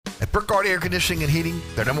At Burkhardt Air Conditioning and Heating,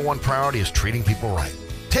 their number one priority is treating people right.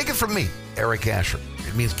 Take it from me, Eric Asher.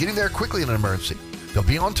 It means getting there quickly in an emergency. They'll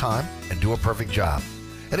be on time and do a perfect job.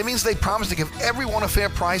 And it means they promise to give everyone a fair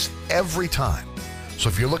price every time. So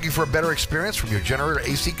if you're looking for a better experience from your generator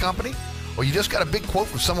AC company, or you just got a big quote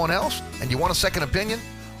from someone else and you want a second opinion,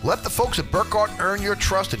 let the folks at Burkhardt earn your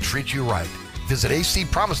trust and treat you right. Visit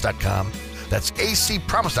acpromise.com. That's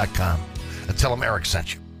acpromise.com and tell them Eric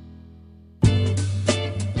sent you.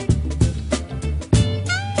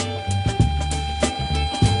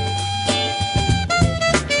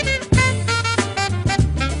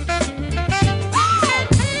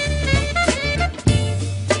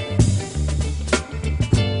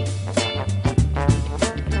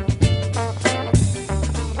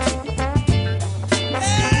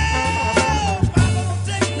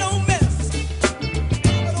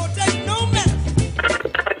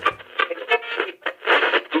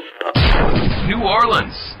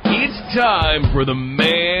 Time for the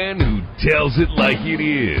man who tells it like it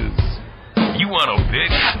is. You want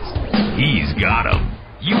opinions? He's got them.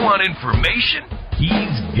 You want information?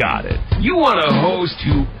 He's got it. You want a host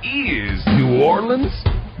who is New Orleans?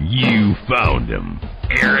 You found him.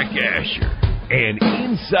 Eric Asher and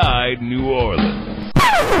Inside New Orleans.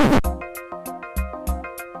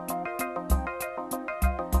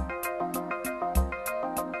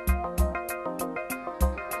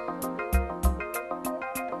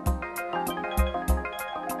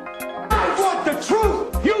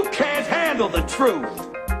 The truth.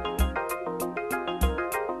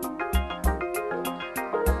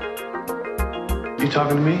 You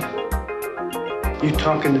talking to me? You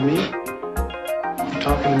talking to me? You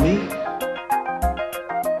talking to me?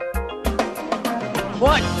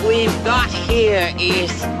 What we've got here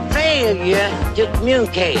is failure to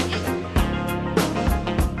communicate.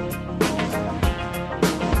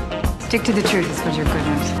 Stick to the truth is what you're good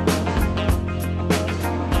at.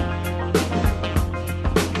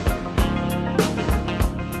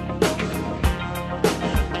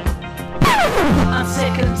 I'm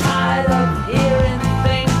sick and tired of hearing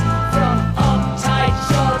things from uptight,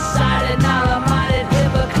 short-sighted, narrow-minded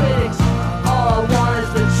hypocrites. All I want is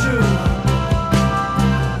the truth.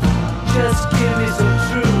 Just give me some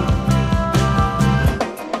truth.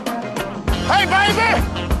 Hey, baby!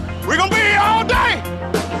 We're gonna be here all day!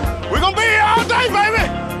 We're gonna be here all day, baby!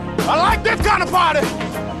 I like this kind of party!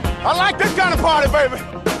 I like this kind of party, baby!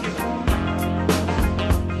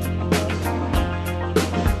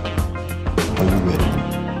 Are you ready?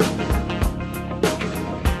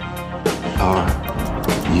 Are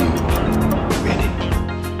you ready?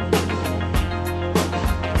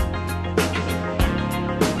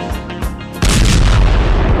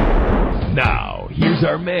 Now, here's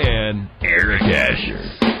our man, Eric Asher.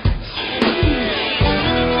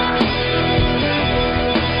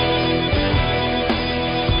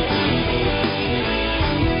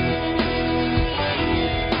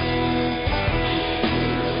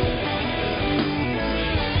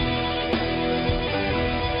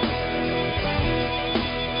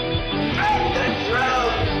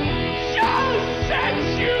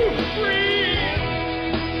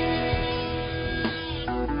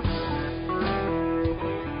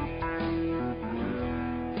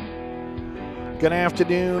 Good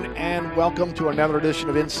afternoon and welcome to another edition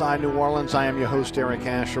of Inside New Orleans. I am your host, Eric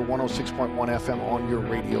Asher, 106.1 FM on your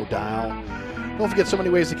radio dial. Don't forget, so many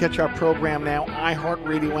ways to catch our program now.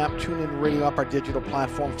 iHeartRadio app, TuneIn Radio app, our digital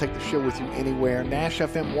platforms. Take the show with you anywhere.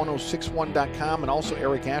 NashFM1061.com and also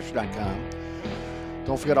EricAsher.com.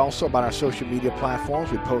 Don't forget also about our social media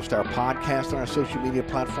platforms. We post our podcast on our social media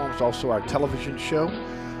platforms, also our television show.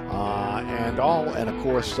 And of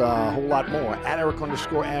course, a whole lot more. At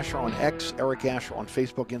Eric_Asher on X, Eric Asher on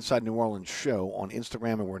Facebook, Inside New Orleans Show on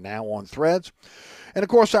Instagram, and we're now on Threads. And, of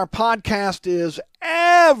course, our podcast is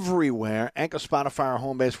everywhere. Anchor, Spotify, our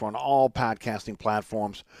home base. We're on all podcasting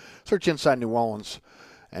platforms. Search Inside New Orleans,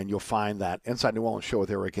 and you'll find that Inside New Orleans Show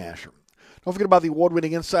with Eric Asher. Don't forget about the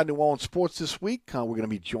award-winning Inside New Orleans Sports this week. We're going to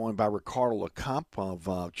be joined by Ricardo LeCompte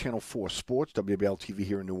of Channel 4 Sports, WBL-TV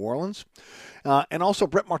here in New Orleans. And also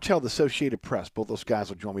Brett Martell of the Associated Press. Both those guys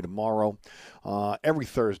will join me tomorrow. Every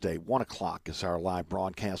Thursday, 1 o'clock is our live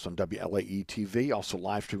broadcast on WLAE-TV. Also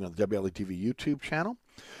live streaming on the WLAE-TV YouTube channel.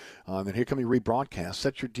 And here come your rebroadcast.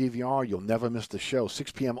 Set your DVR. You'll never miss the show.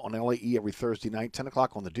 6 p.m. on LAE every Thursday night. 10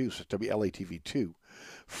 o'clock on The Deuce at WLAE-TV2.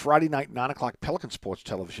 Friday night, 9 o'clock, Pelican Sports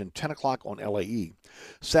Television, 10 o'clock on LAE.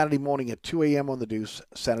 Saturday morning at 2 a.m. on The Deuce.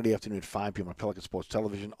 Saturday afternoon at 5 p.m. on Pelican Sports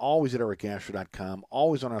Television. Always at ericasher.com.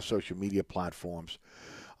 Always on our social media platforms.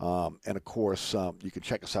 And, of course, you can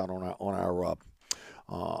check us out on our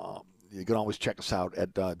you can always check us out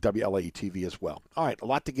at WLAE TV as well. All right, a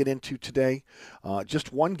lot to get into today.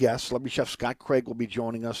 Just one guest. Celebrity Chef Scott Craig will be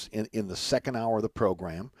joining us in the second hour of the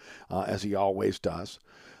program, as he always does.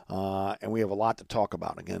 And we have a lot to talk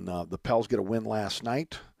about. Again, the Pels get a win last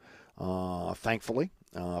night, thankfully.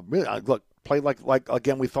 Really, look, played like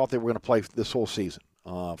again, we thought they were going to play this whole season,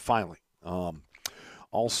 finally.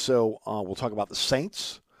 Also, we'll talk about the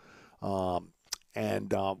Saints,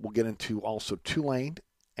 and we'll get into also Tulane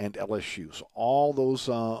and LSU. So all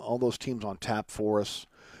those teams on tap for us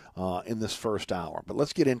in this first hour. But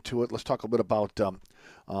let's get into it. Let's talk a bit about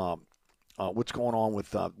what's going on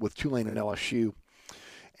with Tulane and LSU.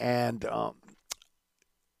 And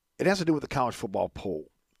it has to do with the college football poll.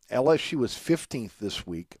 LSU is 15th this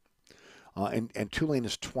week, and Tulane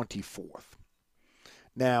is 24th.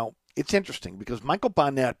 Now, it's interesting because Michael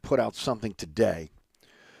Barnett put out something today,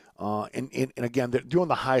 and again, they're doing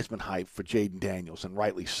the Heisman hype for Jaden Daniels, and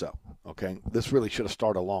rightly so. Okay, this really should have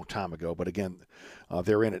started a long time ago, but again,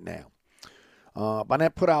 they're in it now.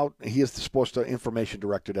 Barnett put out, he is the sports information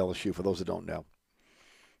director at LSU, for those that don't know,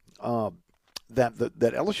 that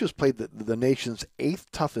LSU has played the nation's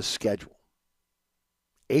eighth toughest schedule.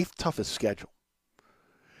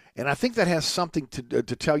 And I think that has something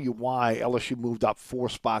to tell you why LSU moved up 4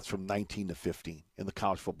 spots from 19 to 15 in the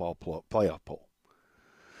college football playoff poll.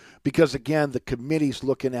 Because, again, the committee's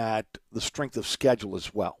looking at the strength of schedule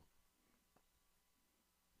as well.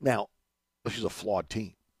 Now, LSU's a flawed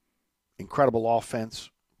team. Incredible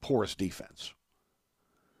offense, porous defense.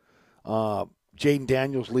 Jaden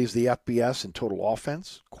Daniels leads the FBS in total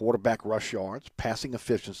offense, quarterback rush yards, passing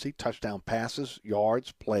efficiency, touchdown passes,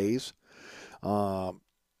 yards, plays,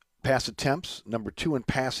 pass attempts, number 2 in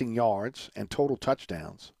passing yards and total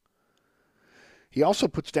touchdowns. He also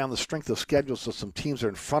puts down the strength of schedule, so some teams are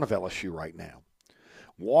in front of LSU right now.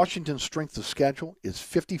 Washington's strength of schedule is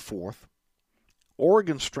 54th.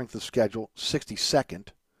 Oregon's strength of schedule, 62nd.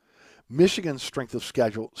 Michigan's strength of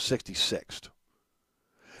schedule, 66th.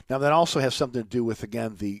 Now, that also has something to do with,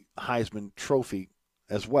 again, the Heisman Trophy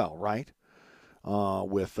as well, right?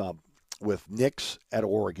 With Nix at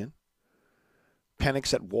Oregon,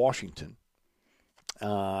 Penix at Washington,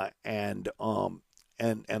 and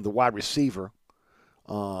the wide receiver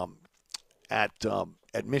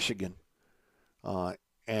at Michigan,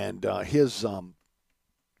 and his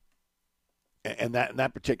and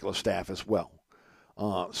that particular staff as well.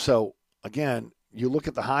 So again, you look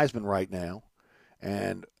at the Heisman right now,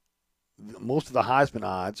 and most of the Heisman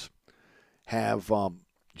odds have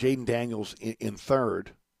Jaden Daniels in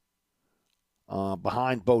third,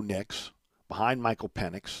 behind Bo Nix, behind Michael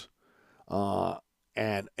Penix,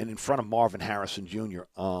 and in front of Marvin Harrison Jr.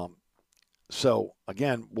 So,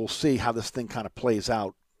 again, we'll see how this thing kind of plays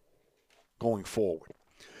out going forward.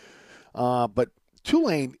 But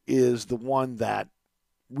Tulane is the one that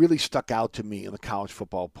really stuck out to me in the college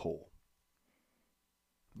football poll,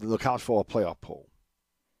 the college football playoff poll,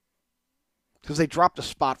 because they dropped a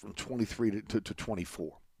spot from 23 to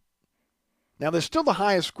 24. Now, they're still the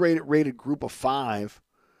highest rated group of 5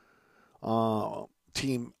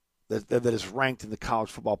 team that is ranked in the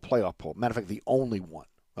college football playoff poll. Matter of fact, the only one,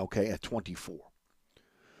 okay, at 24.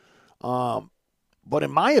 But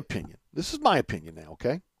in my opinion, this is my opinion now,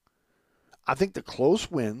 okay, I think the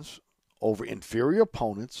close wins over inferior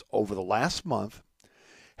opponents over the last month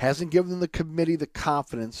hasn't given the committee the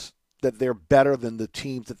confidence that they're better than the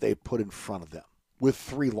teams that they put in front of them with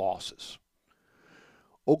 3 losses.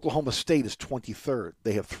 Oklahoma State is 23rd.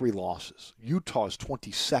 They have 3 losses. Utah is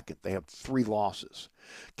 22nd. They have 3 losses.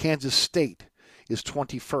 Kansas State is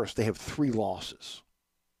 21st. They have 3 losses.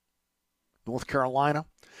 North Carolina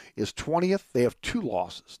is 20th. They have 2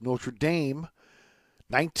 losses. Notre Dame,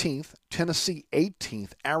 19th. Tennessee,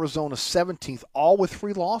 18th. Arizona, 17th, all with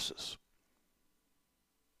 3 losses.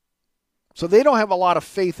 So they don't have a lot of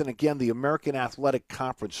faith in, again, the American Athletic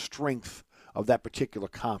Conference strength of that particular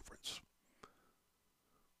conference.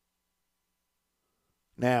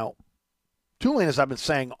 Now, Tulane, as I've been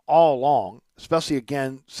saying all along, especially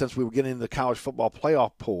again since we were getting into the college football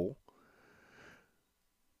playoff poll,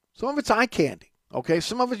 some of it's eye candy, okay?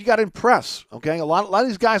 Some of it you got to impress, okay? A lot of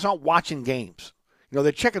these guys aren't watching games. You know,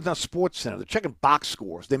 they're checking the Sports Center. They're checking box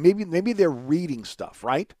scores. Maybe they're reading stuff,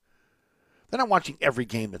 right? They're not watching every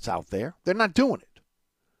game that's out there. They're not doing it.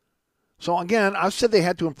 So, again, I said they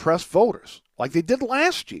had to impress voters like they did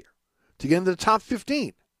last year to get into the top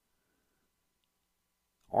 15.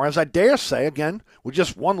 Or as I dare say, again, with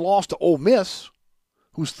just 1 loss to Ole Miss,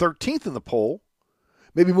 who's 13th in the poll,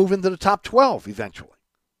 maybe move into the top 12 eventually.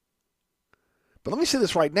 But let me say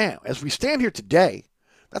this right now. As we stand here today,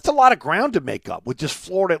 that's a lot of ground to make up with just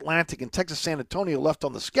Florida Atlantic and Texas San Antonio left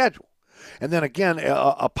on the schedule. And then again,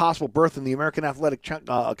 a possible berth in the American Athletic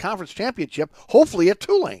Conference Championship, hopefully at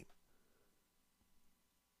Tulane.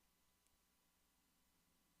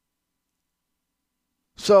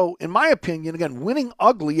 So, in my opinion, again, winning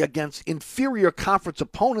ugly against inferior conference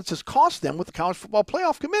opponents has cost them with the College Football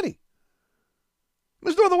Playoff Committee.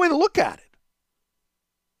 There's no other way to look at it.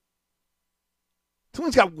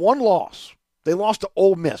 Tulane's got one loss. They lost to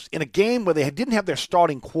Ole Miss in a game where they didn't have their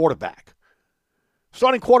starting quarterback.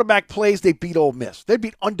 Starting quarterback plays, they beat Ole Miss. They'd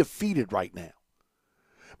be undefeated right now.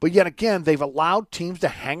 But yet again, they've allowed teams to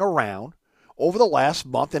hang around over the last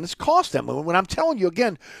month, and it's cost them. When I'm telling you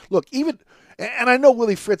again, look, even... And I know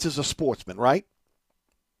Willie Fritz is a sportsman, right?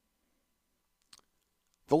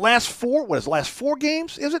 The last four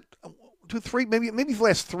games? Is it 2, 3? Maybe the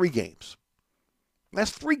last 3 games.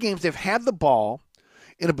 Last 3 games, they've had the ball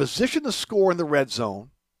in a position to score in the red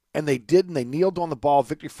zone, and they did, and they kneeled on the ball,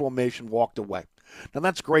 victory formation, walked away. Now,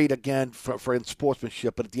 that's great, again, for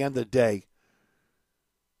sportsmanship, but at the end of the day,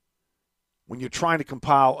 when you're trying to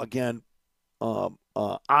compile, again,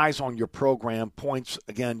 eyes on your program, points,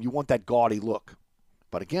 again, you want that gaudy look.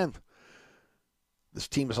 But again, this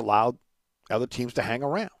team has allowed other teams to hang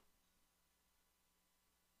around.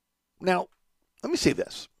 Now, let me say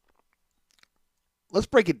this. Let's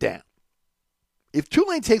break it down. If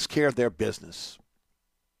Tulane takes care of their business,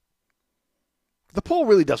 the poll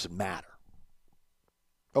really doesn't matter.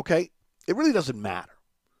 Okay? It really doesn't matter.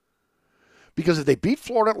 Because if they beat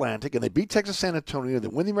Florida Atlantic and they beat Texas San Antonio, they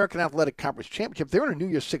win the American Athletic Conference Championship, they're in a New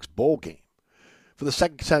Year's Six bowl game for the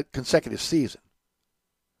second consecutive season.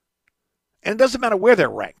 And it doesn't matter where they're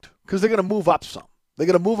ranked because they're going to move up some. They're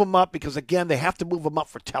going to move them up because, again, they have to move them up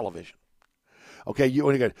for television. Okay,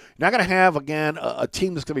 you're not going to have, again, a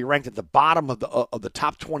team that's going to be ranked at the bottom of the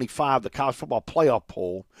top 25, the college football playoff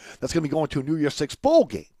poll, that's going to be going to a New Year's Six bowl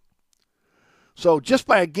game. So just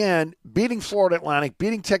by, again, beating Florida Atlantic,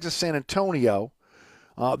 beating Texas San Antonio,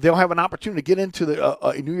 they'll have an opportunity to get into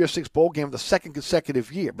the New Year's Six bowl game the second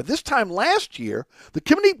consecutive year. But this time last year, the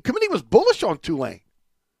committee was bullish on Tulane.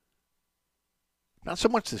 Not so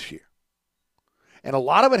much this year. And a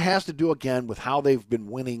lot of it has to do, again, with how they've been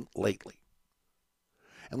winning lately.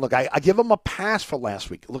 And look, I give them a pass for last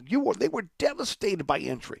week. Look, they were devastated by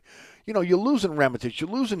injury. You know, you're losing Remitage, you're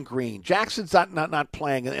losing Green. Jackson's not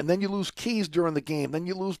playing, and then you lose Keys during the game. Then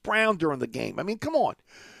you lose Brown during the game. I mean, come on.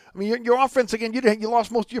 I mean, your offense, again, you lost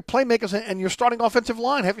most of your playmakers, and your starting offensive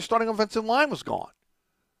line, half your starting offensive line was gone.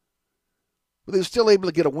 But they were still able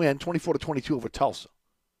to get a win, 24-22 over Tulsa.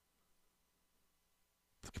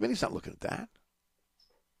 The committee's not looking at that.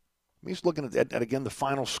 He's looking at, again, the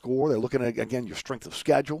final score. They're looking at, again, your strength of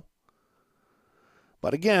schedule.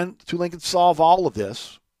 But, again, Tulane can solve all of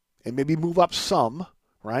this and maybe move up some,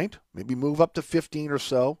 right? Maybe move up to 15 or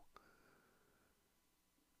so.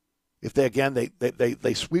 If they, again,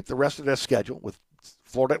 they sweep the rest of their schedule with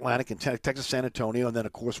Florida Atlantic and Texas San Antonio, and then,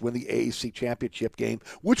 of course, win the AAC championship game,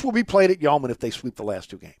 which will be played at Yeoman if they sweep the last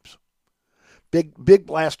 2 games. Big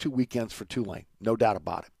last 2 weekends for Tulane, no doubt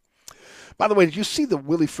about it. By the way, did you see the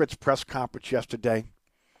Willie Fritz press conference yesterday?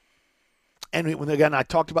 And again, I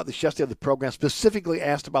talked about this yesterday. The program specifically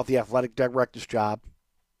asked about the athletic director's job.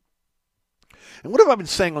 And what have I been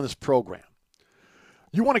saying on this program?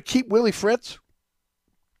 You want to keep Willie Fritz?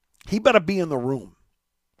 He better be in the room.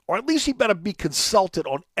 Or at least he better be consulted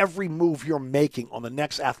on every move you're making on the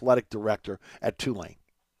next athletic director at Tulane.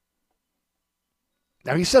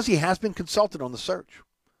 Now, he says he has been consulted on the search.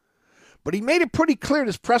 But he made it pretty clear in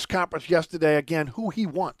his press conference yesterday, again, who he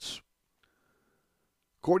wants.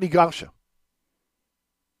 Courtney Gausha,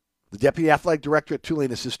 the deputy athletic director at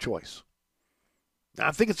Tulane, is his choice. Now,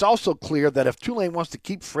 I think it's also clear that if Tulane wants to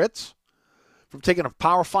keep Fritz from taking a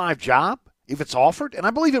Power 5 job, if it's offered, and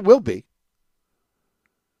I believe it will be,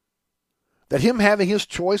 that him having his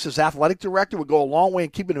choice as athletic director would go a long way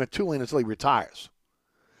in keeping him at Tulane until he retires.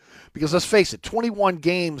 Because let's face it, 21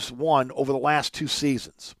 games won over the last 2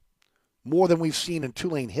 seasons. More than we've seen in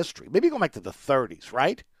Tulane history. Maybe going back to the 30s,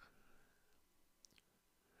 right?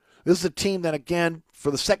 This is a team that, again,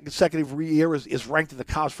 for the second consecutive year is ranked in the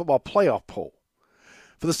college football playoff poll.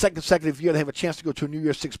 For the second consecutive year, they have a chance to go to a New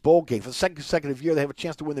Year's Six bowl game. For the second consecutive year, they have a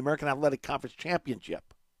chance to win the American Athletic Conference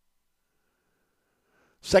Championship.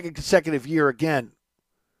 Second consecutive year, again,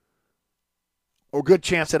 or good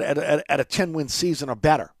chance at a 10-win season or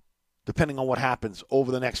better, depending on what happens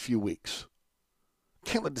over the next few weeks.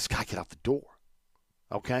 Can't let this guy get out the door,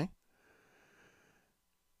 okay?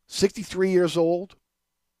 63 years old.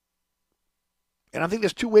 And I think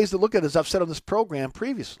there's 2 ways to look at it, as I've said on this program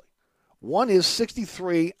previously. One is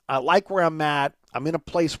 63. I like where I'm at. I'm in a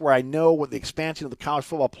place where I know with the expansion of the college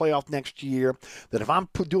football playoff next year that if I'm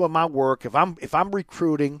doing my work, if I'm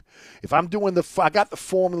recruiting, if I'm doing I got the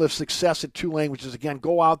formula of success at Tulane, which is, again,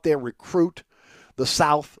 go out there, recruit the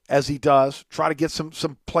South as he does, try to get some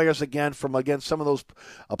players again from, some of those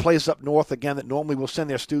places up north, again, that normally will send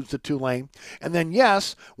their students to Tulane. And then,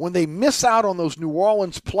 yes, when they miss out on those New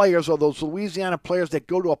Orleans players or those Louisiana players that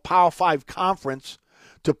go to a Power 5 conference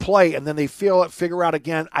to play, and then they figure out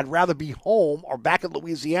again, I'd rather be home or back in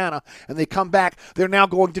Louisiana, and they come back, they're now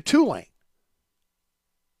going to Tulane.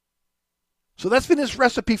 So that's been his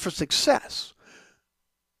recipe for success.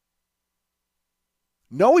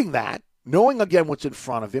 Knowing that, knowing again what's in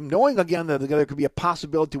front of him, knowing again that there could be a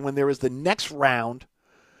possibility when there is the next round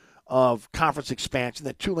of conference expansion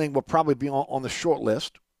that Tulane will probably be on the short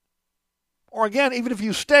list. Or again, even if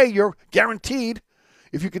you stay, you're guaranteed,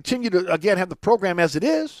 if you continue to, again, have the program as it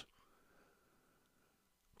is,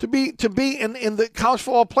 to be in the college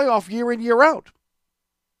football playoff year in, year out.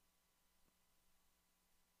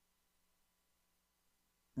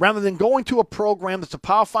 Rather than going to a program that's a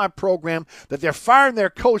Power 5 program that they're firing their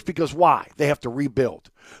coach because why? They have to rebuild.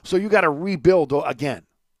 So you got to rebuild again. I'm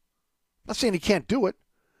not saying he can't do it,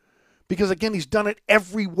 because, again, he's done it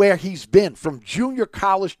everywhere he's been, from junior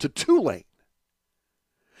college to Tulane.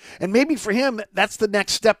 And maybe for him, that's the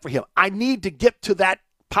next step for him. I need to get to that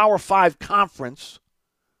Power 5 conference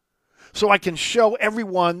so I can show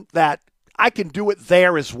everyone that I can do it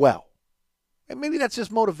there as well. And maybe that's his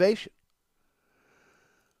motivation.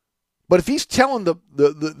 But if he's telling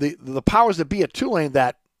the powers that be at Tulane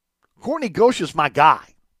that Courtney Gosha is my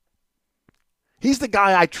guy, he's the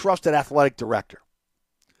guy I trust at athletic director.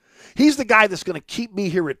 He's the guy that's going to keep me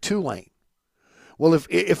here at Tulane. Well,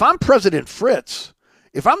 if I'm President Fritz,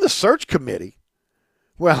 if I'm the search committee,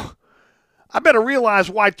 well, I better realize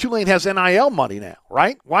why Tulane has NIL money now,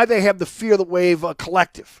 right? Why they have the Fear the Wave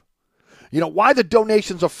collective. Why the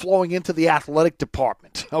donations are flowing into the athletic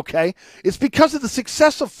department, okay? It's because of the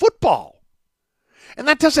success of football. And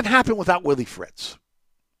that doesn't happen without Willie Fritz.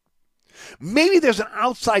 Maybe there's an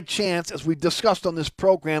outside chance, as we discussed on this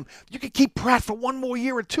program, you could keep Pratt for one more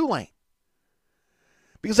year at Tulane.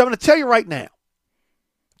 Because I'm going to tell you right now,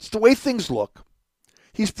 it's the way things look.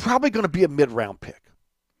 He's probably going to be a mid-round pick.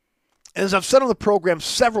 And as I've said on the program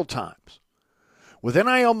several times, with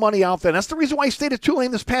NIL money out there, and that's the reason why he stayed at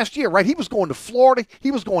Tulane this past year, right? He was going to Florida.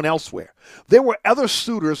 He was going elsewhere. There were other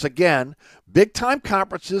suitors, again, big-time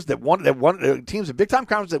conferences teams in big-time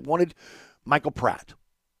conferences that wanted Michael Pratt.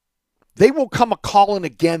 They will come a-calling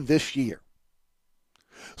again this year.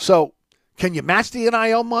 So, can you match the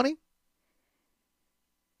NIL money?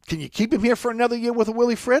 Can you keep him here for another year with a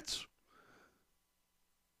Willie Fritz?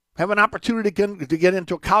 Have an opportunity to get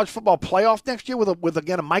into a college football playoff next year with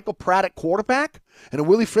again, a Michael Pratt at quarterback and a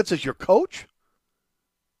Willie Fritz as your coach?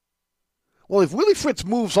 Well, if Willie Fritz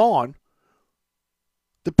moves on,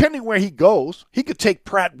 depending where he goes, he could take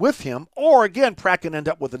Pratt with him, or, again, Pratt can end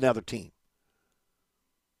up with another team.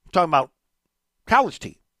 I'm talking about college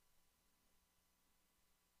team.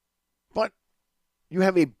 But you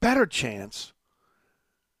have a better chance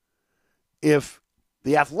if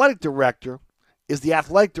the athletic director is the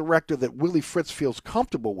athletic director that Willie Fritz feels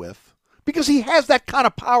comfortable with, because he has that kind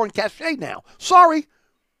of power and cachet now. Sorry.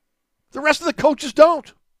 The rest of the coaches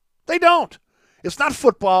don't. They don't. It's not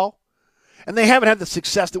football, and they haven't had the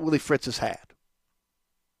success that Willie Fritz has had.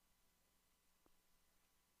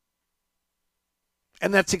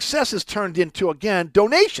 And that success has turned into, again,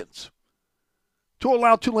 donations to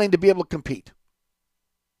allow Tulane to be able to compete.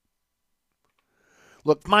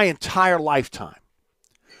 Look, my entire lifetime,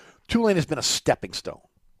 Tulane has been a stepping stone,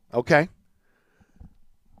 okay?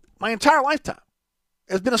 My entire lifetime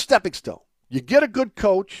has been a stepping stone. You get a good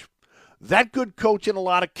coach. That good coach, in a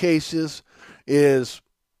lot of cases, is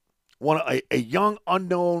a young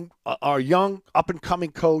unknown or young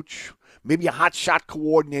up-and-coming coach, maybe a hot-shot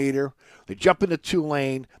coordinator. They jump into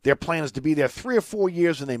Tulane. Their plan is to be there 3 or 4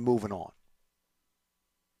 years, and they're moving on.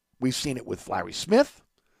 We've seen it with Larry Smith.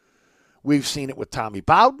 We've seen it with Tommy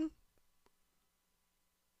Bowden.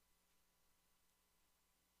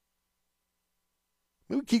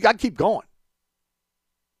 I keep going.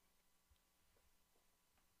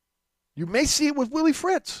 You may see it with Willie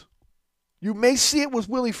Fritz.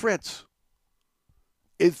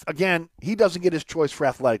 If, again, he doesn't get his choice for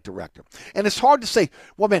athletic director. And it's hard to say,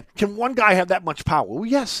 well, man, can one guy have that much power? Well,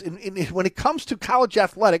 yes, when it comes to college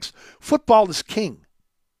athletics, football is king.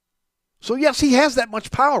 So, yes, he has that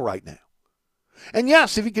much power right now. And,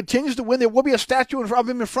 yes, if he continues to win, there will be a statue of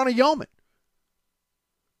him in front of Yeoman.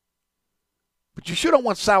 But you sure don't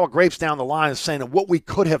want sour grapes down the line saying what we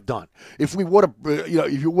could have done if we would have,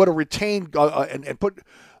 if you would have retained and put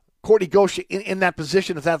Courtney Gosha in that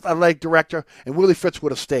position as athletic director, and Willie Fritz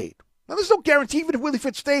would have stayed. Now, there's no guarantee, even if Willie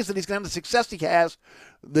Fritz stays, that he's going to have the success he has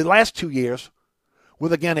the last 2 years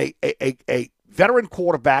with, again, a veteran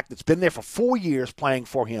quarterback that's been there for 4 years playing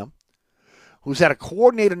for him, who's had a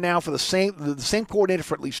coordinator now for the same coordinator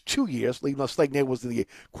for at least 2 years. Even though Slagney was the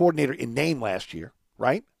coordinator in name last year,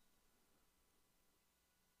 right?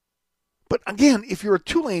 But again, if you're a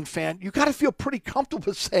Tulane fan, you got to feel pretty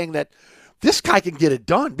comfortable saying that this guy can get it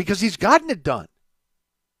done because he's gotten it done.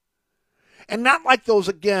 And not like those,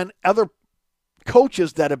 again, other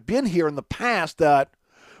coaches that have been here in the past that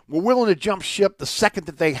were willing to jump ship the second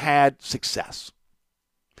that they had success.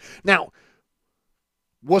 Now,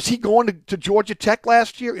 was he going to Georgia Tech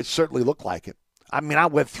last year? It certainly looked like it. I mean, I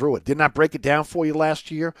went through it. Didn't I break it down for you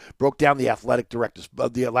last year? Broke down the athletic directors,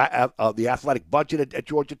 the athletic budget at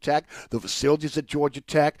Georgia Tech, the facilities at Georgia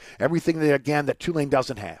Tech, everything that, again, that Tulane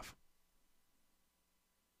doesn't have.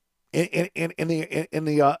 In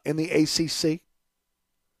the ACC,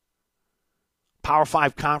 Power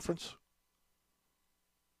 5 conference.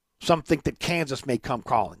 Some think that Kansas may come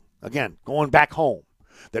calling. Again, going back home.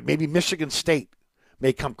 That maybe Michigan State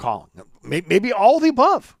may come calling. Maybe all the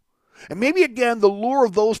above. And maybe, again, the lure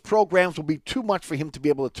of those programs will be too much for him to be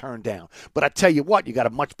able to turn down. But I tell you what, you got a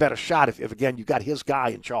much better shot if again, you got his guy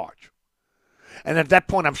in charge. And at that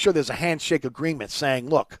point, I'm sure there's a handshake agreement saying,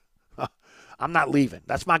 look, I'm not leaving.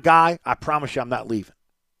 That's my guy. I promise you I'm not leaving.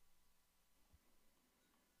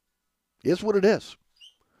 Here's what it is.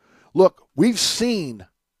 Look, we've seen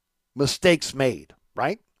mistakes made,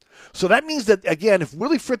 right? So that means that, again, if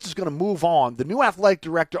Willie Fritz is going to move on, the new athletic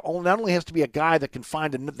director not only has to be a guy that can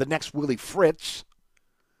find the next Willie Fritz,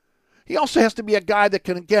 he also has to be a guy that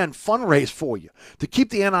can, again, fundraise for you, to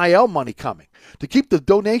keep the NIL money coming, to keep the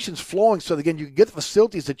donations flowing so that, again, you can get the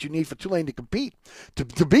facilities that you need for Tulane to compete,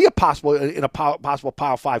 to be possible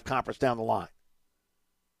Power 5 conference down the line.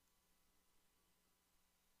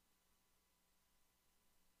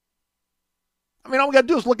 I mean, all we got to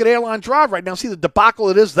do is look at Airline Drive right now and see the debacle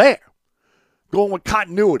that is there. Going with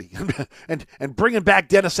continuity and bringing back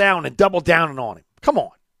Dennis Allen and double downing on him. Come on.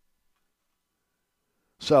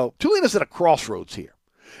 So Tulane is at a crossroads here.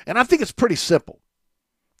 And I think it's pretty simple.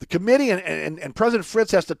 The committee and President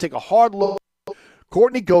Fritz has to take a hard look at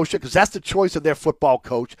Courtney Gosha, because that's the choice of their football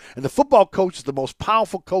coach. And the football coach is the most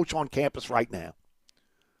powerful coach on campus right now.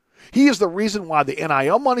 He is the reason why the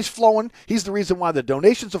NIL money's flowing. He's the reason why the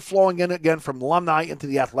donations are flowing in again from alumni into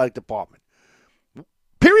the athletic department.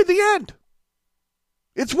 Period. The end.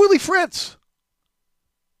 It's Willie Fritz.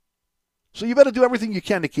 So you better do everything you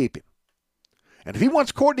can to keep him. And if he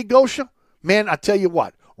wants Courtney Gosha, man, I tell you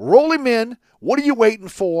what, roll him in. What are you waiting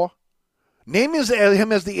for? Name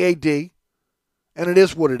him as the AD, and it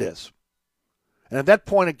is what it is. And at that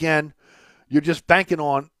point, again, you're just banking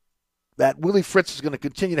on that Willie Fritz is going to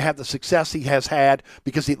continue to have the success he has had,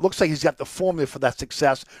 because it looks like he's got the formula for that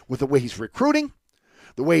success with the way he's recruiting,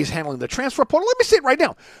 the way he's handling the transfer portal. Let me say it right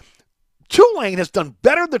now. Tulane has done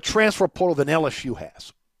better in the transfer portal than LSU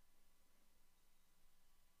has.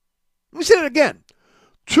 Let me say it again.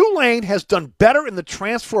 Tulane has done better in the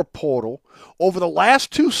transfer portal over the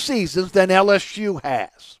last 2 seasons than LSU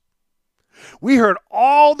has. We heard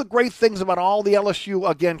all the great things about all the LSU,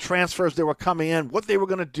 again, transfers that were coming in, what they were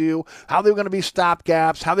going to do, how they were going to be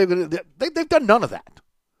stopgaps, how they were going to. They've done none of that.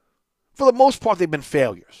 For the most part, they've been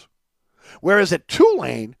failures. Whereas at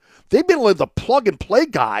Tulane, they've been the plug-and-play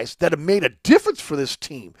guys that have made a difference for this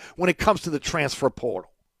team when it comes to the transfer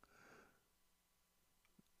portal.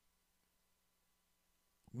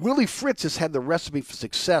 Willie Fritz has had the recipe for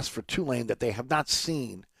success for Tulane that they have not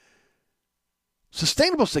seen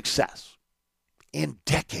sustainable success in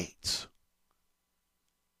decades.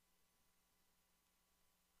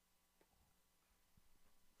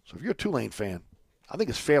 So if you're a Tulane fan, I think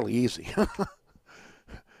it's fairly easy.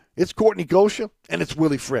 It's Courtney Gosha and it's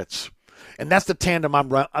Willie Fritz. And that's the tandem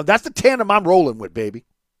I'm rolling with, baby.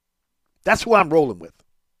 That's who I'm rolling with.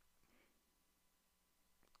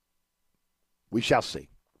 We shall see.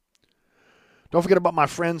 Don't forget about my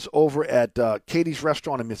friends over at Katie's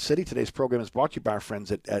Restaurant in Mid-City. Today's program is brought to you by our friends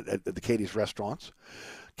at the Katie's Restaurants.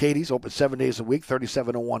 Katie's open 7 days a week,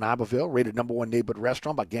 3701 Iberville, rated #1 neighborhood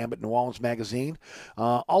restaurant by Gambit New Orleans Magazine.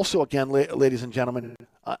 Also, again, ladies and gentlemen,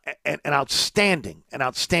 an outstanding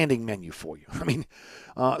menu for you. I mean,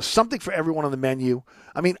 something for everyone on the menu.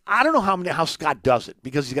 I mean, I don't know how Scott does it,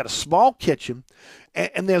 because he's got a small kitchen,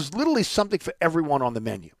 and there's literally something for everyone on the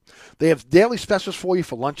menu. They have daily specials for you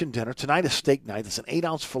for lunch and dinner. Tonight is steak night. It's an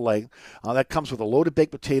 8-ounce filet. That comes with a loaded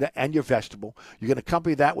baked potato and your vegetable. You can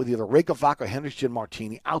accompany that with either Reyka Vodka or Henry's Gin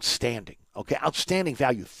Martini. Outstanding. Okay, outstanding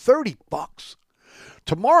value. $30.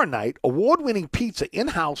 Tomorrow night, award-winning pizza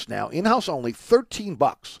in-house now, in-house only,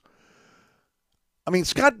 $13. I mean,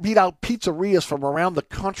 Scott beat out pizzerias from around the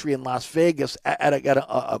country in Las Vegas at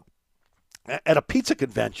a pizza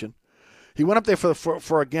convention. He went up there for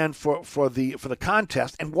the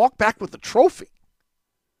contest and walked back with the trophy.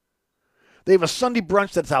 They have a Sunday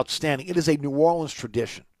brunch that's outstanding. It is a New Orleans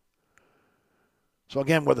tradition. So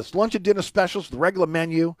again, whether it's lunch and dinner specials, the regular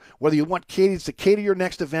menu, whether you want Katie's to cater your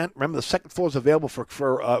next event, remember the second floor is available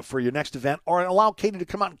for your next event, or allow Katie to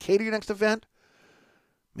come out and cater your next event.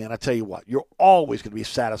 Man, I tell you what, you're always going to be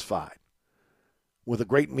satisfied with a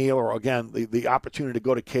great meal, or again, the opportunity to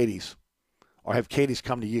go to Katie's or have Katie's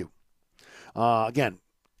come to you. Again,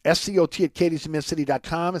 SCOT at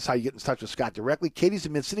katiesinmidcity.com is how you get in touch with Scott directly.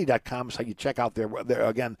 katiesinmidcity.com is how you check out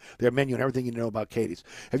their menu and everything you know about Katie's.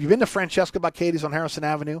 Have you been to Francesca by Katie's on Harrison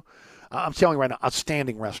Avenue? I'm telling you right now,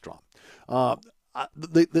 outstanding restaurant. The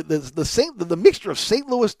mixture of St.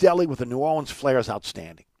 Louis deli with the New Orleans flair is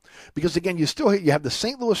outstanding. Because again, you have the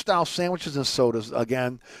St. Louis style sandwiches and sodas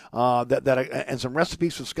again, and some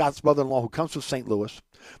recipes from Scott's mother-in-law who comes from St. Louis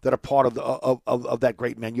that are part of that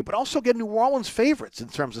great menu. But also get New Orleans favorites in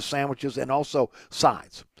terms of sandwiches and also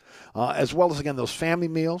sides, as well as again those family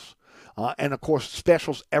meals. And, of course,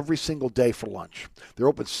 specials every single day for lunch. They're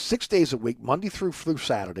open 6 days a week, Monday through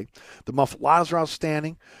Saturday. The muffaladas are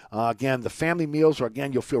outstanding. Again, the family meals are,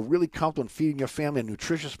 again, you'll feel really comfortable in feeding your family a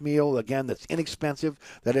nutritious meal, again, that's inexpensive,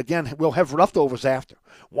 that, again, we'll have leftovers after.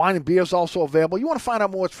 Wine and beer is also available. You want to find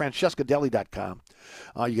out more, it's francescadeli.com.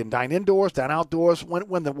 You can dine indoors, dine outdoors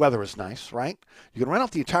when the weather is nice, right? You can rent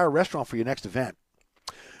out the entire restaurant for your next event.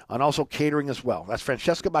 And also catering as well. That's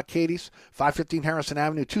Francesca by Katie's, 515 Harrison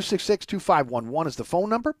Avenue, 266-2511 is the phone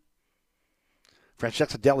number.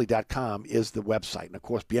 FrancescaDeli.com is the website. And, of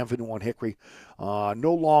course, Bienvenue on Hickory,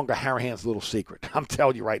 no longer Harahan's little secret. I'm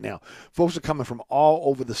telling you right now. Folks are coming from all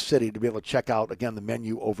over the city to be able to check out, again, the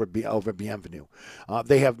menu over Bienvenue.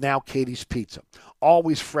 They have now Katie's Pizza.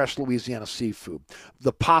 Always fresh Louisiana seafood.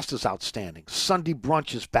 The pasta's outstanding. Sunday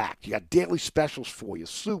brunch is back. You got daily specials for you.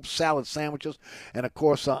 Soup, salad, sandwiches, and, of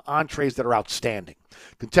course, entrees that are outstanding.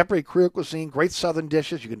 Contemporary Creole cuisine, great southern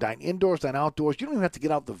dishes. You can dine indoors, dine outdoors. You don't even have to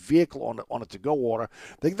get out the vehicle on a to-go order.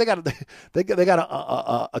 They got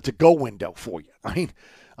a to-go window for you. I mean,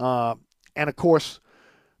 and of course,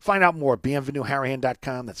 find out more at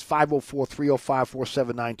BienvenueHarahan.com. That's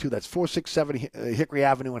 504-305-4792. That's 467 Hickory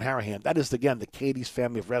Avenue in Harahan. That is, again, the Katie's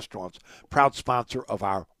family of restaurants, proud sponsor of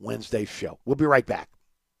our Wednesday show. We'll be right back.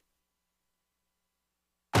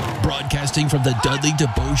 Broadcasting from the Dudley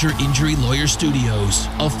DeBosier Injury Lawyer Studios,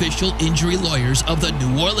 official injury lawyers of the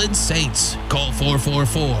New Orleans Saints. Call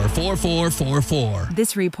 444-4444.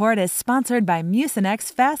 This report is sponsored by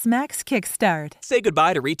Mucinex Fastmax Kickstart. Say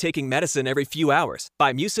goodbye to retaking medicine every few hours.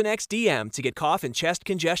 Buy Mucinex DM to get cough and chest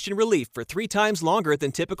congestion relief for 3 times longer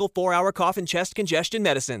than typical 4-hour cough and chest congestion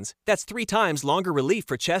medicines. That's 3 times longer relief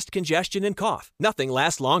for chest congestion and cough. Nothing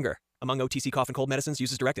lasts longer. Among OTC cough and cold medicines,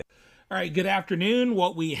 uses directed. All right, good afternoon.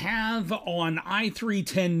 What we have on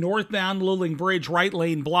I-310 northbound Luling Bridge, right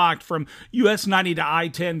lane blocked from US 90 to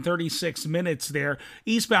I-10, 36 minutes there.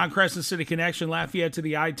 Eastbound Crescent City Connection, Lafayette to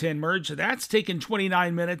the I-10 merge. That's taken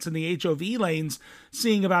 29 minutes in the HOV lanes,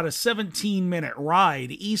 seeing about a 17-minute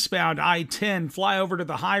ride. Eastbound I-10 flyover to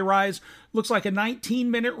the high rise. Looks like a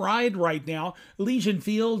 19-minute ride right now. Legion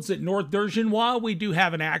Fields at North Durgeois, we do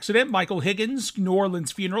have an accident. Michael Higgins, New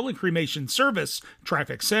Orleans Funeral and Cremation Service,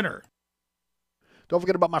 Traffic Center. Don't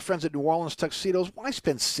forget about my friends at New Orleans Tuxedos. Why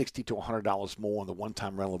spend $60 to $100 more on the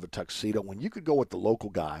one-time rental of a tuxedo when you could go with the local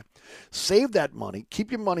guy? Save that money, keep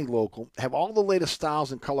your money local, have all the latest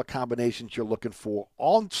styles and color combinations you're looking for,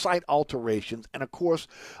 on-site alterations, and, of course,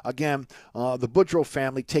 again, the Boudreaux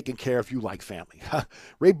family taking care of you like family.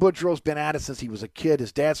 Ray Boudreaux's been at it since he was a kid.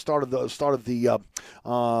 His dad started the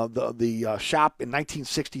shop in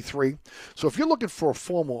 1963. So if you're looking for a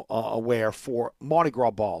formal wear for Mardi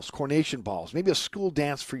Gras balls, coronation balls, maybe a school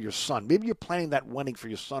dance for your son. Maybe you're planning that wedding for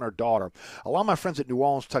your son or daughter. Allow my friends at New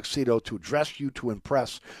Orleans Tuxedo to dress you to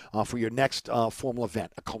impress for your next formal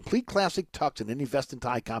event. A complete classic tux and any vest and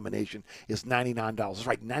tie combination is $99. That's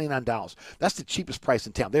right, $99. That's the cheapest price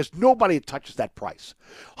in town. There's nobody that touches that price.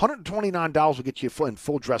 $129 will get you in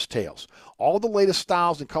full dress tails. All the latest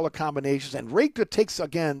styles and color combinations, and Ray takes,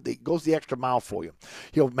 again, goes the extra mile for you.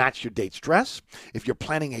 He'll match your date's dress. If you're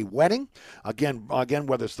planning a wedding, again,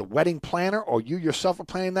 whether it's the wedding planner or you yourself are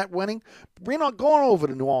planning that wedding, go on over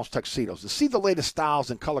to New Orleans Tuxedos to see the latest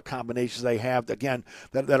styles and color combinations they have. Again,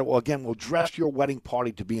 that will dress your wedding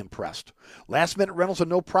party to be impressed. Last-minute rentals are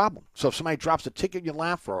no problem. So if somebody drops a ticket in your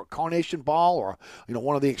lap for a carnation ball or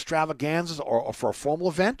one of the extravaganzas or for a formal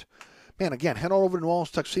event, man, again, head on over to New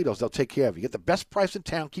Orleans Tuxedos. They'll take care of you. Get the best price in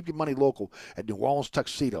town. Keep your money local at New Orleans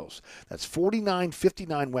Tuxedos. That's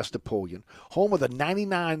 4959 West Napoleon, home of the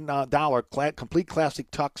 $99 complete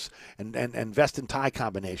classic tux and vest and tie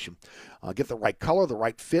combination. Get the right color, the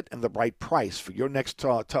right fit, and the right price for your next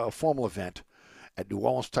formal event at New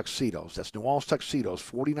Orleans Tuxedos. That's New Orleans Tuxedos,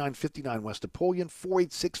 4959 West Napoleon,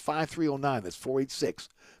 486-5309. That's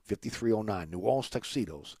 486-5309. New Orleans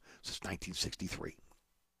Tuxedos since 1963.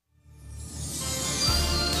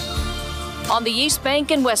 On the East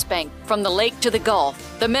Bank and West Bank, from the lake to the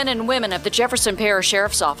Gulf, the men and women of the Jefferson Parish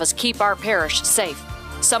Sheriff's Office keep our parish safe.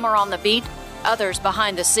 Some are on the beat, others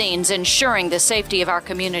behind the scenes, ensuring the safety of our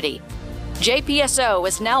community. JPSO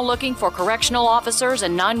is now looking for correctional officers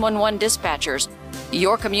and 911 dispatchers.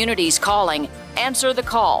 Your community's calling. Answer the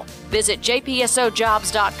call. Visit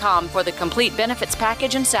jpsojobs.com for the complete benefits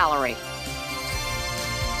package and salary.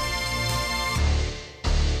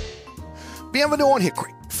 Bienvenue on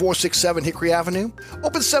Hickory, 467 Hickory Avenue.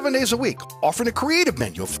 Open 7 days a week, offering a creative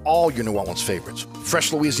menu of all your New Orleans favorites.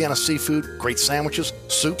 Fresh Louisiana seafood, great sandwiches,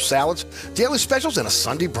 soups, salads, daily specials, and a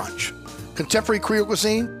Sunday brunch. Contemporary Creole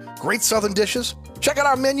cuisine, great southern dishes. Check out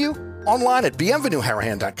our menu online at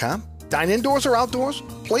bienvenueharahan.com. Dine indoors or outdoors.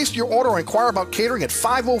 Place your order or inquire about catering at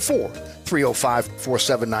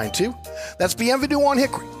 504-305-4792. That's Bienvenue on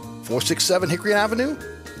Hickory, 467 Hickory Avenue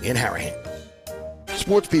in Harahan.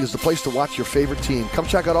 SportsBeat is the place to watch your favorite team. Come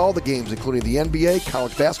check out all the games, including the NBA,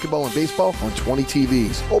 college basketball, and baseball on 20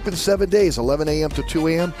 TVs. Open 7 days, 11 a.m. to 2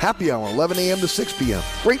 a.m. Happy hour, 11 a.m. to 6 p.m.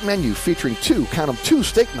 Great menu featuring two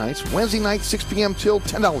steak nights. Wednesday night, 6 p.m. till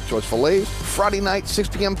 $10 choice fillets. Friday night, 6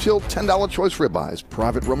 p.m. till $10 choice ribeyes.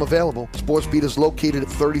 Private room available. SportsBeat is located at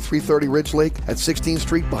 3330 Ridge Lake at 16th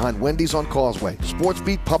Street behind Wendy's on Causeway.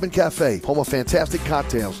 SportsBeat Pub and Cafe, home of fantastic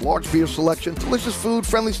cocktails, large beer selection, delicious food,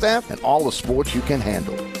 friendly staff, and all the sports you can handle.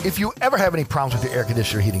 If you ever have any problems with your air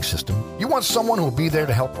conditioner heating system, you want someone who will be there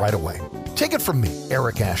to help right away. Take it from me,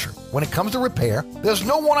 Eric Asher. When it comes to repair, there's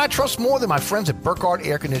no one I trust more than my friends at Burkhardt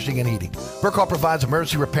Air Conditioning and Heating. Burkhardt provides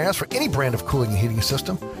emergency repairs for any brand of cooling and heating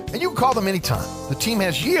system, and you can call them anytime. The team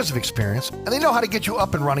has years of experience, and they know how to get you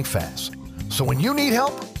up and running fast. So when you need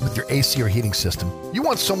help with your AC or heating system, you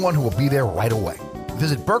want someone who will be there right away.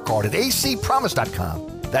 Visit Burkhardt at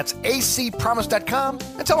acpromise.com. That's acpromise.com,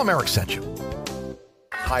 and tell them Eric sent you.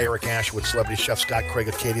 Hi, Eric Asher with Celebrity Chef Scott Craig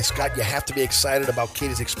of Katie's. Scott, you have to be excited about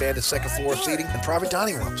Katie's expanded second floor seating and private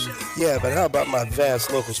dining rooms. Yeah, but how about my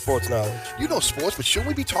vast local sports knowledge? You know sports, but shouldn't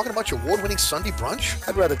we be talking about your award-winning Sunday brunch?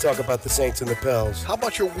 I'd rather talk about the Saints and the Pels. How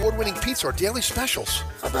about your award-winning pizza or daily specials?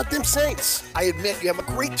 How about them Saints? I admit you have a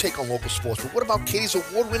great take on local sports, but what about Katie's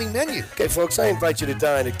award-winning menu? Okay, folks, I invite you to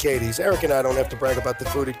dine at Katie's. Eric and I don't have to brag about the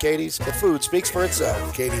food at Katie's. The food speaks for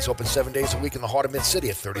itself. Katie's open 7 days a week in the heart of Mid-City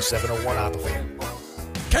at 3701 Abbeville.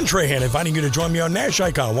 Ken Trahan inviting you to join me on Nash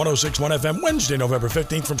Icon 106.1 FM Wednesday, November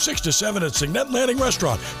 15th from 6 to 7 at Signet Landing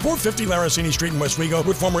Restaurant, 450 Laracini Street in West Wego,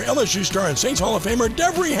 with former LSU star and Saints Hall of Famer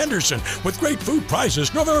Devery Henderson, with great food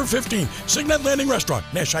prizes. November 15th, Signet Landing Restaurant,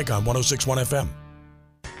 Nash Icon 106.1 FM.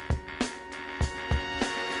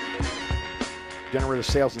 Generator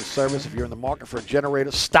sales and service. If you're in the market for a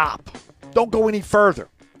generator, stop. Don't go any further.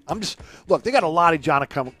 Look, they got a lot of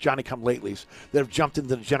Johnny-come-latelys that have jumped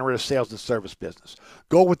into the generator sales and service business.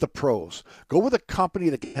 Go with the pros. Go with a company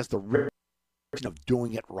that has the reputation of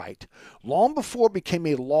doing it right. Long before it became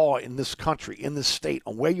a law in this country, in this state,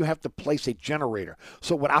 on where you have to place a generator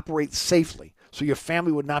so it would operate safely, so your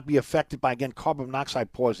family would not be affected by, again, carbon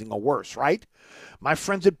monoxide poisoning or worse, right? My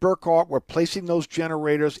friends at Burkhardt were placing those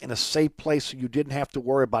generators in a safe place so you didn't have to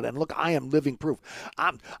worry about it. And look, I am living proof.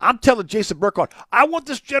 I'm telling Jason Burkhardt, I want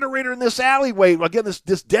this generator in this alleyway. Again, this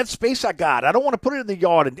dead space I got. I don't want to put it in the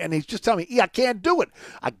yard. And he's just telling me, I can't do it.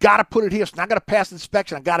 I got to put it here. So now I got to pass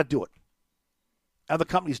inspection. I got to do it. Other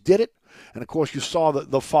companies did it. And, of course, you saw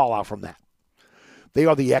the fallout from that. They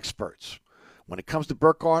are the experts. When it comes to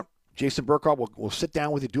Burkhardt, Jason Burkhardt will sit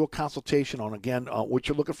down with you, do a consultation on, again, what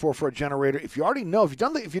you're looking for a generator. If you already know, if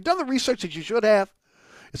you've done the research that you should have,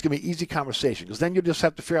 it's going to be an easy conversation, because then you just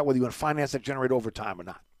have to figure out whether you want to finance that generator over time or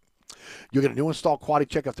not. You'll get a new install quality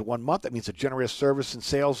check after 1 month. That means a generator service and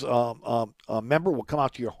sales member will come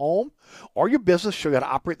out to your home or your business, show you how to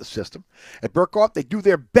operate the system. At Burkhardt, they do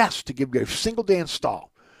their best to give you a single-day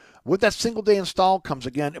install. With that single-day install comes,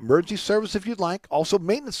 again, emergency service if you'd like, also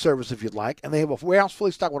maintenance service if you'd like, and they have a warehouse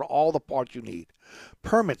fully stocked with all the parts you need.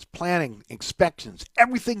 Permits, planning, inspections,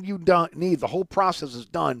 everything you need, the whole process is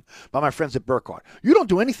done by my friends at Burkhardt. You don't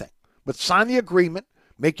do anything but sign the agreement,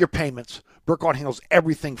 make your payments. Burkhardt handles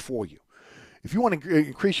everything for you. If you want to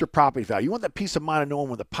increase your property value, you want that peace of mind of knowing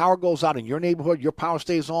when the power goes out in your neighborhood, your power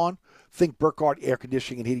stays on, think Burkhardt Air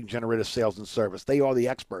Conditioning and Heating Generator Sales and Service. They are the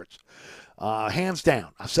experts. Hands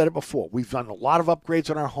down, I've said it before, we've done a lot of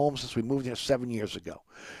upgrades in our homes since we moved here 7 years ago.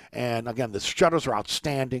 And again, the shutters are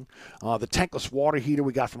outstanding. The tankless water heater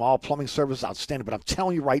we got from All Plumbing Service is outstanding. But I'm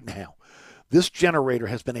telling you right now, this generator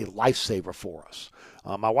has been a lifesaver for us.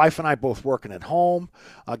 My wife and I both working at home.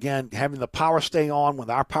 Again, having the power stay on when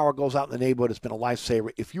our power goes out in the neighborhood has been a lifesaver.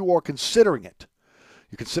 If you are considering it,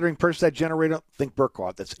 you're considering purchasing that generator, think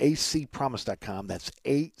Burkhardt. That's acpromise.com. That's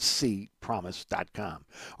acpromise.com.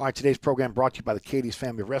 All right, today's program brought to you by the Katie's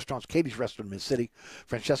family of restaurants. Katie's Restaurant in Mid-City.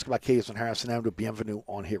 Francesca by Katie's on Harrison Avenue. Bienvenue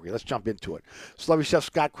on Erie. Let's jump into it. Celebrity Chef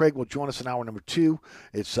Scott Craig will join us in hour number 2.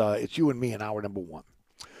 It's you and me in hour number 1.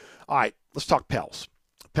 All right, let's talk Pels.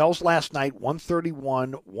 Pels last night,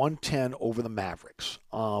 131-110 over the Mavericks.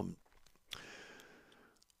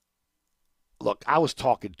 Look, I was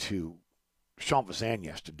talking to Sean Vazan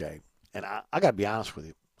yesterday, and I got to be honest with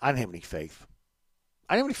you. I didn't have any faith.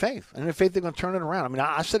 I didn't have any faith. I didn't have faith they're going to turn it around. I mean,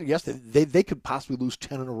 I said it yesterday. They could possibly lose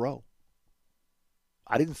 10 in a row.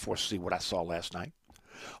 I didn't foresee what I saw last night.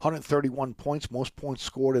 131 points, most points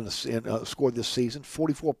scored scored this season.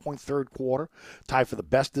 44-point third quarter, tied for the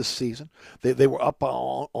best this season. They were up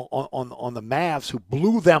on the Mavs, who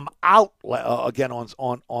blew them out again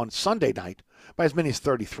on Sunday night by as many as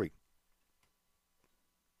 33.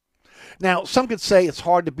 Now, some could say it's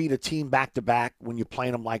hard to beat a team back-to-back when you're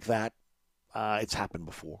playing them like that. It's happened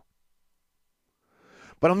before.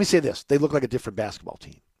 But let me say this. They look like a different basketball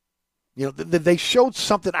team. You know, they showed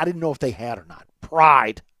something I didn't know if they had or not.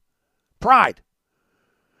 Pride.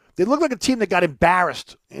 They look like a team that got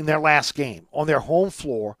embarrassed in their last game on their home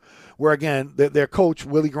floor where, again, their coach,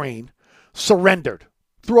 Willie Green, surrendered,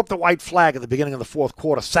 threw up the white flag at the beginning of the fourth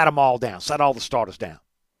quarter, sat them all down, sat all the starters down.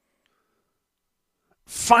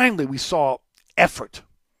 Finally, we saw effort,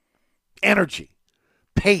 energy,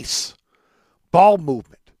 pace, ball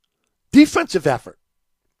movement, defensive effort.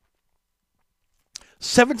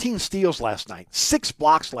 17 steals last night, 6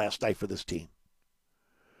 blocks last night for this team.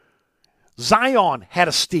 Zion had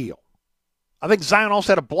a steal. I think Zion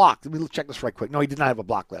also had a block. Let me check this right quick. No, he did not have a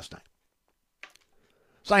block last night.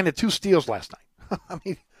 Zion had 2 steals last night. I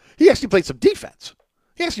mean, he actually played some defense.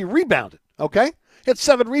 He actually rebounded, okay? He had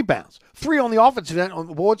 7 rebounds, 3 on the offensive end on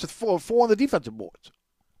the boards, with 4 on the defensive boards.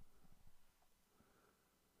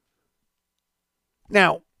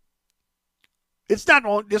 Now, it's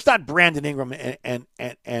not Brandon Ingram and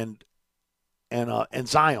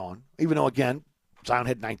Zion, even though, again, Zion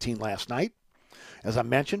had 19 last night. As I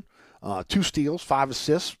mentioned, 2 steals, 5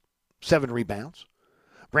 assists, 7 rebounds.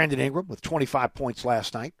 Brandon Ingram with 25 points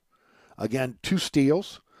last night. Again, 2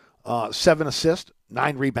 steals, 7 assists,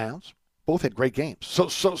 9 rebounds. Both had great games. So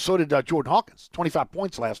did Jordan Hawkins. 25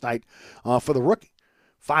 points last night for the rookie.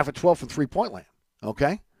 5 for 12 from three-point land.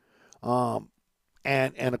 Okay?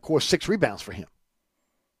 And of course, 6 rebounds for him.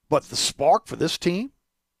 But the spark for this team,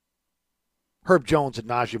 Herb Jones and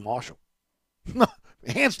Najee Marshall.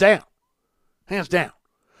 Hands down. Hands down.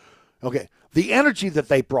 Okay. The energy that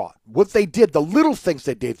they brought, what they did, the little things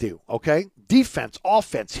that they do, okay? Defense,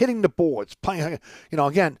 offense, hitting the boards, playing,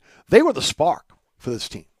 again, they were the spark for this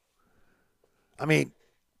team. I mean,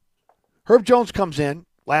 Herb Jones comes in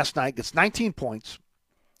last night, gets 19 points.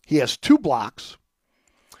 He has 2 blocks,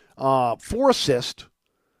 4 assists,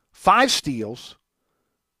 5 steals,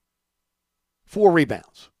 4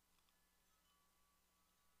 rebounds.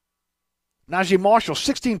 Najee Marshall,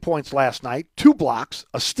 16 points last night, 2 blocks,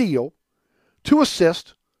 a steal, 2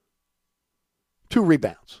 assists, 2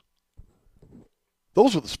 rebounds.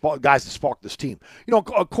 Those are the guys that sparked this team.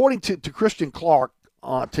 According to Christian Clark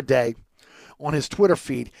today on his Twitter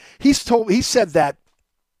feed, he said that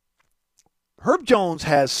Herb Jones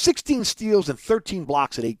has 16 steals and 13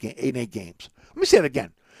 blocks at 8 games. Let me say it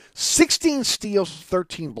again. 16 steals,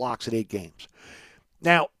 13 blocks at 8 games.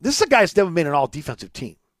 Now, this is a guy that's never been an all-defensive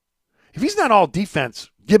team. If he's not all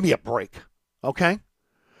defense, give me a break, okay?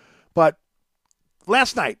 But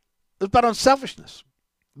last night, it was about unselfishness.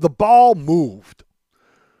 The ball moved.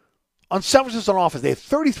 Unselfishness on offense. They had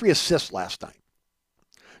 33 assists last night.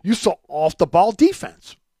 You saw off-the-ball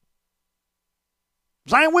defense.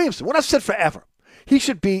 Zion Williamson, what I've said forever, he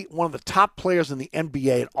should be one of the top players in the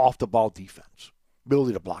NBA in off-the-ball defense.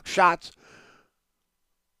 Ability to block shots.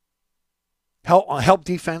 help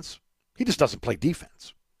defense. He just doesn't play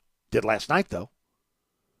defense. Did last night, though.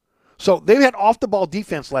 So they had off-the-ball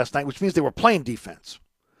defense last night, which means they were playing defense.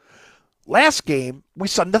 Last game, we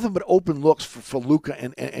saw nothing but open looks for Luka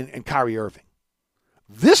and Kyrie Irving.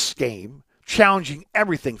 This game, challenging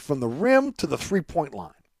everything from the rim to the three-point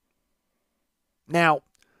line. Now,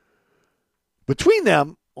 between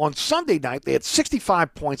them, on Sunday night, they had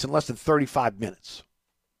 65 points in less than 35 minutes.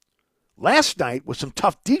 Last night, with some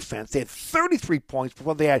tough defense, they had 33 points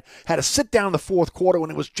before they had to sit down in the fourth quarter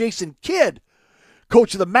when it was Jason Kidd,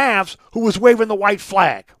 coach of the Mavs, who was waving the white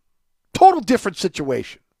flag. Total different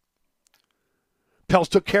situation. Pels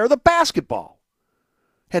took care of the basketball.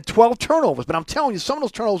 Had 12 turnovers, but I'm telling you, some of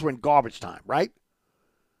those turnovers were in garbage time, right?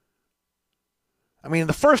 I mean, in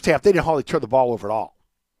the first half, they didn't hardly turn the ball over at all.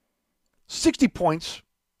 60 points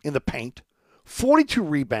in the paint, 42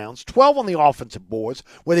 rebounds, 12 on the offensive boards,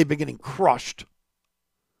 where they've been getting crushed.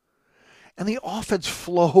 And the offense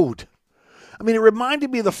flowed. I mean, it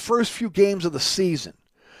reminded me of the first few games of the season.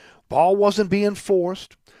 Ball wasn't being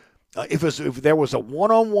forced. If there was a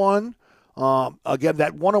one-on-one, again,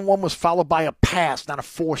 that one-on-one was followed by a pass, not a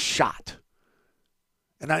forced shot.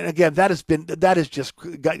 And again, that has just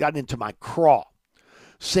gotten into my craw.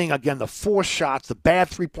 Seeing, again, the forced shots, the bad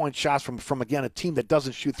three-point shots from again, a team that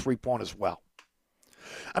doesn't shoot three-point as well.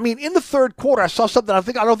 I mean, in the third quarter, I saw something I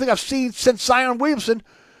don't think I've seen since Zion Williamson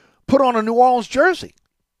put on a New Orleans jersey.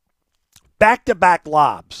 Back-to-back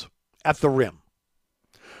lobs at the rim.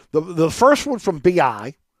 The first one from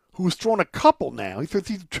B.I., who's thrown a couple now. He threw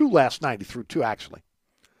two last night. He threw two, actually.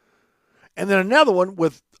 And then another one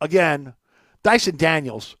with, again, Dyson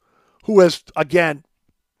Daniels, who has, again,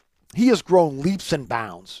 he has grown leaps and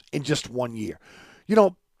bounds in just 1 year. You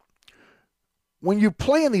know, when you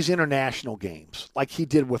play in these international games, like he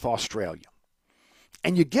did with Australia,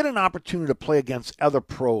 and you get an opportunity to play against other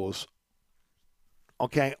pros,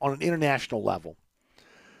 okay, on an international level,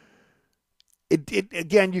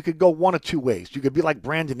 again, you could go one of two ways. You could be like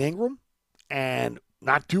Brandon Ingram and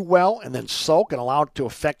not do well and then sulk and allow it to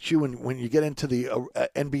affect you when you get into the your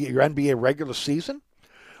NBA regular season.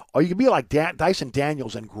 Or you could be like Dyson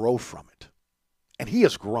Daniels and grow from it. And he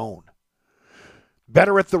has grown.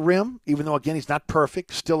 Better at the rim, even though, again, he's not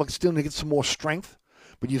perfect. Still needs to get some more strength.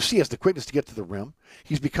 But you see, he has the quickness to get to the rim.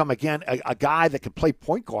 He's become, again, a guy that can play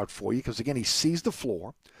point guard for you because, again, he sees the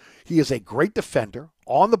floor. He is a great defender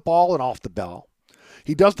on the ball and off the ball.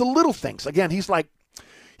 He does the little things. Again, he's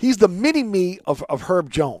the mini-me of Herb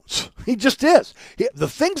Jones. He just is. The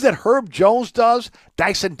things that Herb Jones does,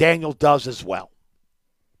 Dyson Daniels does as well.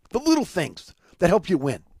 The little things that help you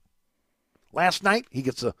win. Last night, he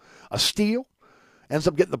gets a steal, ends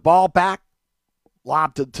up getting the ball back,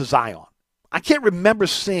 lob to Zion. I can't remember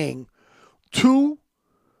seeing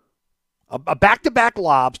a back-to-back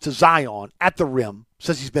lobs to Zion at the rim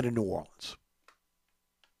since he's been in New Orleans.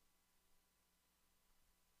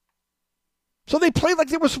 So they played like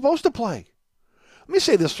they were supposed to play. Let me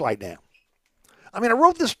say this right now. I mean, I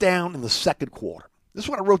wrote this down in the second quarter. This is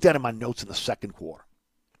what I wrote down in my notes in the second quarter.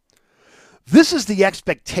 This is the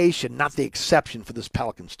expectation, not the exception for this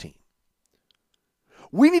Pelicans team.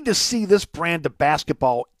 We need to see this brand of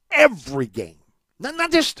basketball every game,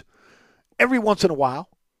 not just every once in a while.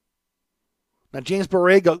 Now, James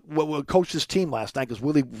Borrego coached his team last night because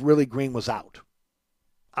Willie Green was out.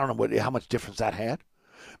 I don't know how much difference that had.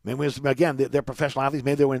 Maybe, again, they're professional athletes.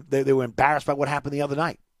 Maybe they were embarrassed by what happened the other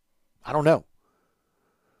night. I don't know.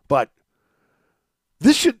 But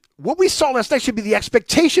what we saw last night should be the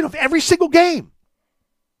expectation of every single game.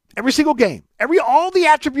 Every single game. All the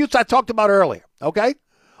attributes I talked about earlier, okay?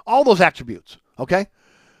 All those attributes, okay?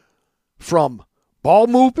 From ball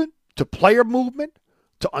movement to player movement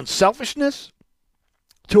to unselfishness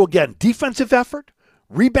to, again, defensive effort,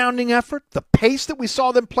 rebounding effort, the pace that we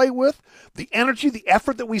saw them play with, the energy, the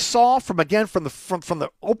effort that we saw from the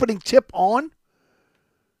opening tip on,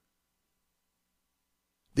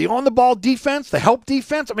 the on-the-ball defense, the help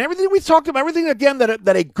defense. I mean, everything we talked about, everything, again,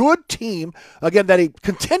 that a good team, again, that a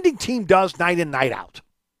contending team does night in, night out.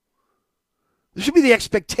 This should be the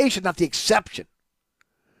expectation, not the exception.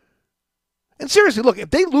 And seriously, look, if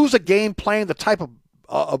they lose a game playing the type of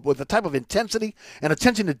with the type of intensity and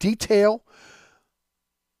attention to detail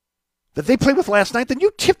that they played with last night, then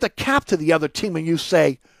you tip the cap to the other team and you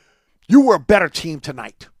say, you were a better team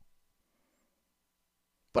tonight.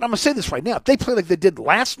 But I'm going to say this right now. If they play like they did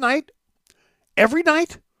last night, every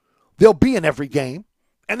night, they'll be in every game,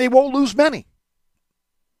 and they won't lose many.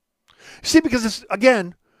 See, because it's,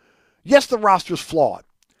 again, yes, the roster's flawed.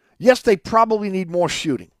 Yes, they probably need more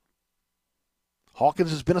shooting.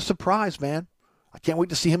 Hawkins has been a surprise, man. I can't wait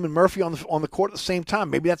to see him and Murphy on the court at the same time.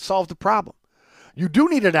 Maybe that solves the problem. You do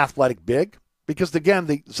need an athletic big because, again,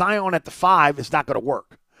 the Zion at the 5 is not going to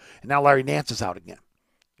work. And now Larry Nance is out again.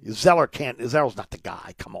 Zeller's not the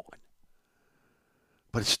guy. Come on.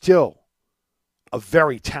 But it's still a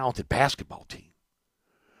very talented basketball team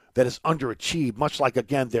that is underachieved, much like,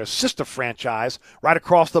 again, their sister franchise right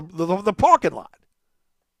across the parking lot.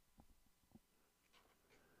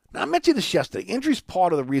 Now, I mentioned this yesterday. Injury is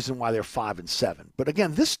part of the reason why they're 5-7. But,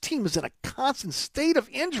 again, this team is in a constant state of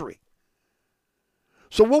injury.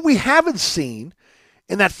 So what we haven't seen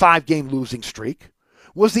in that 5-game losing streak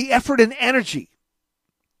was the effort and energy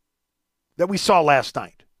that we saw last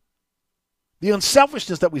night. The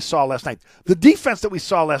unselfishness that we saw last night. The defense that we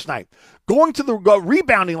saw last night. Going to the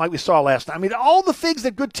rebounding like we saw last night. I mean, all the things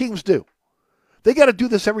that good teams do. They got to do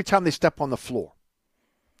this every time they step on the floor.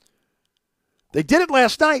 They did it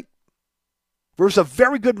last night versus a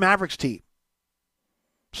very good Mavericks team.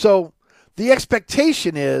 So the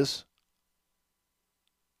expectation is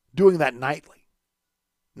doing that nightly,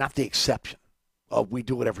 not the exception of we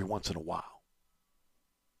do it every once in a while.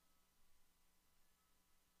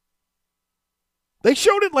 They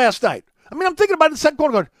showed it last night. I mean, I'm thinking about it in the second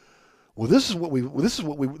quarter going, well, this is what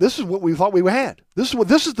we thought we had. This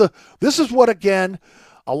is what again,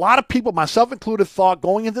 a lot of people, myself included, thought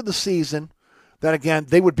going into the season that again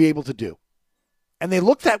they would be able to do. And they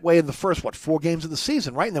looked that way in the first 4 games of the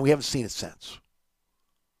season, right? And then we haven't seen it since.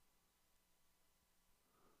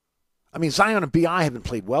 I mean, Zion and B.I. haven't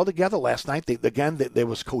played well together last night. There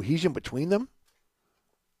was cohesion between them.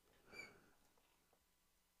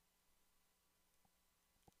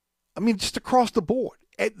 I mean, just across the board.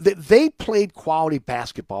 They played quality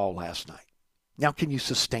basketball last night. Now, can you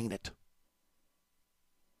sustain it?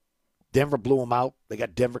 Denver blew them out. They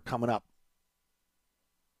got Denver coming up.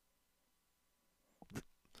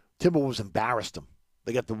 Timberwolves embarrassed them.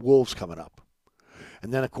 They got the Wolves coming up.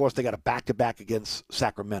 And then, of course, they got a back-to-back against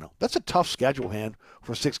Sacramento. That's a tough schedule, man,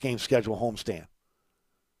 for a 6-game schedule homestand.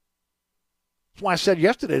 That's why I said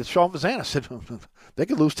yesterday to Sean Vazan, I said, they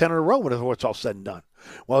could lose 10 in a row when it's all said and done.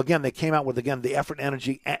 Well, again, they came out with, again, the effort,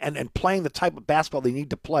 energy, and playing the type of basketball they need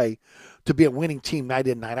to play to be a winning team night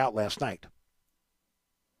in, night out last night.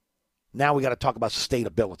 Now we got to talk about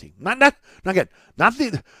sustainability. Not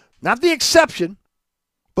the exception,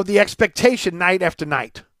 but the expectation night after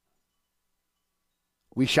night.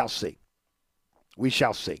 We shall see. We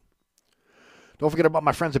shall see. Don't forget about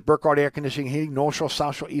my friends at Burkhardt Air Conditioning and Heating, North Shore,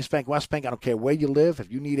 South Shore, East Bank, West Bank. I don't care where you live.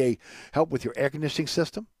 If you need help with your air conditioning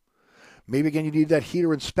system, maybe, again, you need that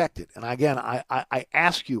heater inspected. And, again, I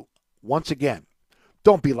ask you once again,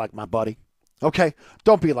 don't be like my buddy, okay?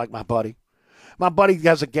 Don't be like my buddy. My buddy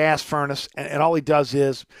has a gas furnace, and all he does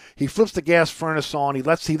is he flips the gas furnace on. He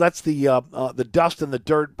lets the dust and the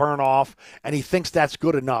dirt burn off, and he thinks that's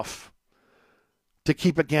good enough to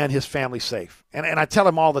keep, again, his family safe. And I tell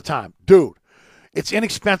him all the time, dude, it's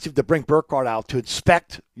inexpensive to bring Burkhardt out to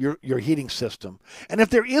inspect your heating system. And if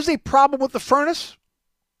there is a problem with the furnace,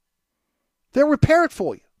 they'll repair it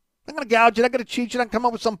for you. They're not going to gouge you. They're not going to cheat you. They're not going to come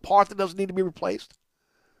up with some part that doesn't need to be replaced.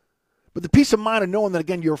 But the peace of mind of knowing that,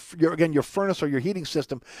 again, your furnace or your heating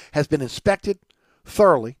system has been inspected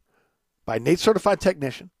thoroughly by a NATE-certified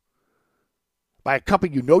technician, by a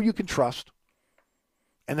company you know you can trust,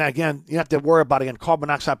 and then, again, you don't have to worry about, again, carbon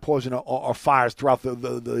monoxide poison or fires throughout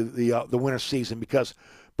the winter season because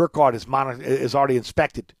Burkhardt is already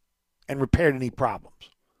inspected and repaired any problems.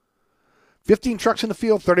 15 trucks in the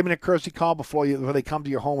field, 30-minute courtesy call before they come to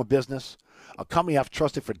your home or business. A company I've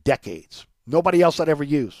trusted for decades. Nobody else I'd ever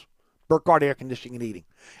use. Burkhardt Air Conditioning and Heating.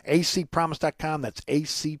 acpromise.com. That's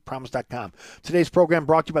acpromise.com. Today's program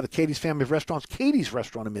brought to you by the Katie's Family of Restaurants. Katie's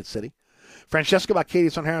Restaurant in Mid-City. Francesca by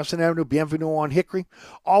Katie's on Harrison Avenue. Bienvenue on Hickory.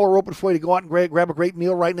 All are open for you to go out and grab a great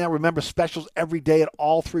meal right now. Remember, specials every day at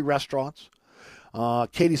all 3 restaurants.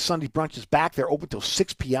 Katie's Sunday Brunch is back. They're open till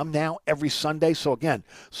 6 p.m. now every Sunday. So, again,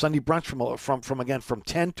 Sunday Brunch from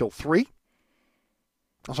 10 till 3.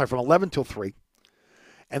 I'm sorry, from 11 till 3.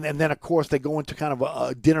 And then, of course, they go into kind of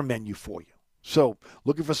a dinner menu for you. So,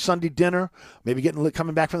 looking for Sunday dinner, maybe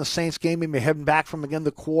coming back from the Saints game, maybe heading back from, again,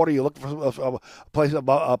 the quarter. You're looking for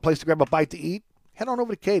a place to grab a bite to eat. Head on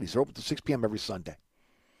over to Katie's. They're open till 6 p.m. every Sunday.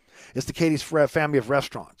 It's the Katie's Family of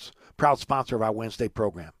Restaurants, proud sponsor of our Wednesday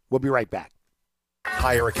program. We'll be right back.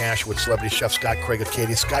 Hi, Eric Asher with celebrity chef Scott Craig of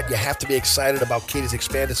Katie's. Scott, you have to be excited about Katie's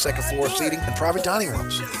expanded second floor seating and private dining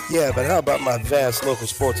rooms. Yeah, but how about my vast local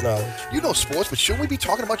sports knowledge? You know sports, but shouldn't we be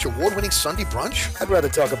talking about your award-winning Sunday brunch? I'd rather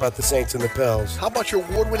talk about the Saints and the Pels. How about your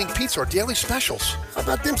award-winning pizza or daily specials? How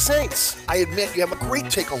about them Saints? I admit you have a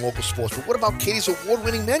great take on local sports, but what about Katie's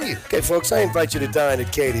award-winning menu? Okay, folks, I invite you to dine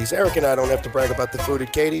at Katie's. Eric and I don't have to brag about the food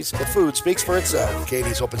at Katie's. The food speaks for itself.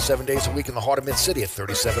 Katie's open 7 days a week in the heart of Mid-City at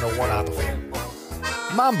 3701 Opperville.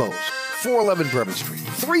 Mambo's, 411 Bourbon Street.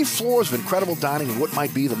 3 floors of incredible dining in what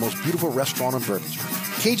might be the most beautiful restaurant on Bourbon Street.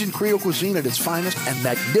 Cajun Creole cuisine at its finest and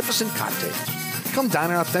magnificent cocktails. Come dine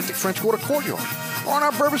in our authentic French Quarter courtyard or on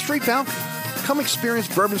our Bourbon Street balcony. Come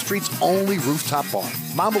experience Bourbon Street's only rooftop bar.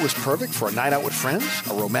 Mambo is perfect for a night out with friends,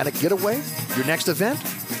 a romantic getaway, your next event,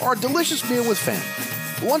 or a delicious meal with family.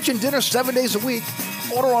 Lunch and dinner 7 days a week.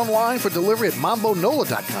 Order online for delivery at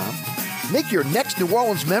mambonola.com. Make your next New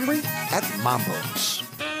Orleans memory at Mambo's.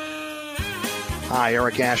 Hi,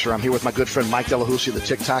 Eric Asher. I'm here with my good friend Mike Delahousie of the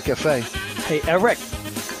TikTok Cafe. Hey, Eric.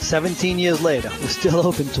 17 years later, we're still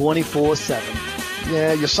open 24/7.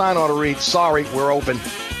 Yeah, your sign ought to read, sorry, we're open.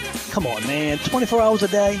 Come on, man. 24 hours a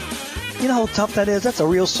day? You know how tough that is? That's a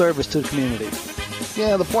real service to the community.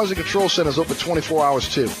 Yeah, the Poison Control Center is open 24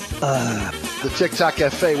 hours, too. The TikTok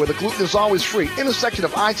Cafe, where the gluten is always free, intersection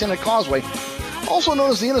of I-10 and Causeway, also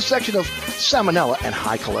known as the intersection of salmonella and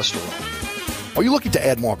high cholesterol. Are you looking to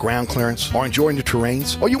add more ground clearance or enjoy new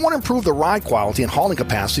terrains? Or you want to improve the ride quality and hauling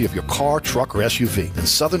capacity of your car, truck, or SUV? Then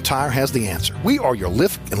Southern Tire has the answer. We are your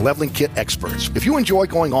lift and leveling kit experts. If you enjoy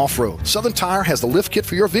going off-road, Southern Tire has the lift kit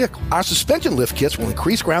for your vehicle. Our suspension lift kits will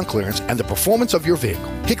increase ground clearance and the performance of your vehicle.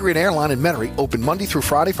 Hickory and Airline in Metairie open Monday through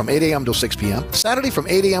Friday from 8 a.m. till 6 p.m., Saturday from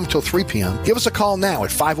 8 a.m. till 3 p.m. Give us a call now at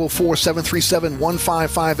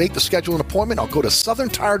 504-737-1558 to schedule an appointment or go to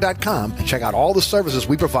southerntire.com and check out all the services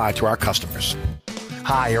we provide to our customers.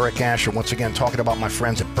 Hi, Eric Asher, once again talking about my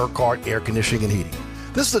friends at Burkhardt Air Conditioning and Heating.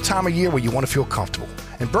 This is the time of year where you want to feel comfortable,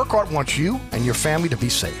 and Burkhardt wants you and your family to be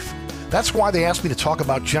safe. That's why they asked me to talk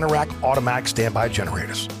about Generac automatic standby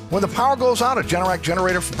generators. When the power goes out, a Generac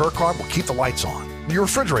generator from Burkhardt will keep the lights on, your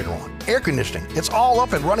refrigerator on, air conditioning. It's all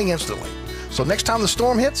up and running instantly. So next time the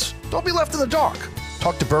storm hits, don't be left in the dark.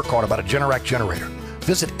 Talk to Burkhardt about a Generac generator.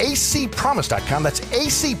 Visit acpromise.com, that's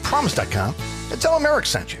acpromise.com, and tell them Eric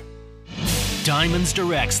sent you. Diamonds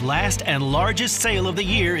Direct's last and largest sale of the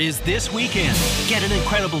year is this weekend. Get an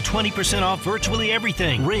incredible 20% off virtually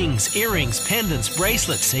everything. Rings, earrings, pendants,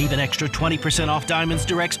 bracelets. Save an extra 20% off Diamonds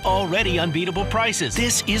Direct's already unbeatable prices.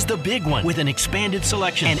 This is the big one with an expanded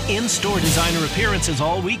selection and in-store designer appearances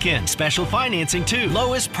all weekend. Special financing too.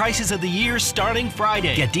 Lowest prices of the year starting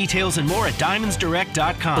Friday. Get details and more at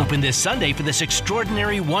diamondsdirect.com. Open this Sunday for this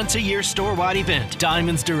extraordinary once-a-year store-wide event.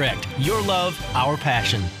 Diamonds Direct. Your love, our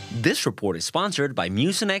passion. This report is sponsored by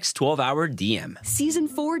Mucinex 12-Hour DM. Season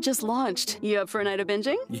 4 just launched. You up for a night of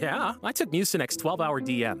binging? Yeah, I took Mucinex 12-Hour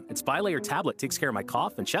DM. Its bi-layer tablet takes care of my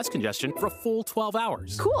cough and chest congestion for a full 12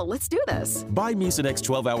 hours. Cool, let's do this. Buy Mucinex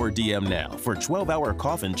 12-Hour DM now for 12-hour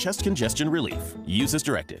cough and chest congestion relief. Use as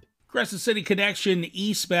directed. Crescent City Connection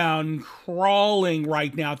eastbound crawling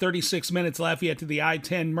right now. 36 minutes Lafayette to the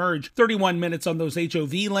I-10 merge. 31 minutes on those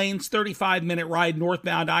HOV lanes. 35-minute ride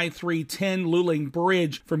northbound I-310 Luling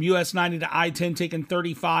Bridge from US 90 to I-10 taking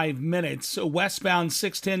 35 minutes. Westbound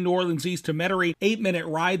 610 New Orleans east to Metairie. 8-minute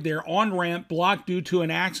ride there. On-ramp blocked due to an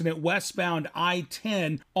accident. Westbound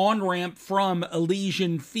I-10 on-ramp from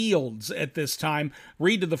Elysian Fields at this time.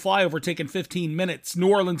 Reed to the flyover taking 15 minutes. New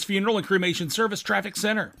Orleans Funeral and Cremation Service Traffic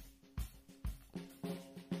Center.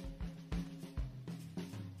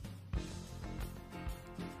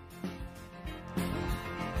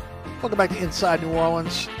 Welcome back to Inside New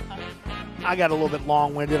Orleans. I got a little bit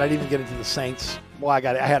long-winded. I didn't even get into the Saints. Well, I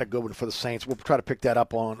had a good one for the Saints. We'll try to pick that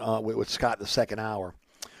up on with Scott in the second hour.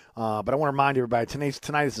 But I want to remind everybody,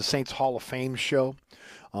 tonight is the Saints Hall of Fame show.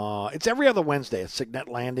 It's every other Wednesday at Signet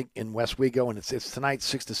Landing in West Wego, and it's tonight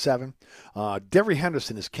 6 to 7. Devery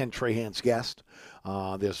Henderson is Ken Trahan's guest.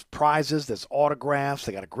 There's prizes, there's autographs.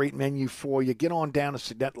 They got a great menu for you. Get on down to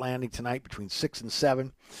Signet Landing tonight between 6 and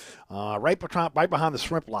 7, right behind the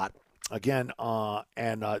shrimp lot. Again,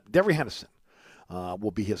 and Devery Henderson will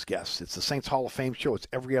be his guest. It's the Saints Hall of Fame show. It's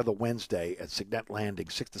every other Wednesday at Signet Landing,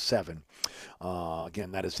 6 to 7.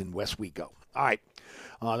 Again, that is in West Wego. All right.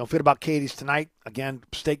 Don't forget about Katie's tonight. Again,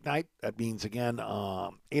 steak night. That means, again,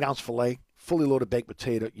 8-ounce filet, fully loaded baked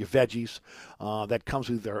potato, your veggies. That comes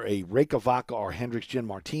with either a Reyka Vodka or Hendrick's Gin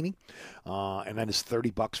Martini, and that is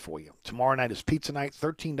 $30 for you. Tomorrow night is pizza night,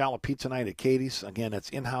 $13 pizza night at Katie's. Again, that's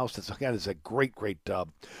in-house. That's a great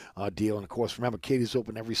deal. And, of course, remember, Katie's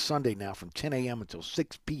open every Sunday now from 10 a.m. until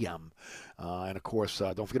 6 p.m. And, of course,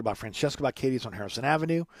 don't forget about Francesca by Katie's on Harrison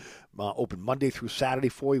Avenue. Open Monday through Saturday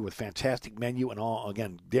for you with fantastic menu and all,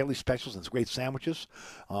 again, daily specials and great sandwiches,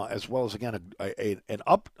 as well as, again, an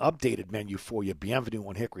updated menu for you. Bienvenue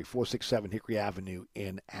on Hickory, 467 Hickory Avenue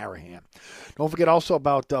in Harahan. Don't forget also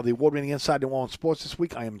about the award-winning Inside New Orleans Sports this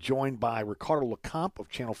week. I am joined by Ricardo LeCompte of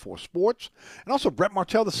Channel 4 Sports and also Brett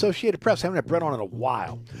Martell, the Associated Press. I haven't had Brett on in a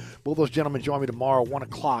while. Both those gentlemen join me tomorrow, 1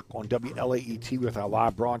 o'clock on WLAET with our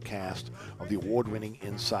live broadcast of the award-winning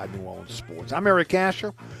Inside New Orleans Sports. I'm Eric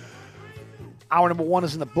Asher. Hour number 1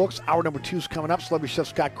 is in the books. Hour number 2 is coming up. Celebrity Chef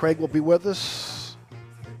Scott Craig will be with us.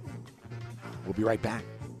 We'll be right back.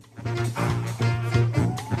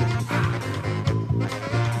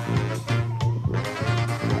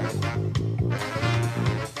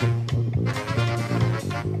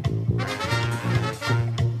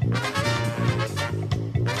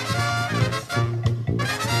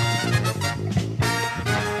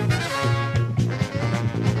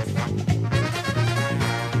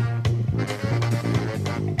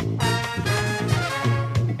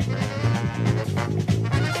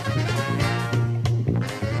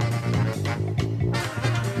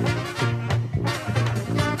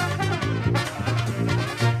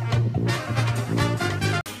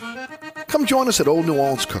 Come join us at Old New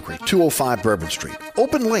Orleans Cookery, 205 Bourbon Street.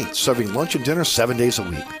 Open late, serving lunch and dinner 7 days a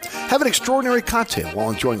week. Have an extraordinary cocktail while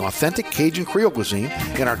enjoying authentic Cajun Creole cuisine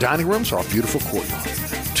in our dining rooms or our beautiful courtyard.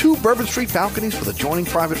 2 Bourbon Street balconies with adjoining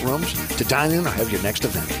private rooms to dine in or have your next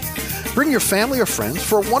event. Bring your family or friends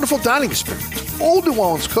for a wonderful dining experience. Old New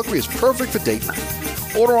Orleans Cookery is perfect for date night.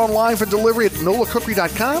 Order online for delivery at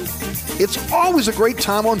nolacookery.com. It's always a great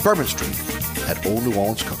time on Bourbon Street at Old New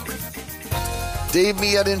Orleans Cookery. Dave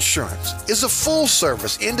Miette Insurance is a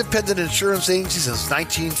full-service independent insurance agency since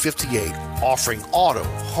 1958, offering auto,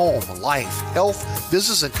 home, life, health,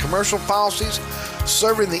 business, and commercial policies,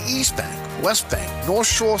 serving the East Bank, West Bank, North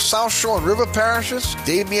Shore, South Shore, and River parishes.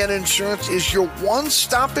 Dave Miette Insurance is your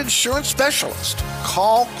one-stop insurance specialist.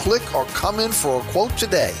 Call, click, or come in for a quote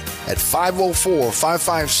today at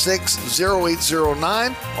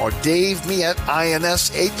 504-556-0809 or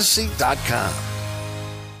DaveMietteINSAgency.com.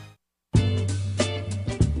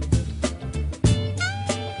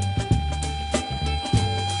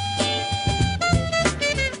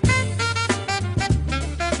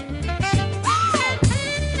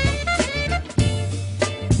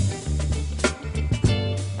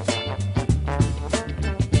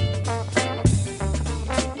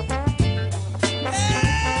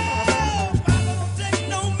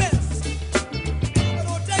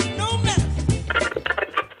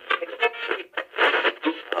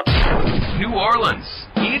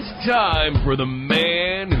 Time for the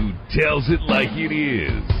man who tells it like it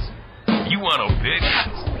is. You want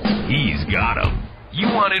opinions? He's got them.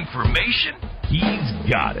 You want information? He's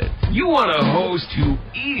got it. You want a host who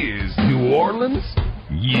is New Orleans?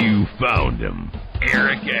 You found him.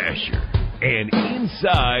 Eric Asher and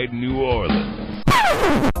Inside New Orleans.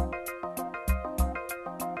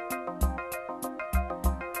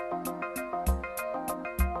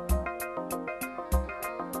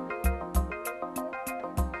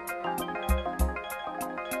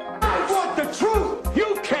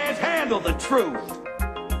 The truth.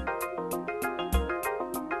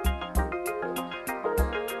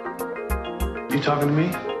 You talking to me?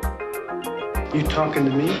 You talking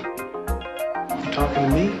to me? You talking to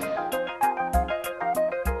me?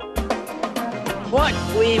 What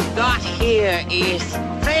we've got here is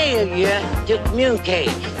failure to communicate.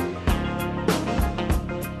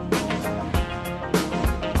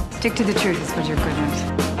 Stick to the truth is what you're good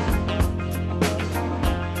at.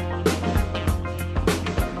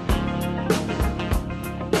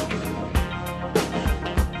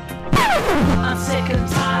 I'm sick and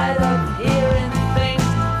tired of hearing things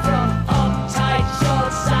from uptight,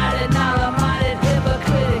 short-sighted, narrow-minded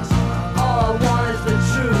hypocrites. All I want is the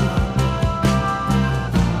truth.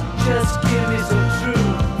 Just give me some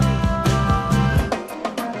truth.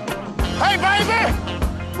 Hey, baby!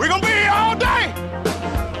 We're gonna be here all day!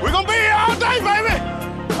 We're gonna be here all day, baby!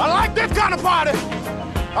 I like this kind of party!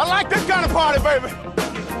 I like this kind of party, baby!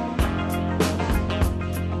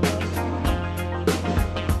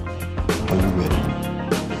 Are you ready?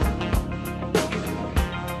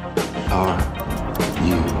 Are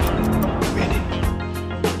you ready?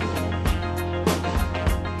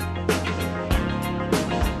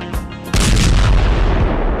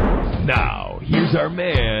 Now, here's our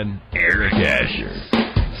man, Eric Asher.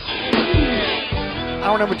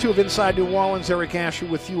 Hour number 2 of Inside New Orleans. Eric Asher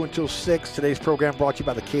with you until 6. Today's program brought to you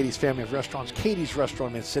by the Katie's family of restaurants. Katie's Restaurant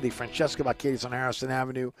in Mid-City. Francesca by Katie's on Harrison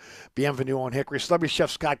Avenue. Bienvenue on Hickory. Celebrity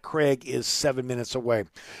Chef Scott Craig is 7 minutes away.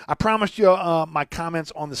 I promised you my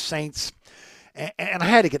comments on the Saints, and I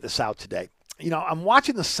had to get this out today. You know, I'm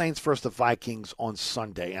watching the Saints versus the Vikings on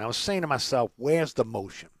Sunday, and I was saying to myself, where's the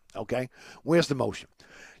motion? Okay? Where's the motion?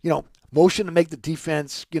 You know, motion to make the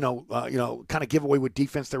defense, kind of give away what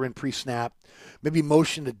defense they're in pre-snap. Maybe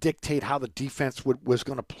motion to dictate how the defense was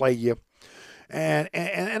going to play you. And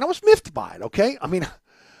I was miffed by it, okay? I mean,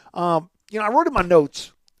 I wrote in my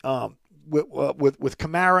notes with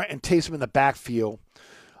Kamara and Taysom in the backfield,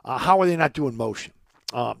 how are they not doing motion?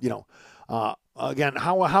 Again,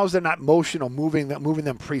 how is there not motion or moving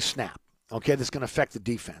them pre-snap? Okay, that's going to affect the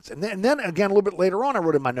defense. And then again, a little bit later on, I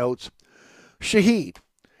wrote in my notes, Shaheed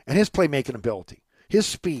and his playmaking ability, his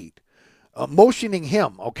speed, motioning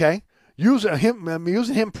him, okay? Using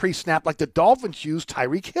him pre-snap like the Dolphins used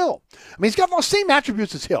Tyreek Hill. I mean, he's got the same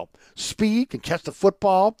attributes as Hill. Speed, can catch the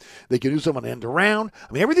football. They can use him on end around.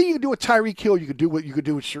 I mean, everything you can do with Tyreek Hill, you could do with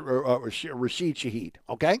Rashid Shaheed,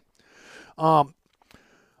 okay?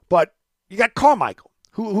 But you got Carmichael,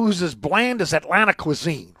 who's as bland as Atlanta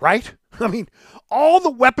cuisine, right? I mean, all the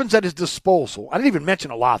weapons at his disposal. I didn't even mention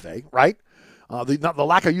Olave, right? The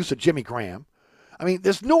lack of use of Jimmy Graham. I mean,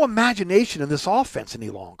 there's no imagination in this offense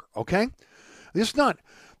any longer, okay? There's none.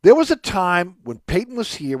 There was a time when Peyton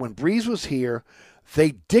was here, when Breeze was here,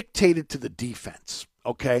 they dictated to the defense,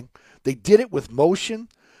 okay? They did it with motion.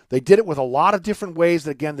 They did it with a lot of different ways.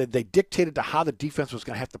 That, again, they dictated to how the defense was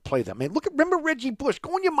going to have to play them. I mean, remember Reggie Bush.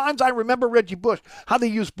 Go in your mind's eye, remember Reggie Bush, how they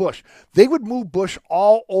used Bush. They would move Bush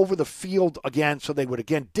all over the field again, so they would,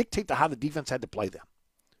 again, dictate to how the defense had to play them.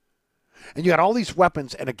 And you got all these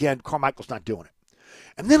weapons, and again, Carmichael's not doing it.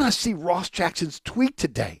 And then I see Ross Jackson's tweet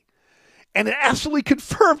today, and it absolutely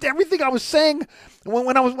confirmed everything I was saying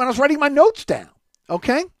when I was writing my notes down.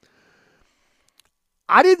 Okay,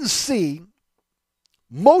 I didn't see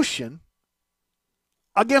motion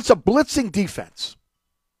against a blitzing defense.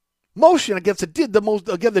 Motion against the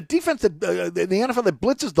defense that the NFL that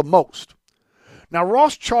blitzes the most. Now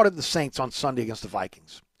Ross charted the Saints on Sunday against the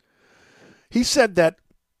Vikings. He said that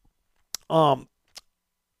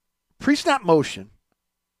pre-snap motion,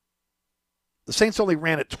 the Saints only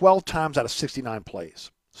ran it 12 times out of 69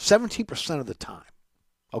 plays, 17% of the time.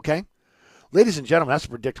 Okay? Ladies and gentlemen, that's a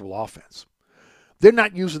predictable offense. They're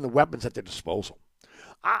not using the weapons at their disposal.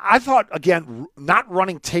 I thought, again, not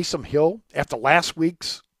running Taysom Hill after last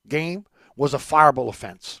week's game was a fireable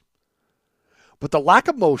offense. But the lack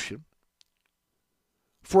of motion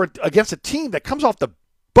against a team that comes off the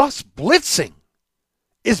bus blitzing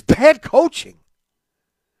is bad coaching,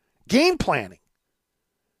 game planning.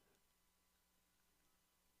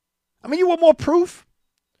 I mean, you want more proof?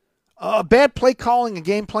 Bad play calling and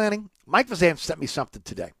game planning? Mike Vazan sent me something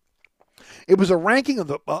today. It was a ranking of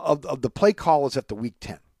the play callers after Week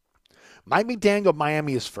 10. Mike McDaniel,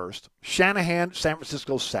 Miami is first. Shanahan, San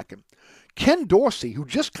Francisco second. Ken Dorsey, who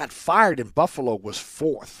just got fired in Buffalo, was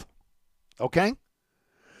fourth. Okay?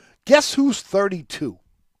 Guess who's 32?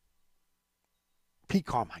 Pete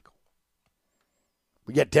Carmichael.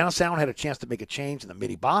 But yet Dennis Allen had a chance to make a change in the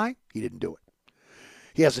midi-bye. He didn't do it.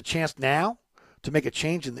 He has a chance now to make a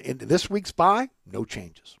change in this week's bye. No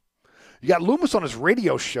changes. You got Loomis on his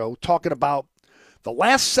radio show talking about the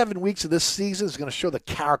last 7 weeks of this season is going to show the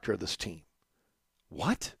character of this team.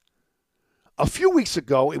 What? A few weeks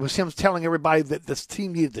ago, it was him telling everybody that this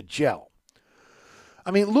team needed to gel.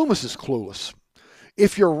 I mean, Loomis is clueless.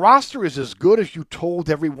 If your roster is as good as you told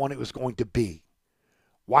everyone it was going to be,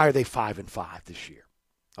 why are they 5-5 this year?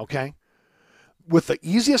 Okay? With the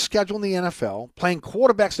easiest schedule in the NFL, playing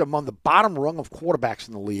quarterbacks that are among the bottom rung of quarterbacks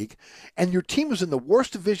in the league, and your team is in the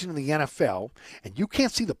worst division in the NFL, and you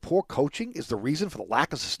can't see the poor coaching is the reason for the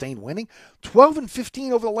lack of sustained winning?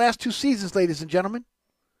 12-15 over the last 2 seasons, ladies and gentlemen.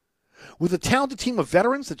 With a talented team of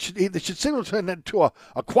veterans that should signal to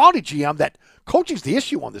a quality GM that coaching's the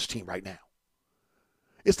issue on this team right now.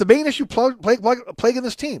 It's the main issue plaguing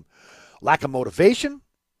this team. Lack of motivation,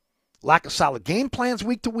 lack of solid game plans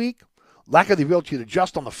week to week, lack of the ability to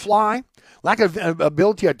adjust on the fly, lack of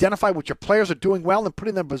ability to identify what your players are doing well and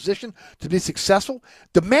putting them in position to be successful,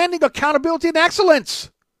 demanding accountability and excellence.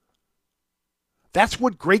 That's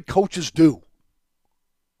what great coaches do.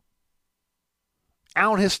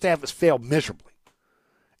 Allen and his staff has failed miserably.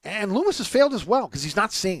 And Loomis has failed as well because he's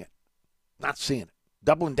not seeing it. Not seeing it.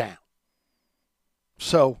 Doubling down.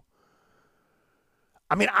 So,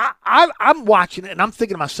 I mean, I'm watching it and I'm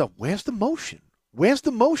thinking to myself, where's the motion? Where's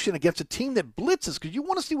the motion against a team that blitzes? Because you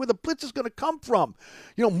want to see where the blitz is going to come from.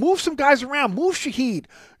 Move some guys around. Move Shaheed.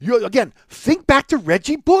 Again, think back to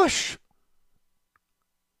Reggie Bush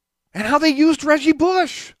and how they used Reggie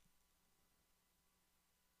Bush.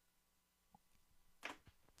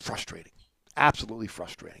 Frustrating. Absolutely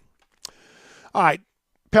frustrating. All right.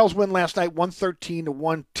 Pels win last night,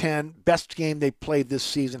 113-110. Best game they played this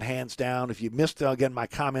season, hands down. If you missed, again, my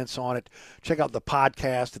comments on it, check out the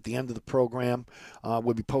podcast at the end of the program.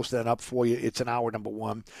 We'll be posting that up for you. It's an hour number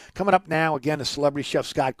one. Coming up now, again, is celebrity chef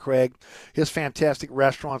Scott Craig. His fantastic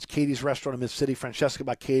restaurants, Katie's Restaurant in Mid-City, Francesca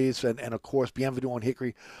by Katie's, and of course, Bienvenue on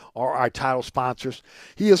Hickory are our title sponsors.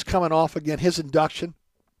 He is coming off, again, his induction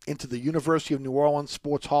into the University of New Orleans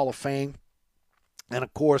Sports Hall of Fame. And,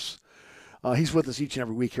 of course, he's with us each and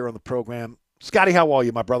every week here on the program. Scotty, how are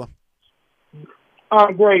you, my brother?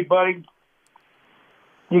 I'm great, buddy.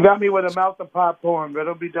 You got me with a mouth of popcorn, but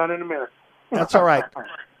it'll be done in a minute. That's all right.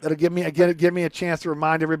 That'll give me a chance to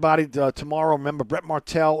remind everybody tomorrow. Remember Brett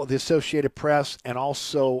Martell of the Associated Press and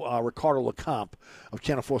also Ricardo LeCompte of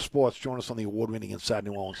Channel 4 Sports join us on the award-winning Inside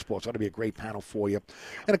New Orleans Sports. That'll be a great panel for you.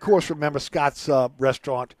 And of course, remember Scott's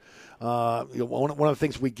restaurant. One of the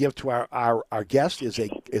things we give to our guests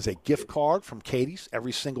is a gift card from Katie's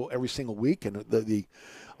every single week, and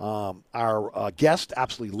our guests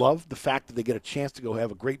absolutely love the fact that they get a chance to go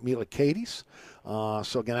have a great meal at Katie's.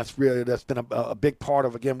 So again, that's been a big part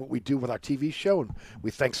of what we do with our TV show, and we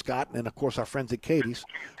thank Scott and of course our friends at Katie's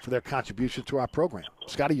for their contribution to our program.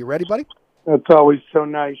 Scotty, you ready, buddy? That's always so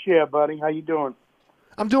nice. Yeah, buddy. How you doing?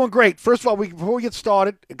 I'm doing great. First of all, before we get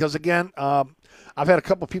started, because again, I've had a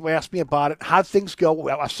couple of people ask me about it. How'd things go?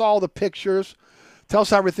 I saw all the pictures. Tell us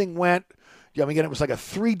how everything went. Again, it was like a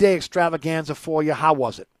 3-day extravaganza for you. How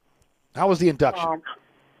was it? How was the induction?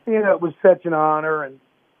 It was such an honor, and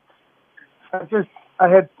I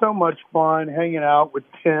had so much fun hanging out with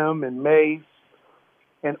Tim and Mace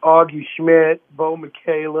and Augie Schmidt, Bo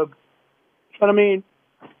McCaleb. But I mean,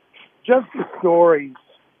 just the stories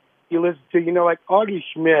you listen to, like Augie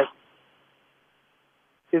Schmidt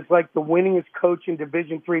is like the winningest coach in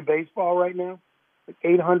Division III baseball right now, like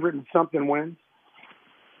 800 and something wins.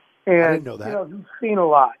 And, I didn't know that. He's seen a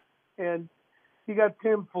lot. And you got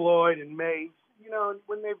Tim Floyd and Mace,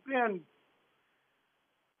 when they've been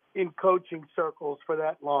in coaching circles for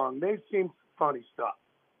that long, they've seen funny stuff.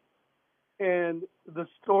 And the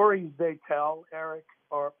stories they tell, Eric,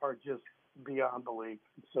 are just beyond belief.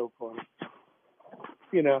 It's so funny.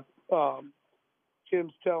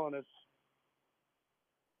 Tim's telling us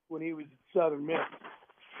when he was at Southern Miss,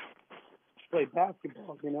 played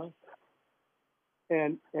basketball,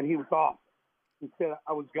 and he was off. He said,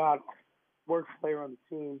 I was God, worst player on the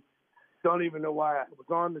team. Don't even know why I was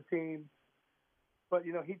on the team. But,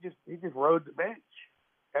 he just rode the bench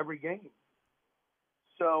every game.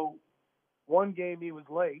 So one game he was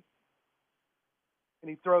late, and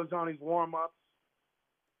he throws on his warm-ups,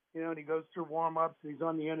 and he goes through warm-ups, and he's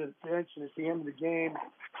on the end of the bench, and at the end of the game,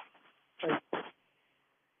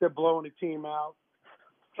 they're blowing the team out.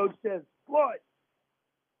 Coach says, Floyd,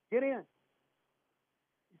 get in.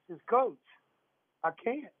 He says, Coach, I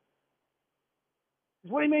can't. He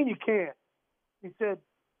says, what do you mean you can't? He said,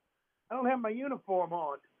 I don't have my uniform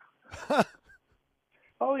on.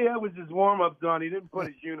 All he had was his warm-ups on. He didn't put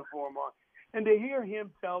his uniform on. And to hear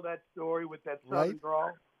him tell that story with that Southern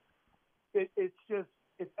drawl,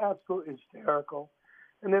 it's absolutely hysterical.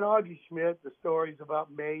 And then Augie Schmidt, the stories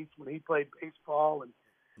about Mace when he played baseball, and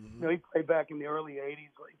he played back in the early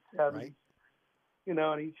 '80s, late '70s. Right. And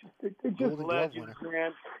they're just legends,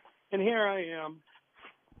 man. And here I am,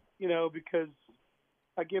 because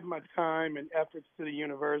I give my time and efforts to the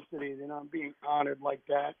university, and I'm being honored like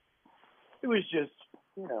that. It was just,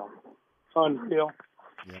 unreal.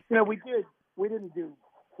 Yep. We didn't get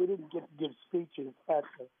to give speeches at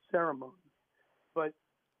the ceremony, but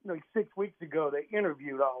 6 weeks ago they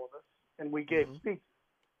interviewed all of us, and we gave speeches.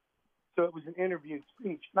 So it was an interviewed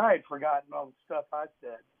speech, and I had forgotten all the stuff I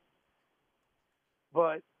said,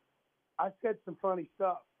 but I said some funny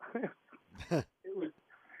stuff. It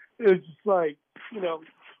was just like,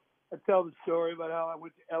 I tell the story about how I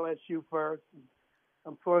went to LSU first, and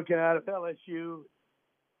I'm flunking out of LSU,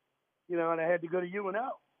 and I had to go to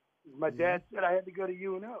UNO. My dad said I had to go to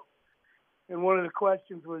UNO. And one of the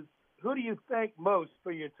questions was, who do you thank most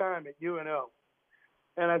for your time at UNO?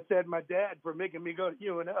 And I said, my dad for making me go to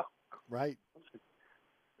UNO. Right.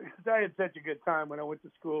 Because I had such a good time when I went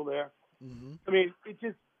to school there. I mean,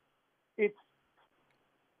 it's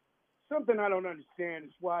something I don't understand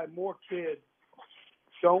is why more kids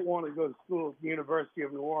don't want to go to school at the University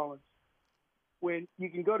of New Orleans when you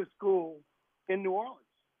can go to school in New Orleans.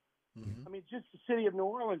 Mm-hmm. I mean, just the city of New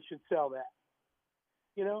Orleans should sell that.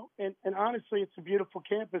 You know, and honestly, it's a beautiful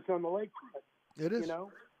campus on the lakefront. It is. You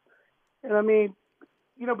know, and I mean,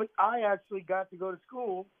 you know, but I actually got to go to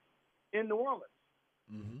school in New Orleans.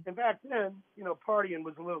 Mm-hmm. And back then, you know, partying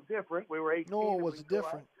was a little different. We were 18. No, it was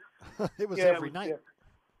different. It was Yeah, every it was night. different.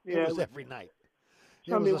 It Yeah, was every night.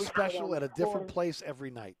 It I mean, was a we special sat at on a the different corner. place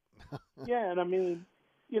every night. Yeah, and I mean,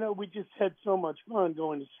 you know, we just had so much fun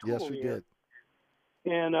going to school. Yes, we here. did.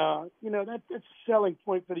 And, you know, that's a selling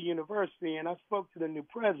point for the university. And I spoke to the new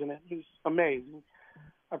president, who's amazing.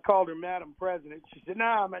 I called her Madam President. She said,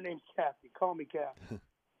 "Nah, my name's Kathy. Call me Kathy."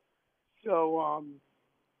 So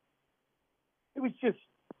it was just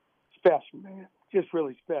special, man. Just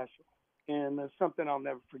really special. And something I'll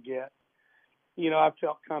never forget. You know, I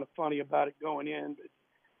felt kind of funny about it going in, but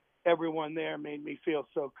everyone there made me feel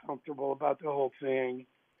so comfortable about the whole thing.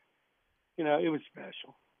 You know, it was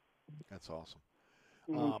special. That's awesome.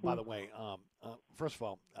 Mm-hmm. By the way, first of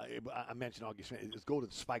all, I mentioned Augie Smith. It's Golden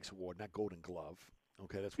Spikes Award, not Golden Glove.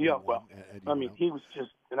 Okay, that's what Yeah, he won well, at I mean, UNO. he was just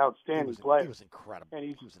an outstanding player. He was incredible. And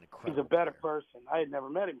he was an incredible he's a better player. person. I had never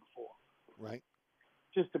met him before. Right.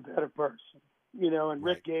 Just a better person. You know, and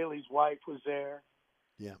Rick Gailey's wife was there.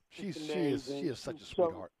 Yeah, she is amazing. such a She's so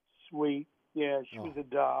sweetheart. Sweet. Yeah, she Oh. was a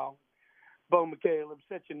doll. Bo McCaleb,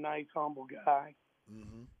 such a nice, humble guy.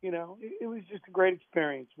 Mm-hmm. You know, it was just a great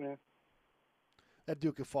experience, man. That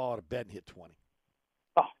dude could fall out of bed and hit 20.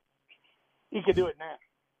 Oh, he could do it now.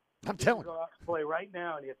 I'm He telling could you. go out and play right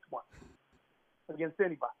now and hit 20 against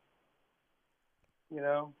anybody. You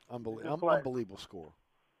know? Unbelievable score.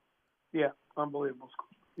 Yeah, unbelievable score.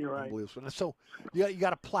 You're right. Unbelievable score. So you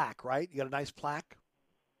got a plaque, right? You got a nice plaque?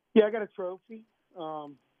 Yeah, I got a trophy.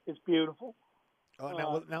 It's beautiful.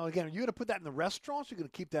 Now again, are you going to put that in the restaurants? Or are you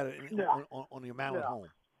going to keep that No. on your mantle at No.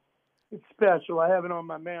 home? It's special. I have it on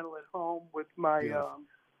my mantle at home with my Beautiful.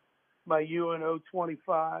 my UNO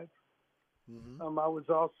 25. Mm-hmm. I was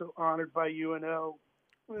also honored by UNO.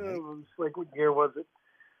 It was like, what year was it?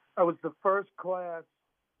 I was the first class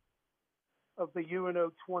of the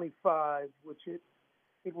UNO 25, which it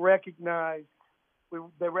recognized.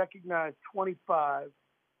 They recognized 25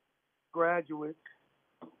 graduates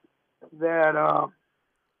that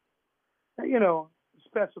you know,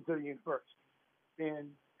 special to the university, and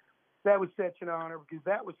that was such an honor because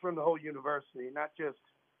that was from the whole university, not just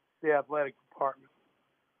the athletic department.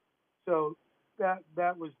 So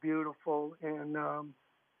that was beautiful, and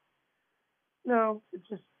you know, it's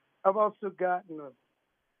just I've also gotten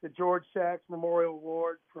the George Sachs Memorial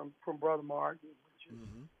Award from Brother Martin, which is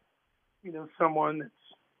you know, someone that's,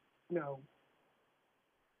 you know,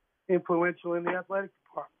 influential in the athletic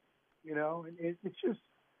department. You know, and it's just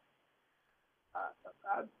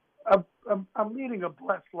I'm leading a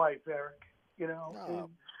blessed life, Eric. You know, and,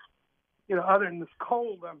 you know, other than this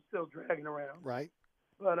cold, I'm still dragging around. Right.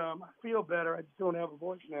 But I feel better. I just don't have a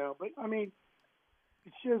voice now. But I mean,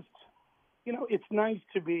 it's just, you know, it's nice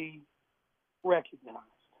to be recognized.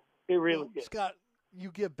 It really is. Scott,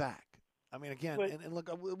 you give back. I mean, again, But and look,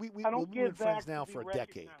 we've I don't been give friends back now to for a be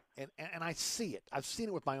decade, and I see it. I've seen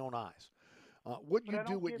it with my own eyes. What But you I do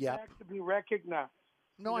don't with give Yep? back to be recognized.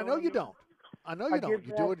 No, You I know know what I you mean? don't. I know I you don't. give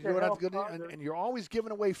You do back it. to You do it. help Good, others. and you're always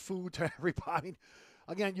giving away food to everybody. I mean,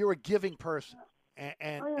 again, you're a giving person,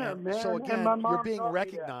 and I am, man. so And again, my you're mom being taught me that.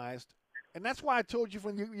 recognized, and that's why I told you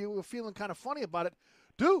when you were feeling kind of funny about it,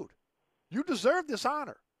 dude. You deserve this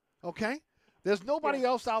honor. Okay. There's nobody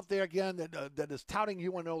else out there again that is touting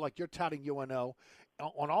UNO like you're touting UNO.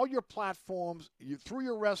 On all your platforms, through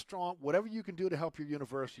your restaurant, whatever you can do to help your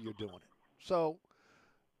university, you're doing it. So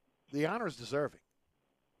the honor is deserving.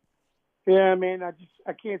 Yeah, man,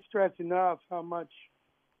 I can't stress enough how much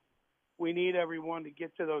we need everyone to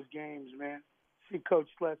get to those games, man. See Coach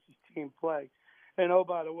Sless's team play. And oh,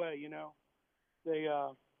 by the way, you know, they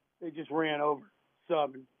just ran over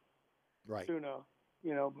Southern. Right. You know,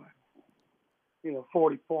 by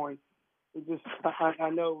 40 points. It just I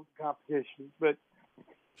know competition, but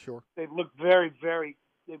sure. They've looked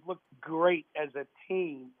they've looked great as a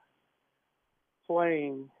team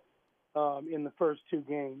playing in the first two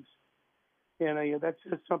games. And that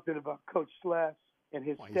says something about Coach Sless and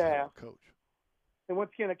his He's a hell staff. of a coach. And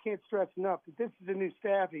once again, I can't stress enough that this is a new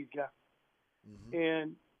staff he's got. Mm-hmm.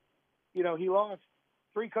 And, you know, he lost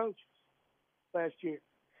 3 coaches last year,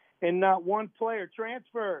 and not one player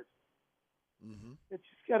transferred. Mm-hmm. It's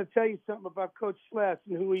just got to tell you something about Coach Sless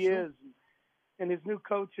and who he Sure. is. And his new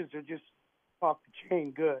coaches are just off the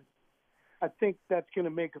chain good. I think that's going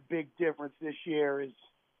to make a big difference this year is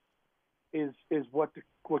what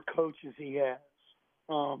coaches he has.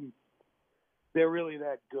 They're really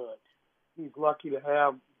that good. He's lucky to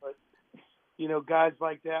have them. But, guys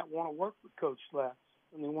like that want to work with Coach Sless,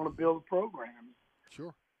 and they want to build a program.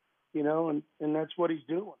 Sure. And that's what he's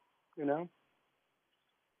doing,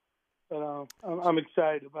 But I'm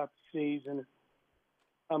excited about the season.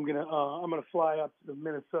 I'm gonna fly up to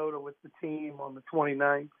Minnesota with the team on the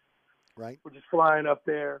 29th. Right. We're just flying up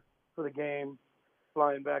there for the game,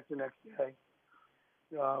 flying back the next day.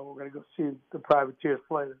 We're gonna go see the Privateers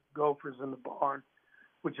play the Gophers in the Barn,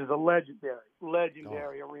 which is a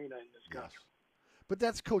legendary arena in this country. But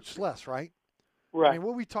that's Coach Sless, right? Right. I mean,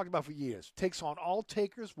 what we talked about for years. Takes on all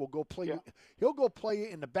takers. Will go play. He'll go play you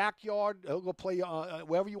in the backyard. He'll go play you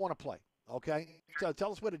wherever you want to play. Okay. So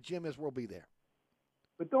tell us where the gym is. We'll be there.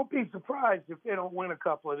 But don't be surprised if they don't win a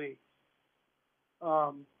couple of these.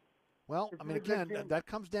 Well, I mean, again, that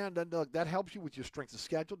comes down. That helps you with your strength of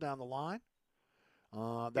schedule down the line.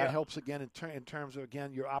 That helps again in terms of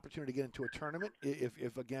your opportunity to get into a tournament.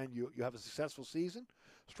 If again you have a successful season,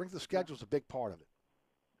 strength of schedule is a big part of it.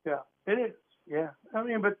 Yeah, it is. Yeah, I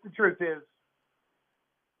mean, but the truth is,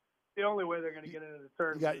 the only way they're going to get into the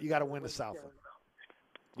tournament, you got to win the Southland.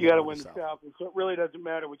 You got to win the Southland. So it really doesn't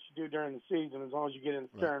matter what you do during the season as long as you get in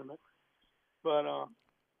the tournament. But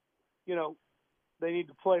they need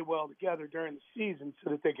to play well together during the season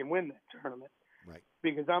so that they can win that tournament. Right.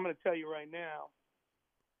 Because I'm going to tell you right now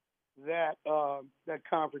that that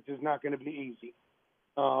conference is not going to be easy.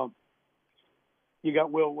 You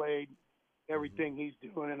got Will Wade, everything he's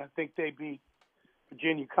doing, and I think they beat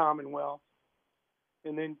Virginia Commonwealth.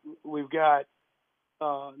 And then we've got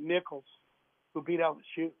Nichols, who beat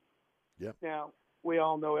LSU. Yep. Now, we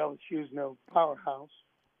all know LSU's no powerhouse,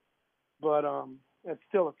 but that's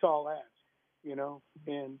still a tall ask,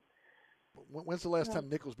 And when's the last time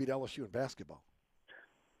Nichols beat LSU in basketball?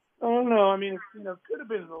 I don't know. I mean, it could have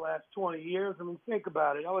been in the last 20 years. I mean, think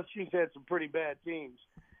about it. LSU's had some pretty bad teams.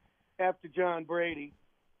 After John Brady,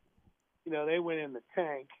 they went in the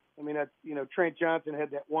tank. I mean, Trent Johnson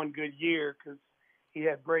had that one good year because he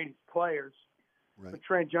had Brady's players. Right. But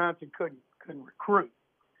Trent Johnson couldn't recruit.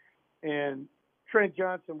 And Trent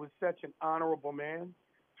Johnson was such an honorable man.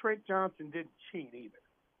 Trent Johnson didn't cheat either.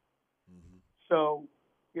 Mm-hmm. So,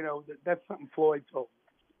 that's something Floyd told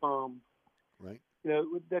me. Right.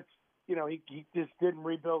 That's he just didn't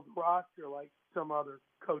rebuild the roster like some other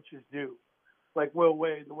coaches do, like Will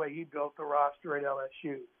Wade, the way he built the roster at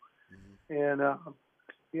LSU. Mm-hmm. And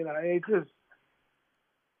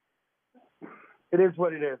it is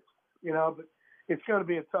what it is, But it's going to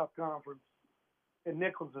be a tough conference, and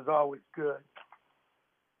Nichols is always good,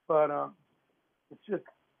 but it's just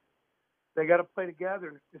they got to play together.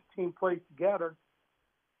 And if this team plays together,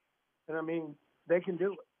 and I mean they can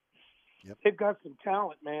do it. Yep. They've got some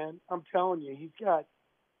talent, man. I'm telling you, he's got,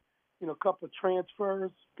 a couple of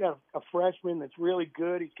transfers. Got a freshman that's really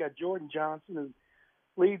good. He's got Jordan Johnson, who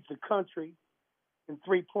leads the country in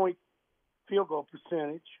 3-point field goal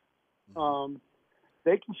percentage. Mm-hmm.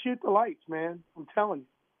 They can shoot the lights, man. I'm telling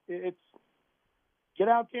you, it's get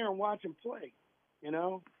out there and watch them play.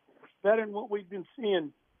 Better than what we've been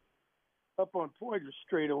seeing up on Poydras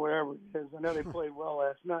Street or wherever it is. I know they played well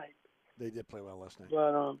last night. They did play well last night.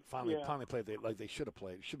 But finally played like they should have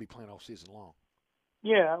played. Should be playing all season long.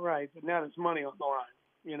 Yeah, right. But now there's money on the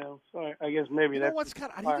line, So I guess maybe that's what,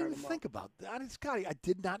 Scott? I didn't even think about that. Scotty, I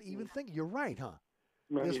did not even think. You're right, huh?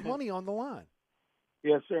 There's money on the line.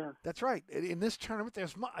 Yes, sir. That's right. In this tournament,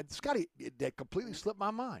 there's money. Scotty, that completely slipped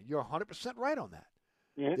my mind. You're 100% right on that.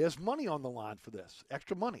 Yeah. There's money on the line for this.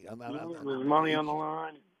 Extra money. There's money on the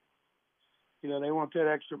line. They want that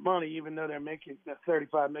extra money, even though they're making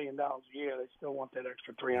 $35 million a year. They still want that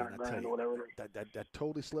extra $300,000 or whatever it is. That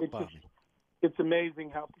totally slipped by me. It's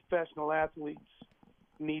amazing how professional athletes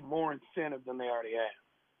need more incentive than they already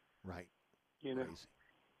have. Right. Crazy.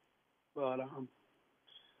 But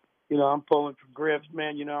I'm pulling for Griff,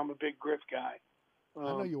 man. I'm a big Griff guy. I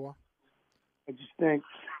know you are. I just think,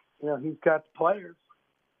 he's got the players.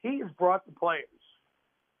 He has brought the players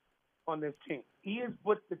on this team. He has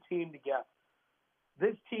put the team together.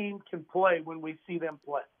 This team can play when we see them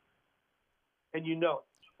play. And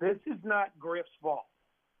this is not Griff's fault.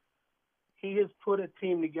 He has put a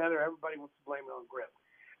team together. Everybody wants to blame it on Griff.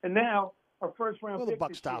 And now, our first round pick. Well, the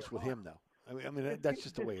buck stops with him, though. I mean that's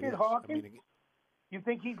just the way it is. Hawkins, you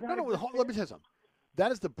think he's not? No, let me tell you something.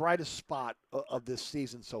 That is the brightest spot of this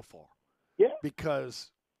season so far. Yeah. Because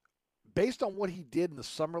based on what he did in the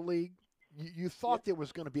summer league, you thought there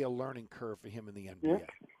was going to be a learning curve for him in the NBA.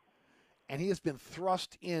 Yeah. And he has been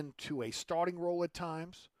thrust into a starting role at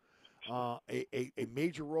times, a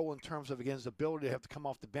major role in terms of, again, his ability to have to come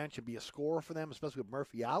off the bench and be a scorer for them, especially with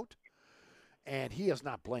Murphy out. And he has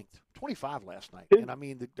not blinked. 25 last night. And I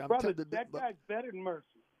mean, that guy's better than Murphy.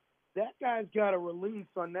 that guy's got a release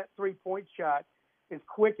on that three-point shot as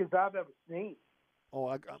quick as I've ever seen.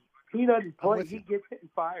 Oh, he doesn't play. He gets it and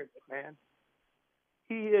fires it, man.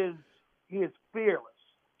 He is fearless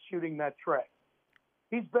shooting that tray.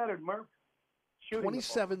 He's better than Murphy.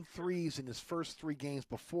 27 threes in his first 3 games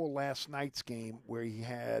before last night's game, where he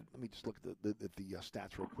had. Let me just look at the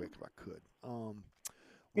stats real quick if I could. And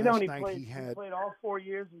he played all 4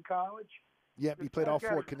 years in college. Yeah, he played all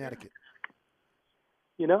 4 at Connecticut.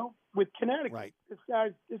 With Connecticut, right. This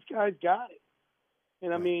guy's got it.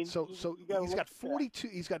 And I mean, so he's got 42.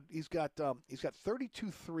 He's got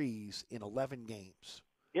 32 threes in 11 games.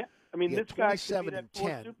 Yeah, I mean, this guy 27 and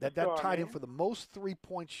 10. That tied him for the most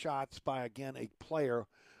 3-point shots by a player,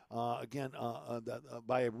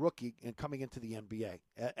 by a rookie and coming into the NBA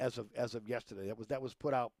as of yesterday. That was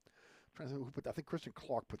put out. I think Christian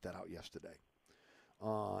Clark put that out yesterday.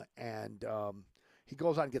 He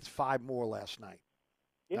goes out and gets 5 more last night.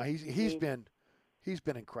 Yeah, now he's been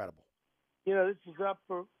incredible. This is up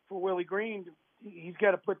for Willie Green. He's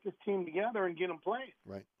got to put this team together and get them playing.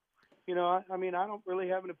 Right. I mean, I don't really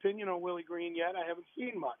have an opinion on Willie Green yet. I haven't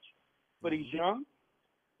seen much, but he's young,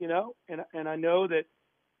 and I know that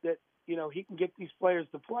he can get these players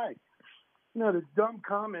to play. The dumb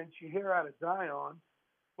comments you hear out of Zion.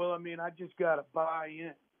 Well, I mean, I just got to buy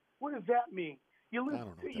in. What does that mean? You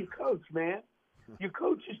listen to your coach, man. Your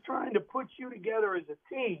coach is trying to put you together as a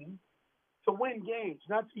team to win games,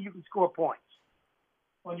 not so you can score points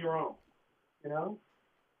on your own.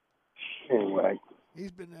 Anyway.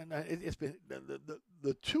 It's been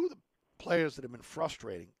the two players that have been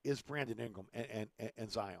frustrating is Brandon Ingram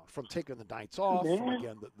and Zion, from taking the nights off, from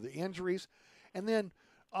again the injuries, and then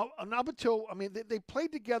up until they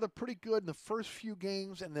played together pretty good in the first few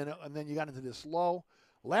games, and then you got into this lull.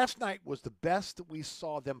 Last night was the best that we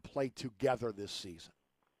saw them play together this season.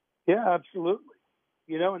 Yeah, absolutely.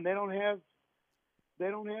 And they don't have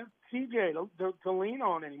CJ to lean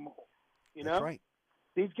on anymore. That's right.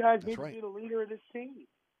 These guys need to be the leader of this team.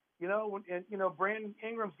 And Brandon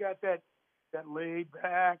Ingram's got that laid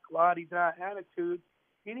back, la-di-da attitude.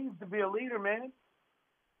 He needs to be a leader, man.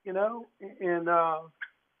 And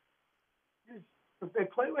if they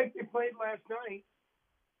play like they played last night,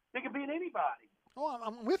 they can beat anybody. Oh,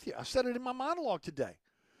 I'm with you. I said it in my monologue today.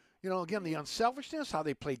 Again, the unselfishness, how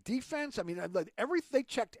they play defense. I mean, they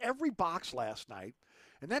checked every box last night.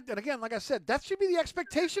 And again, like I said, that should be the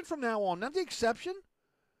expectation from now on, not the exception.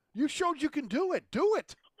 You showed you can do it. Do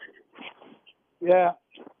it. Yeah,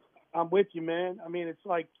 I'm with you, man. I mean, it's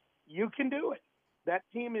like you can do it. That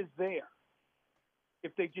team is there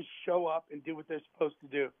if they just show up and do what they're supposed to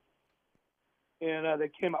do. And they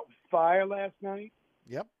came out with fire last night.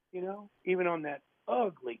 Yep. Even on that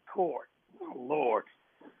ugly court. Oh, Lord.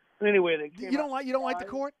 But anyway, they came you don't like the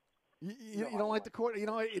court? You don't like the court?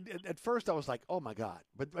 At first I was like, oh, my God.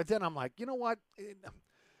 But then I'm like, you know what?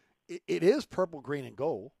 It is purple, green, and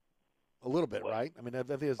gold. A little bit, right? I mean,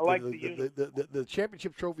 that is the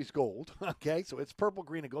championship trophy's gold. Okay, so it's purple,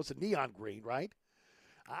 green, and gold. It's a neon green, right?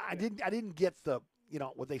 I didn't get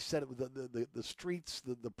what they said. The streets.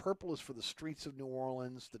 The purple is for the streets of New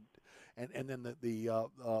Orleans. And then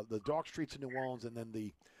the dark streets of New Orleans, and then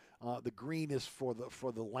the green is for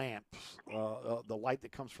the lamps. The light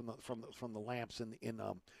that comes from the lamps in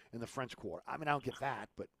the French Quarter. I mean, I don't get that,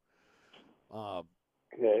 but.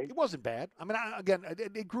 Okay. It wasn't bad. I mean,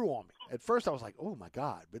 it grew on me. At first, I was like, "Oh my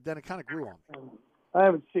God!" But then it kind of grew on me. I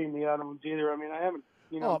haven't seen the other ones either. I mean, I haven't.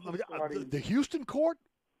 The Houston court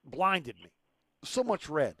blinded me. So much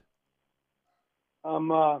red.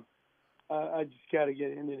 I just got to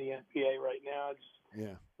get into the NBA right now. I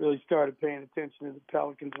just really started paying attention to the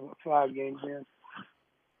Pelicans about 5 games in.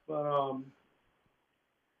 But I'm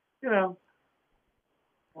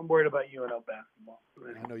worried about UNL basketball.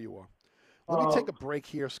 I know you are. Let me take a break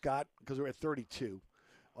here, Scott, because we're at 32.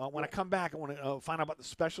 When I come back, I want to find out about the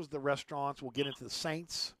specials at the restaurants. We'll get into the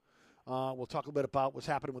Saints. We'll talk a little bit about what's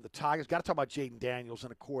happening with the Tigers. Got to talk about Jaden Daniels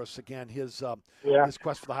and, of course, again, his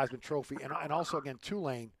quest for the Heisman Trophy. And also, again,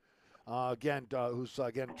 Tulane, who's,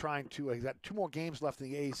 trying to he's got 2 more games left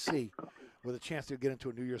in the AAC with a chance to get into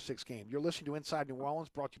a New Year's Six game. You're listening to Inside New Orleans,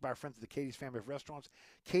 brought to you by our friends at the Katie's Family of Restaurants.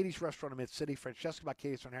 Katie's Restaurant in Mid-City, Francesca by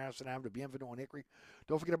Katie's on Harrison Avenue, Bienvenue on Hickory.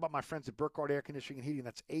 Don't forget about my friends at Burkhardt Air Conditioning and Heating.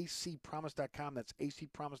 That's acpromise.com. That's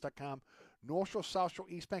acpromise.com. North Shore, South Shore,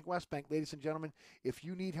 East Bank, West Bank. Ladies and gentlemen, if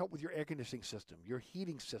you need help with your air conditioning system, your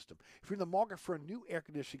heating system, if you're in the market for a new air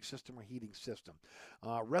conditioning system or heating system,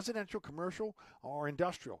 residential, commercial, or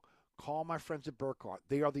industrial, call my friends at Burkhardt.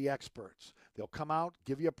 They are the experts. They'll come out,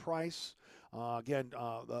 give you a price.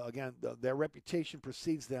 Their reputation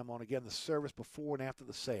precedes them on, again, the service before and after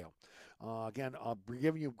the sale. We're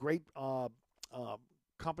giving you great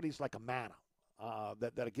companies like Amana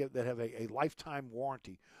that have a lifetime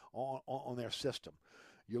warranty on their system.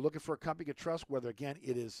 You're looking for a company you can trust, whether, again,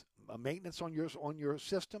 it is a maintenance on your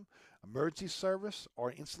system, emergency service,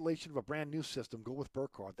 or installation of a brand new system, go with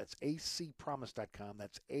Burkhardt. That's acpromise.com.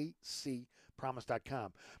 That's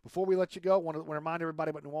acpromise.com. Before we let you go, I want to remind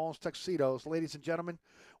everybody about New Orleans Tuxedos. Ladies and gentlemen,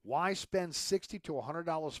 why spend $60 to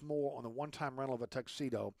 $100 more on the one-time rental of a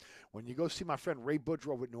tuxedo when you go see my friend Ray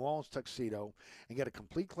Boudreaux with New Orleans Tuxedo and get a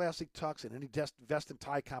complete classic tux and any vest and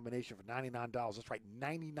tie combination for $99? That's right,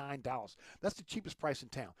 $99. That's the cheapest price in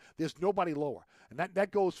town. There's nobody lower. And that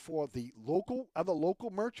goes for the other local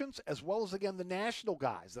merchants as well as, again, the national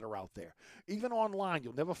guys that are out there. Even online,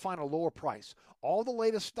 you'll never find a lower price. All the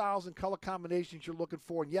latest styles and color combinations you're looking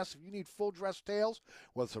for. And, yes, if you need full dress tails,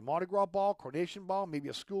 whether it's a Mardi Gras ball, Coronation ball, maybe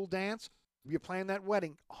a school dance, if you're planning that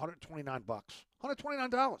wedding, $129.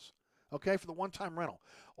 $129, okay, for the one-time rental.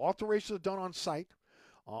 Alterations are done on site.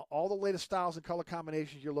 All the latest styles and color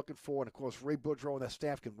combinations you're looking for. And, of course, Ray Boudreaux and that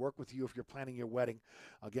staff can work with you if you're planning your wedding,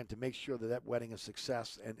 again, to make sure that wedding is a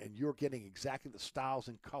success and you're getting exactly the styles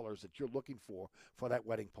and colors that you're looking for that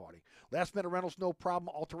wedding party. Last-minute rentals, no problem.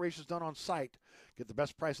 Alterations done on site. Get the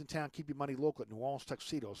best price in town. Keep your money local at New Orleans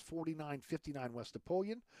Tuxedos, 4959 West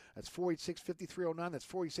Napoleon. That's 486-5309. That's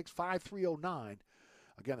 486-5309.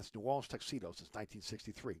 Again, it's New Orleans Tuxedos since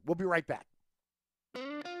 1963. We'll be right back.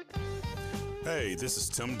 Hey, this is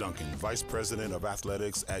Tim Duncan, Vice President of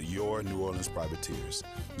Athletics at your New Orleans Privateers.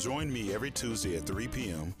 Join me every Tuesday at 3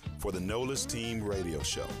 p.m. for the NOLA's Team Radio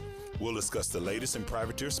Show. We'll discuss the latest in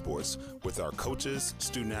privateer sports with our coaches,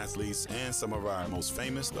 student athletes, and some of our most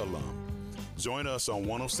famous alum. Join us on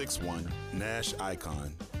 106.1 Nash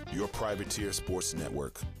Icon, your Privateer Sports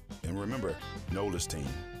Network. And remember, NOLA's Team,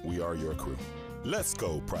 we are your crew. Let's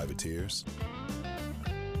go, Privateers.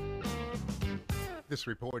 This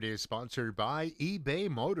report is sponsored by eBay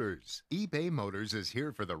Motors. eBay Motors is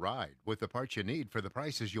here for the ride with the parts you need for the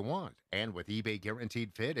prices you want. And with eBay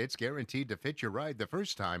Guaranteed Fit, it's guaranteed to fit your ride the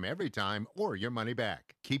first time, every time, or your money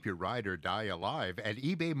back. Keep your ride or die alive at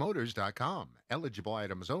ebaymotors.com. Eligible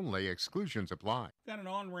items only. Exclusions apply. Got an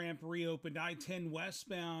on-ramp reopened. I-10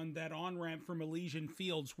 westbound. That on-ramp from Elysian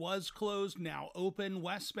Fields was closed, now open.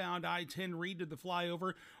 Westbound I-10 Reed to the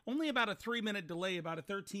flyover. Only about a 3-minute delay, about a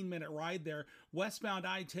 13-minute ride there. Westbound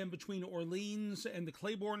I-10 between Orleans and the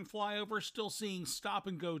Claiborne flyover. Still seeing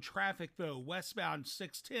stop-and-go traffic, though. Westbound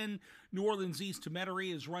 610 New Orleans east to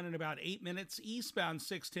Metairie is running about 8 minutes. Eastbound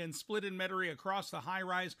 610 split in Metairie across the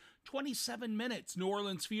high-rise, 27 minutes. New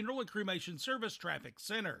Orleans Funeral and Cremation Service Traffic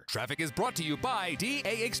Center. Traffic is brought to you by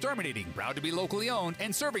DA Exterminating, proud to be locally owned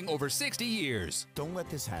and serving over 60 years. Don't let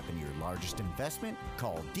this happen to your largest investment.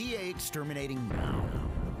 Call DA Exterminating now.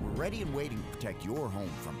 We're ready and waiting to protect your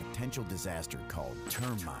home from potential disaster called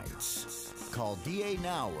termites. Call DA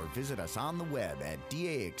now or visit us on the web at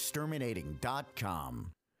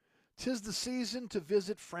daexterminating.com. 'Tis the season to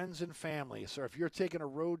visit friends and family. So if you're taking a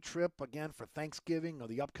road trip, again, for Thanksgiving or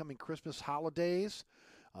the upcoming Christmas holidays,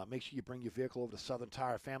 make sure you bring your vehicle over to Southern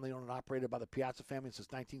Tire, family-owned and operated by the Piazza family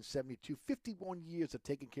since 1972. 51 years of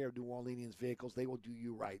taking care of New Orleanians vehicles. They will do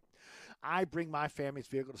you right. I bring my family's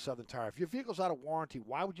vehicle to Southern Tire. If your vehicle's out of warranty,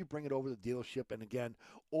 why would you bring it over to the dealership and, again,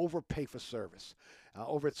 overpay for service?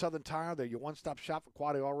 Over at Southern Tire, they're your one-stop shop for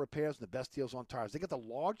quality auto repairs and the best deals on tires. They got the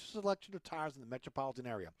largest selection of tires in the metropolitan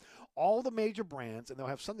area. All the major brands, and they'll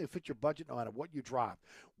have something to fit your budget no matter what you drive.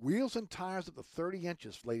 Wheels and tires up to 30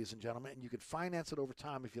 inches, ladies and gentlemen, and you can finance it over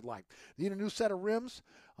time if you'd like. Need a new set of rims?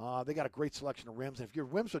 They got a great selection of rims. And if your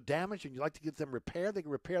rims are damaged and you'd like to get them repaired, they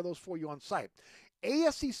can repair those for you on site.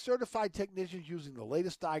 ASE certified technicians using the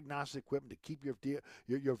latest diagnostic equipment to keep your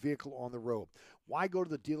vehicle on the road. Why go to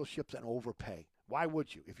the dealerships and overpay? Why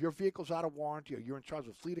would you? If your vehicle's out of warranty or you're in charge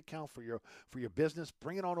of a fleet account for your business,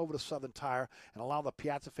 bring it on over to Southern Tire and allow the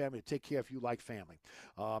Piazza family to take care of you like family.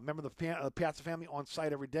 Remember the Piazza family on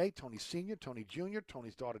site every day. Tony Sr., Tony Jr.,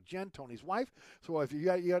 Tony's daughter Jen, Tony's wife. So if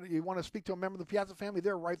you want to speak to a member of the Piazza family,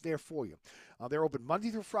 they're right there for you. They're open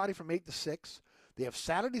Monday through Friday from 8 to 6. They have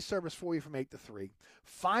Saturday service for you from 8 to 3.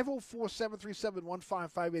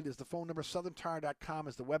 504-737-1558 is the phone number. SouthernTire.com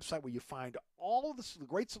is the website where you find all of the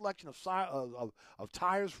great selection of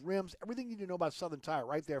tires, rims, everything you need to know about Southern Tire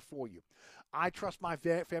right there for you. I trust my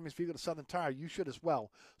family's vehicle to Southern Tire. You should as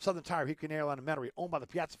well. Southern Tire, Hickory, Airline, and Metairie, owned by the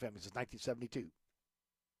Piazza family since 1972.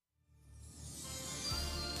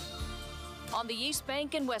 On the East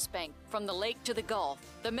Bank and West Bank, from the lake to the Gulf,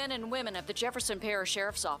 the men and women of the Jefferson Parish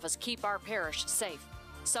Sheriff's Office keep our parish safe.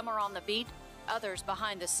 Some are on the beat, others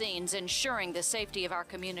behind the scenes, ensuring the safety of our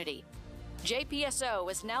community.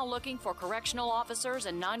 JPSO is now looking for correctional officers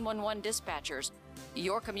and 911 dispatchers.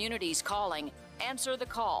 Your community's calling. Answer the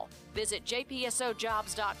call. Visit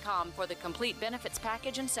jpsojobs.com for the complete benefits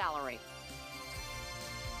package and salary.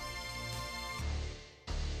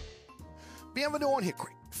 Bienvenue on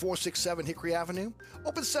Hickory, 467 Hickory Avenue.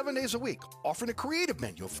 Open 7 days a week, offering a creative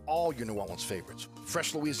menu of all your New Orleans favorites.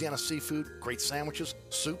 Fresh Louisiana seafood, great sandwiches,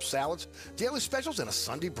 soups, salads, daily specials, and a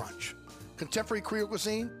Sunday brunch. Contemporary Creole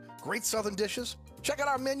cuisine, great southern dishes. Check out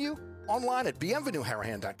our menu online at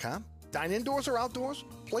bienvenueharahan.com. Dine indoors or outdoors.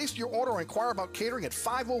 Place your order or inquire about catering at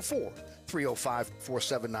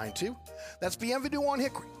 504-305-4792. That's Bienvenue on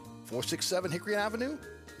Hickory, 467 Hickory Avenue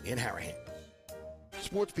in Harahan.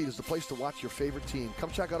 SportsBeat is the place to watch your favorite team. Come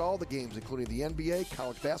check out all the games, including the NBA,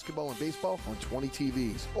 college basketball, and baseball on 20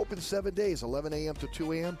 TVs. Open 7 days, 11 a.m. to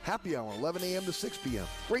 2 a.m. Happy hour, 11 a.m. to 6 p.m.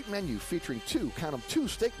 Great menu featuring two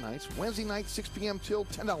steak nights. Wednesday night, 6 p.m. till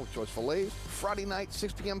 $10 choice fillets. Friday night,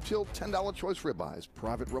 6 p.m. till $10 choice ribeyes.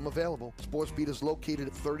 Private room available. SportsBeat is located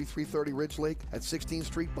at 3330 Ridge Lake at 16th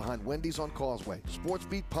Street behind Wendy's on Causeway.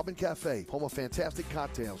 SportsBeat Pub and Cafe, home of fantastic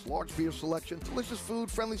cocktails, large beer selection, delicious food,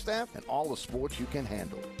 friendly staff, and all the sports you can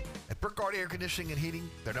handle. At Burkhardt Air Conditioning and Heating,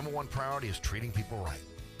 their #1 priority is treating people right.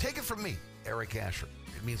 Take it from me, Eric Asher.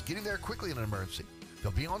 It means getting there quickly in an emergency.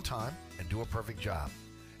 They'll be on time and do a perfect job.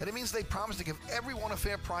 And it means they promise to give everyone a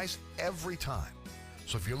fair price every time.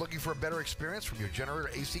 So if you're looking for a better experience from your generator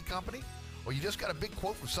AC company, or you just got a big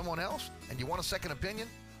quote from someone else and you want a second opinion,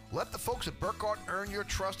 let the folks at Burkhardt earn your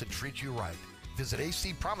trust and treat you right. Visit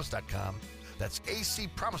acpromise.com. That's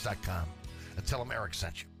acpromise.com and tell them Eric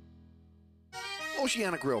sent you.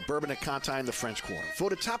 Oceana Grill, Bourbon at Conti in the French Quarter.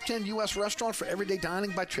 Voted top 10 U.S. restaurant for everyday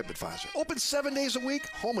dining by TripAdvisor. Open 7 days a week,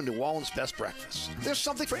 home of New Orleans' best breakfast. There's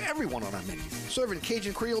something for everyone on our menu. Serving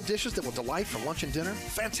Cajun Creole dishes that will delight for lunch and dinner.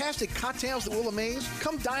 Fantastic cocktails that will amaze.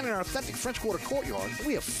 Come dine in our authentic French Quarter courtyard.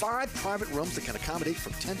 We have 5 private rooms that can accommodate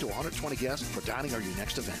from 10 to 120 guests for dining or your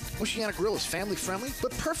next event. Oceana Grill is family friendly,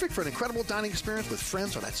 but perfect for an incredible dining experience with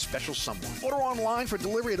friends or that special someone. Order online for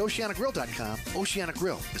delivery at oceanagrill.com. Oceana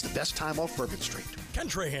Grill is the best time off Bourbon Street. Ken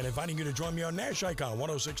Trahan inviting you to join me on Nash Icon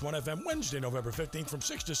 106.1 FM Wednesday, November 15th from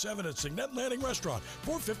 6 to 7 at Signet Landing Restaurant,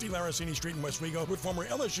 450 Laracini Street in Westwego with former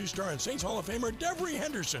LSU star and Saints Hall of Famer Devery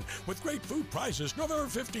Henderson with great food prizes November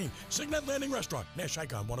 15th, Signet Landing Restaurant, Nash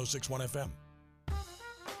Icon 106.1 FM.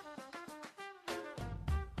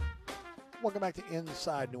 Welcome back to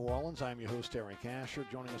Inside New Orleans. I'm your host, Eric Asher.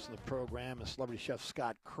 Joining us in the program is celebrity chef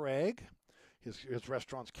Scott Craig. His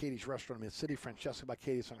restaurant's Katie's Restaurant in Mid-City, Francesca by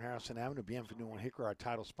Katie's on Harrison Avenue. Bienvenue on Hickory, our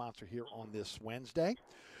title sponsor here on this Wednesday.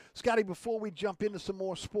 Scotty, before we jump into some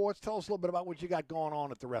more sports, tell us a little bit about what you got going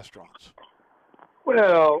on at the restaurants.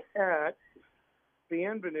 Well, at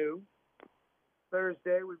Bienvenue,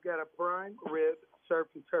 Thursday we've got a prime rib surf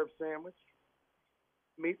and turf sandwich.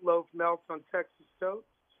 Meatloaf melts on Texas toast.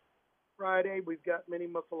 Friday we've got mini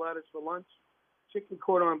muffulettas for lunch. Chicken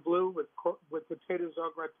cordon bleu with potatoes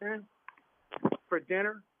au gratin. For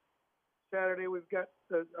dinner, Saturday we've got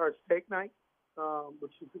our steak night,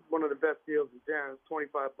 which is one of the best deals in town. It's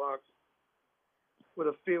 $25 with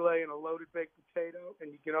a filet and a loaded baked potato,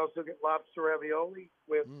 and you can also get lobster ravioli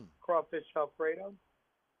with crawfish Alfredo.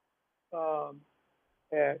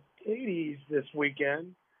 At Katie's this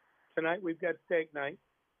weekend, tonight we've got steak night,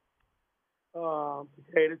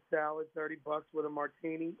 potato salad, $30 with a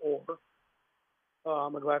martini or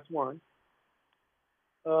a glass of wine.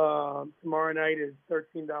 Tomorrow night is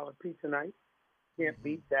 $13 pizza night. Can't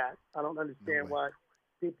beat that. I don't understand why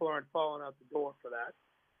people aren't falling out the door for that.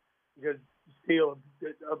 Because steal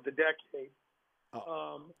of the decade.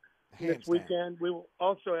 This weekend we will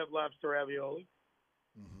also have lobster ravioli.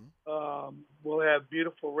 We'll have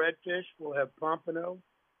beautiful redfish. We'll have pompano.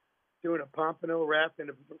 Doing a pompano wrap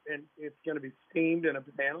and it's going to be steamed in a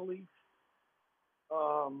banana leaf.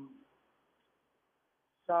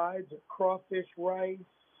 Sides of crawfish rice.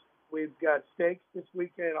 We've got steaks this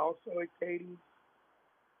weekend also at Katie's.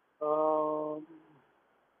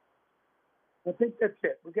 I think that's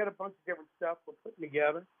it. We've got a bunch of different stuff we're putting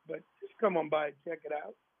together, but just come on by and check it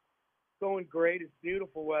out. Going great. It's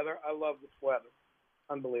beautiful weather. I love this weather.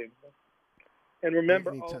 Unbelievable. And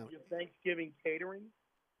remember all of your Thanksgiving catering.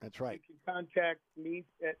 That's right. You can contact me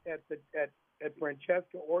at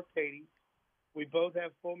Francesca or Katie. We both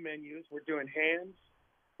have full menus. We're doing hams.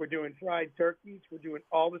 We're doing fried turkeys. We're doing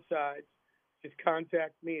all the sides. Just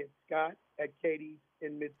contact me at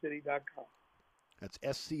scott@katiesinmidcity.com. That's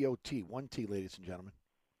SCOT, 1 T, ladies and gentlemen.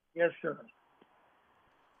 Yes, sir.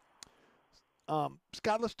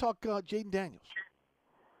 Scott, let's talk Jaden Daniels.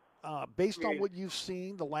 Based on what you've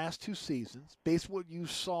seen the last 2 seasons, based on what you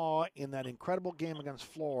saw in that incredible game against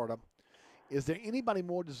Florida, is there anybody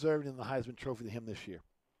more deserving in the Heisman Trophy than him this year?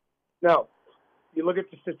 No. You look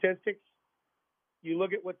at the statistics. You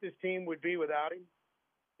look at what this team would be without him.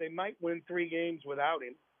 They might win 3 games without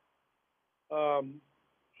him.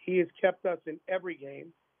 He has kept us in every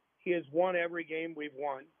game. He has won every game we've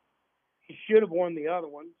won. He should have won the other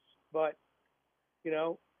ones, but,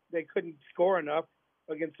 they couldn't score enough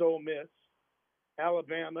against Ole Miss.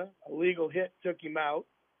 Alabama, a legal hit took him out,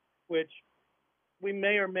 which we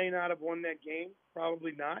may or may not have won that game.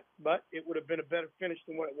 Probably not, but it would have been a better finish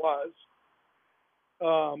than what it was.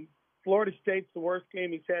 Florida State's the worst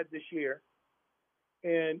game he's had this year.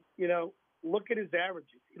 And, look at his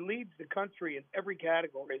averages. He leads the country in every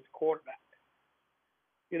category as a quarterback.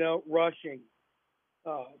 Rushing,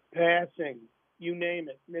 passing, you name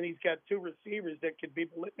it. And then he's got 2 receivers that could be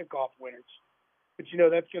Biletnikoff winners. But,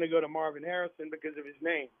 that's going to go to Marvin Harrison because of his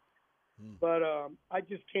name. But I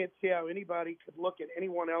just can't see how anybody could look at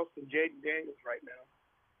anyone else than Jaden Daniels right now.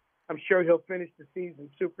 I'm sure he'll finish the season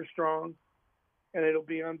super strong, and it'll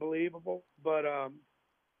be unbelievable. But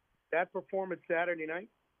that performance Saturday night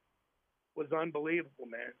was unbelievable,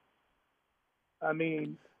 man. I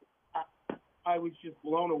mean, I was just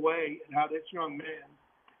blown away at how this young man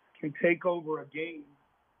can take over a game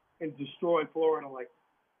and destroy Florida like that.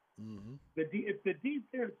 Mm-hmm. If the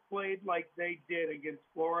defense played like they did against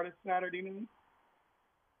Florida Saturday night,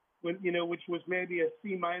 which was maybe a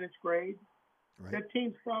C- grade, right, that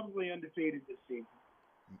team's probably undefeated this season.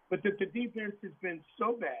 But the defense has been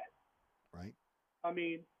so bad. Right. I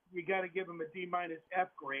mean, you got to give them a D- F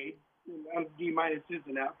grade. D- is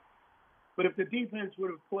an F. But if the defense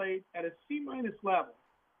would have played at a C- level,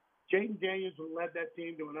 Jaden Daniels would have led that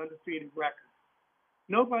team to an undefeated record.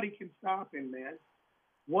 Nobody can stop him, man.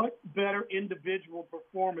 What better individual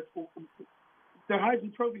performance? The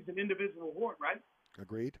Heisman Trophy is an individual award, right?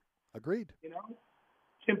 Agreed.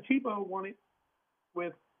 Tim Tebow won it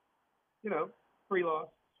with, 3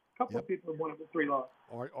 losses. A couple of people have won it with 3 losses.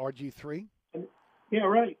 RG3? Yeah,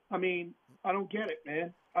 right. I mean, I don't get it,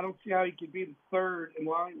 man. I don't see how he could be the 3rd in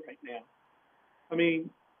line right now. I mean,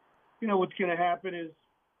 what's going to happen is,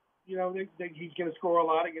 he's going to score a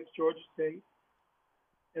lot against Georgia State.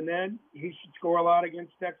 And then he should score a lot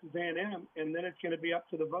against Texas A&M, and then it's going to be up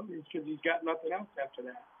to the voters because he's got nothing else after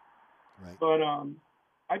that. Right. But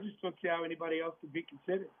I just don't see how anybody else could be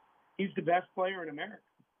considered. He's the best player in America.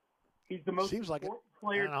 He's the most important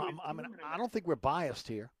player. I don't think we're biased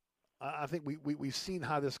here. I think we've seen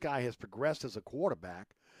how this guy has progressed as a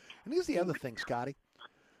quarterback. And here's the other thing, Scotty.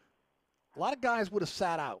 A lot of guys would have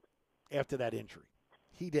sat out after that injury.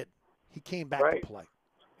 He didn't. He came back to play.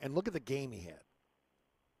 And look at the game he had.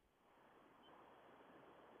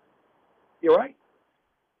 You're right.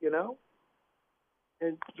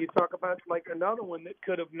 And you talk about like another one that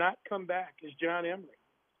could have not come back is John Emery.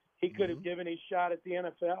 He could have given his shot at the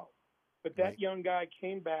NFL. But that young guy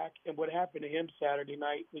came back, and what happened to him Saturday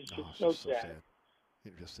night was just so sad.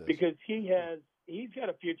 It just is. Because he's got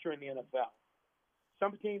a future in the NFL.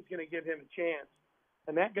 Some team's going to give him a chance,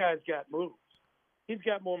 and that guy's got moves. He's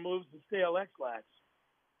got more moves than Stale X-Lax.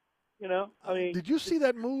 I mean, did you see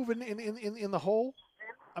that move in the hole?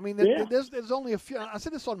 I mean, there's only a few. I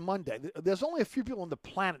said this on Monday. There's only a few people on the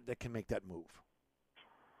planet that can make that move.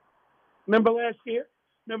 Remember last year?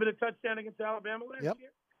 Remember the touchdown against Alabama last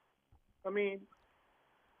year? I mean,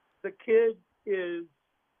 the kid is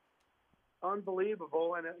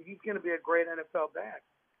unbelievable, and he's going to be a great NFL back.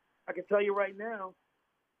 I can tell you right now,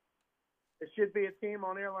 there should be a team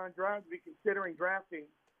on Airline Drive to be considering drafting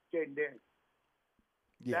Jaden Daniels.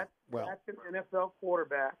 Yeah, that's an NFL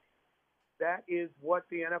quarterback. That is what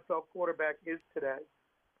the NFL quarterback is today.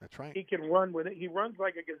 That's right. He can run with it. He runs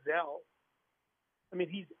like a gazelle. I mean,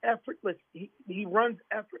 he's effortless. He runs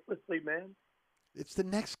effortlessly, man. It's the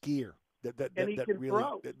next gear that he can really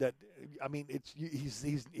throw. I mean,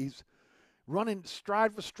 he's running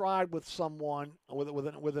stride for stride with someone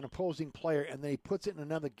with an opposing player, and then he puts it in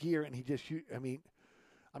another gear, and he just I mean,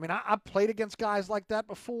 I've played against guys like that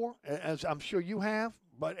before, as I'm sure you have.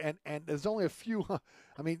 But and there's only a few.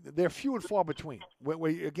 I mean, they're few and far between.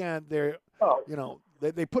 Where again, they're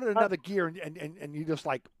they put it in another gear, and you just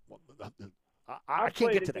like, I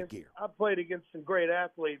can't get to that gear. I've played against some great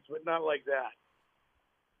athletes, but not like that.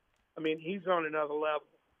 I mean, he's on another level,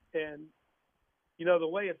 and the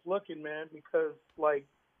way it's looking, man, because like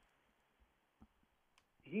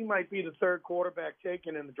he might be the 3rd quarterback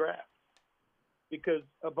taken in the draft because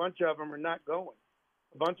a bunch of them are not going.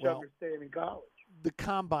 A bunch of them are staying in college. the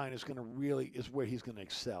combine is where he's going to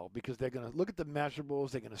excel, because they're going to look at the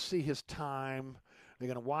measurables, they're going to see his time, they're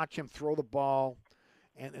going to watch him throw the ball,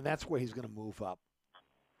 and that's where he's going to move up.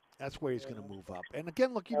 That's where he's going to move up. And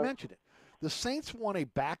again, look, you mentioned it. The Saints want a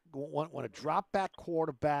drop back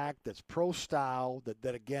quarterback that's pro style,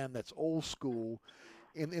 that again, that's old school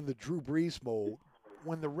in the Drew Brees mode.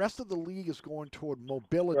 When the rest of the league is going toward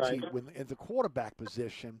mobility in the quarterback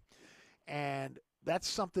position, and that's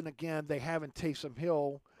something, again, they have in Taysom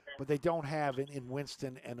Hill, but they don't have in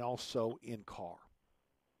Winston and also in Carr.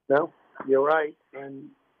 No, you're right. And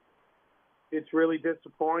it's really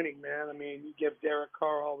disappointing, man. I mean, you give Derek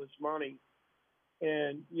Carr all this money,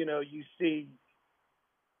 and, you know, you see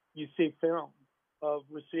film of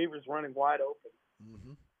receivers running wide open,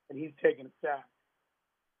 and he's taking a sack.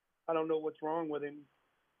 I don't know what's wrong with him,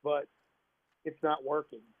 but it's not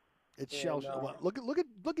working. It shows. Look at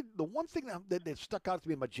the one thing that stuck out to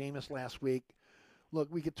me about Jameis last week. Look,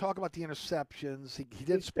 we could talk about the interceptions. He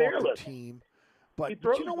did spark the team, but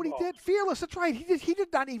you know what he did? Fearless. That's right. He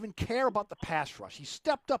did not even care about the pass rush. He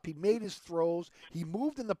stepped up. He made his throws. He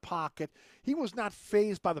moved in the pocket. He was not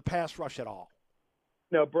fazed by the pass rush at all.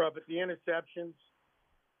 No, bro, but the interceptions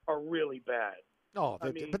are really bad. Oh,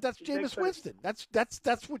 but that's Jameis Winston.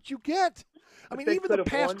 That's what you get. I mean, even the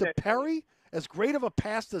pass to Perry, as great of a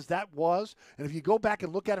pass as that was, and if you go back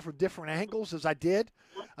and look at it from different angles, as I did,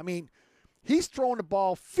 I mean, he's throwing the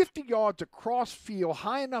ball 50 yards across field,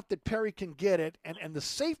 high enough that Perry can get it, and the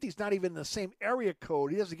safety's not even in the same area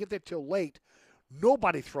code. He doesn't get there till late.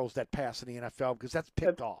 Nobody throws that pass in the NFL because that's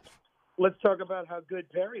picked off. Let's talk about how good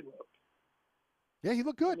Perry looked. Yeah, he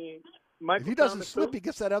looked good. I mean, if he doesn't slip, he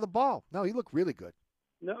gets that other ball. No, he looked really good.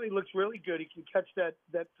 No, he looks really good. He can catch that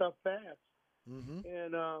tough pass.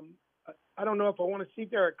 And I don't know if I want to see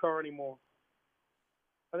Derek Carr anymore.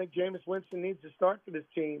 I think Jameis Winston needs to start for this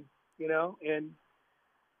team, you know, and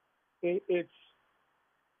it's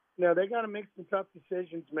you know, they got to make some tough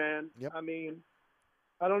decisions, man. Yep. I mean,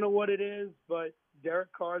 I don't know what it is, but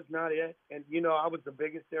Derek Carr's not it. And, you know, I was the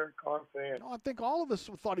biggest Derek Carr fan. No, I think all of us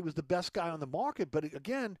thought he was the best guy on the market. But,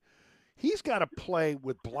 again, he's got to play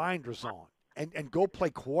with blinders on and go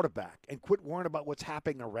play quarterback and quit worrying about what's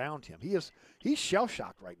happening around him. He's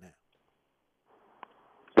shell-shocked right now.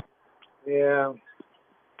 Yeah.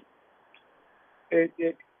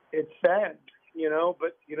 It's sad, you know,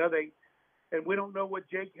 but, you know, and we don't know what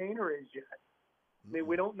Jake Haener is yet. I mean,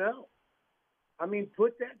 we don't know. I mean,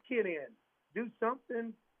 put that kid in. Do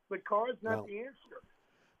something, but Carr's not the answer.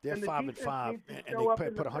 They're 5-5, and they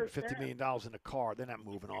put $150 million in the car. They're not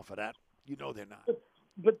moving off of that. You know they're not.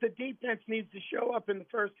 But the defense needs to show up in the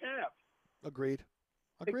first half. Agreed.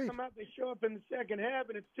 They come out, they show up in the second half,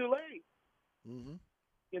 and it's too late.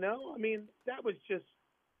 You know, I mean, that was just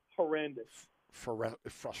horrendous.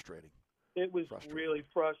 Frustrating. It was really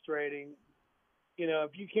frustrating. You know,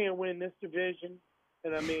 if you can't win this division,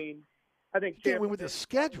 and I mean, I think you can't win with the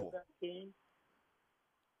schedule.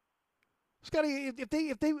 Scotty, if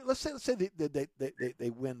they let's say they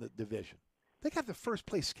win the division, they got the first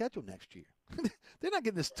place schedule next year. They're not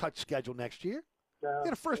getting this touch schedule next year. No, they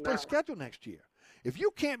got a first place schedule next year. If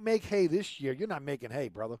you can't make hay this year, you're not making hay,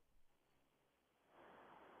 brother.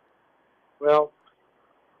 Well,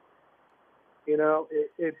 you know,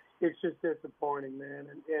 it's just disappointing, man,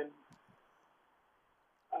 and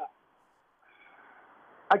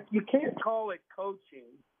you can't call it coaching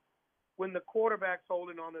when the quarterback's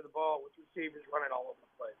holding onto the ball with receivers running all over the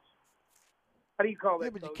place. How do you call that? Yeah,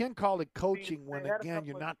 but coaching? you can call it coaching when, again,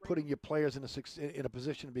 you're not putting your players in a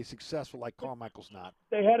position to be successful like Carmichael's not.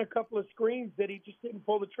 They had a couple of screens that he just didn't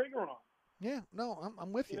pull the trigger on. Yeah, no,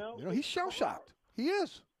 I'm with you. You know, he's shell-shocked. He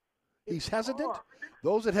is. He's hesitant.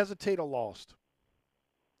 Those that hesitate are lost.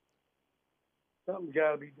 Something's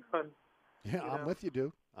got to be done. Yeah, I'm with you,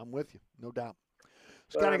 dude. I'm with you, no doubt.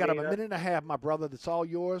 Scott, I got a minute and a half, my brother. That's all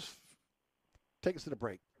yours. Take us to the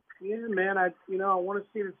break. Yeah, man. I want to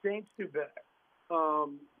see the Saints do better. I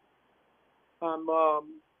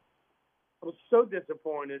was so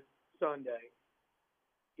disappointed Sunday.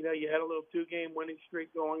 You know, you had a little 2-game winning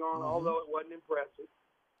streak going on, although it wasn't impressive.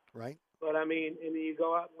 Right. But, I mean, and then you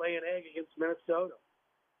go out and lay an egg against Minnesota.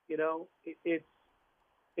 You know, it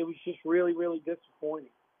was just really, really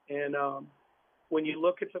disappointing. And when you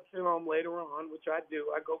look at the film later on, which I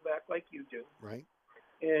do, I go back like you do. Right.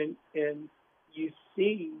 And you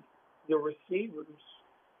see the receivers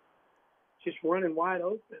just running wide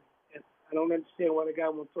open. And I don't understand why the guy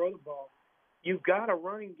won't throw the ball. You've got a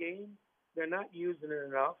running game. They're not using it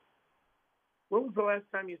enough. When was the last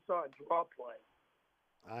time you saw a draw play?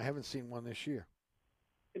 I haven't seen one this year.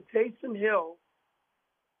 And Taysom Hill,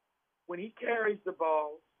 when he carries the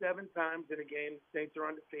ball 7 times in a game the Saints are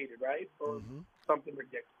undefeated, right? Or something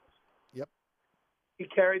ridiculous. Yep. He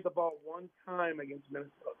carried the ball 1 time against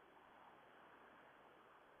Minnesota.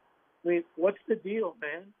 I mean, what's the deal,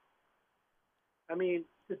 man? I mean,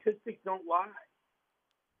 statistics don't lie.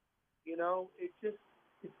 You know, it's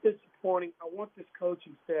disappointing. I want this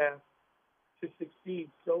coaching staff to succeed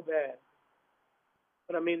so bad.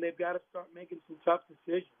 But, I mean, they've got to start making some tough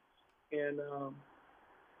decisions. And,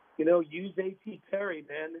 you know, use A.T. Perry,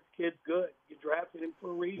 man. This kid's good. You drafted him for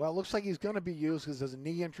a reason. Well, it looks like he's going to be used because there's a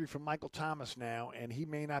knee injury from Michael Thomas now, and he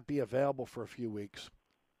may not be available for a few weeks.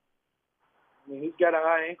 I mean, he's got a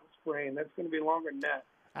high ankle sprain. That's going to be longer than that.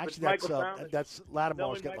 Actually, that's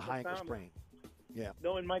Lattimore's got the high ankle sprain. Yeah.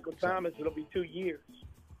 Knowing Michael Thomas, it'll be 2 years.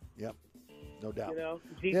 Yep, no doubt. You know,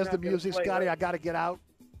 there's the music, Scotty. I got to get out.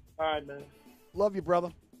 All right, man. Love you,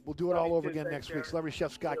 brother. We'll do it all over again Thanks, next week. Celebrity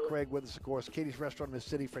Chef Scott Craig with us, of course. Katie's Restaurant in the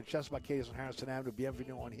City. Francesca by Katie's on Harrison Avenue.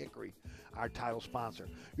 Bienvenue on Hickory, our title sponsor.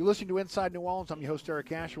 You're listening to Inside New Orleans. I'm your host,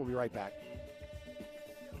 Eric Asher. We'll be right back.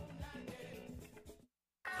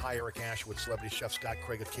 Hi, Eric Asher with Celebrity Chef Scott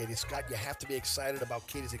Craig of Katie's. Scott, you have to be excited about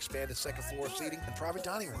Katie's expanded second floor seating and private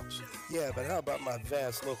dining rooms. Yeah, but how about my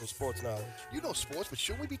vast local sports knowledge? You know sports, but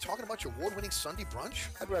shouldn't we be talking about your award-winning Sunday brunch?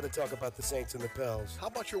 I'd rather talk about the Saints and the Pels. How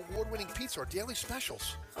about your award-winning pizza or daily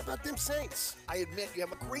specials? How about them Saints? I admit you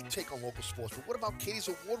have a great take on local sports, but what about Katie's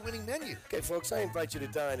award-winning menu? Okay, folks, I invite you to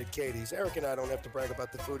dine at Katie's. Eric and I don't have to brag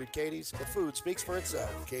about the food at Katie's. The food speaks for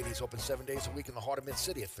itself. Katie's open 7 days a week in the heart of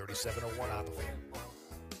Mid-City at 3701 Opperville.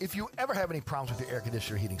 If you ever have any problems with your air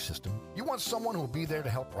conditioner heating system, you want someone who will be there to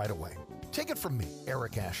help right away. Take it from me,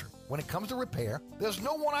 Eric Asher. When it comes to repair, there's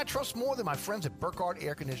no one I trust more than my friends at Burkhardt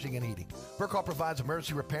Air Conditioning and Heating. Burkhardt provides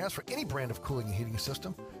emergency repairs for any brand of cooling and heating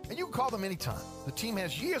system, and you can call them anytime. The team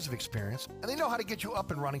has years of experience, and they know how to get you up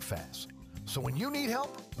and running fast. So when you need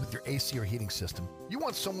help with your AC or heating system, you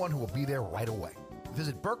want someone who will be there right away.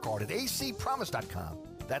 Visit Burkhardt at acpromise.com.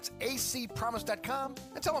 That's acpromise.com,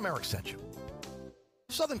 and tell them Eric sent you.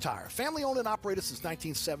 Southern Tire, family-owned and operated since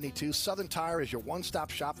 1972, Southern Tire is your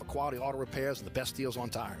one-stop shop for quality auto repairs and the best deals on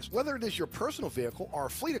tires. Whether it is your personal vehicle or a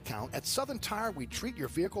fleet account, at Southern Tire, we treat your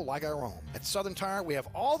vehicle like our own. At Southern Tire, we have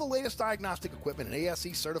all the latest diagnostic equipment and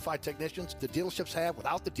ASE-certified technicians the dealerships have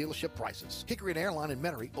without the dealership prices. Hickory and Airline in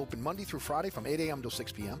Metairie, open Monday through Friday from 8 a.m. till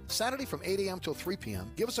 6 p.m., Saturday from 8 a.m. till 3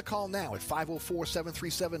 p.m. Give us a call now at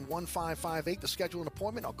 504-737-1558 to schedule an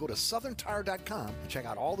appointment, or go to southerntire.com and check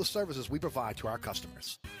out all the services we provide to our customers.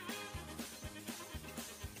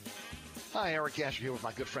 Hi, Eric Asher here with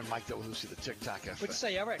my good friend Mike Delahousie, the TikTok Cafe. What'd you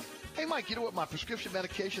say, Eric? Hey, Mike, you know what my prescription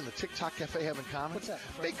medication and the TikTok Cafe have in common? What's that?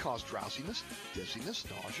 They cause drowsiness, dizziness,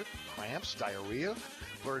 nausea, cramps, diarrhea,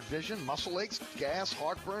 blurred vision, muscle aches, gas,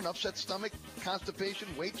 heartburn, upset stomach, constipation,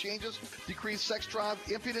 weight changes, decreased sex drive,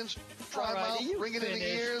 impotence, dry mouth, ringing in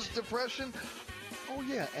the ears, depression. Oh,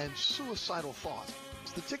 yeah, and suicidal thoughts.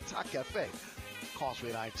 It's the TikTok Cafe,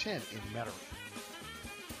 Causeway I-10 in Metairie.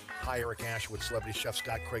 Hi, Eric Asher with Celebrity Chef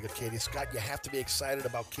Scott Craig of Katie's. Scott, you have to be excited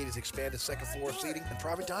about Katie's expanded second floor seating and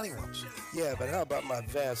private dining rooms. Yeah, but how about my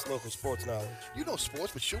vast local sports knowledge? You know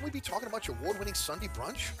sports, but shouldn't we be talking about your award-winning Sunday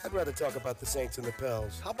brunch? I'd rather talk about the Saints and the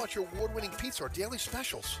Pels. How about your award-winning pizza or daily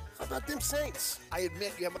specials? How about them Saints? I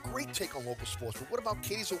admit you have a great take on local sports, but what about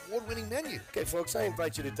Katie's award-winning menu? Okay, folks, I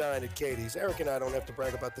invite you to dine at Katie's. Eric and I don't have to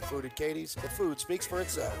brag about the food at Katie's. The food speaks for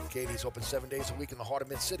itself. Katie's open 7 days a week in the heart of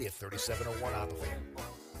Mid-City at 3701 Opperville.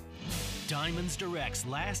 Diamonds Direct's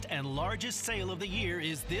last and largest sale of the year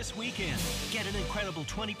is this weekend. Get an incredible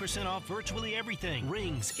 20% off virtually everything.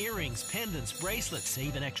 Rings, earrings, pendants, bracelets.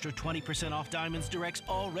 Save an extra 20% off Diamonds Direct's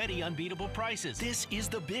already unbeatable prices. This is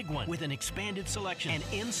the big one with an expanded selection and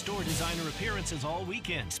in-store designer appearances all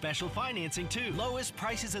weekend. Special financing too. Lowest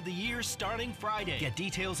prices of the year starting Friday. Get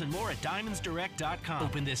details and more at DiamondsDirect.com.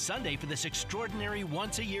 Open this Sunday for this extraordinary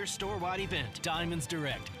once-a-year store-wide event. Diamonds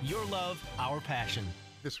Direct. Your love, our passion.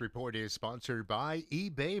 This report is sponsored by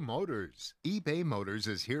eBay Motors. eBay Motors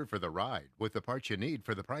is here for the ride with the parts you need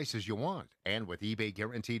for the prices you want. And with eBay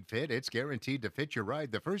Guaranteed Fit, it's guaranteed to fit your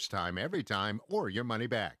ride the first time, every time, or your money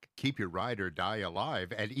back. Keep your ride or die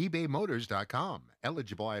alive at ebaymotors.com.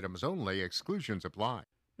 Eligible items only. Exclusions apply.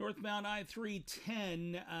 Northbound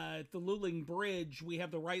I-310 at the Luling Bridge, we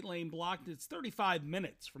have the right lane blocked. It's 35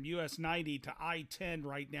 minutes from US 90 to I-10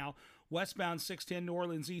 right now. Westbound 610 New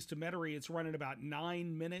Orleans east to Metairie, it's running about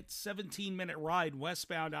 9 minutes. 17-minute ride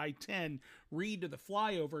westbound I-10 Reed to the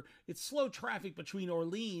flyover. It's slow traffic between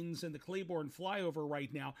Orleans and the Claiborne flyover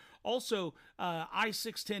right now. Also,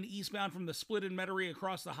 I-610 eastbound from the split in Metairie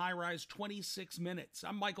across the high-rise, 26 minutes.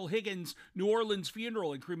 I'm Michael Higgins, New Orleans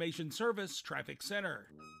Funeral and Cremation Service Traffic Center.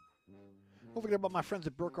 Don't forget about my friends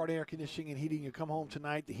at Burkhardt Air Conditioning and Heating. You come home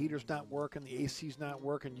tonight, the heater's not working, the AC's not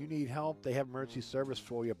working, you need help, they have emergency service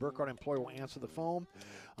for you. A Burkhardt employee will answer the phone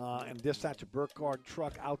and dispatch a Burkhardt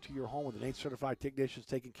truck out to your home with an 8 certified technicians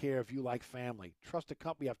taking care of you like family. Trusted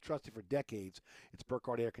company I've trusted for decades. It's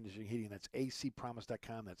Burkhardt Air Conditioning and Heating. That's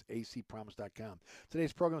acpromise.com. That's acpromise.com.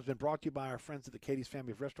 Today's program has been brought to you by our friends at the Katie's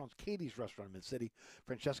Family of Restaurants, Katie's Restaurant in Mid-City,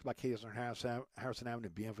 Francesca by Katie's on Harrison Avenue,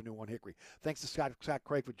 Bienvenue on Hickory. Thanks to Scott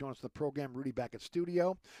Craig for joining us on the program. Rudy back at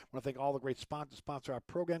studio. I want to thank all the great sponsors sponsor our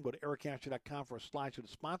program. Go to ericasher.com for a slide to the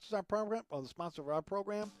sponsors our program, or the sponsor of our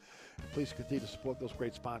program. And please continue to support those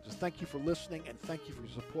great sponsors. Thank you for listening, and thank you for your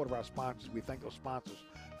support of our sponsors. We thank those sponsors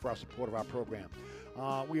for our support of our program.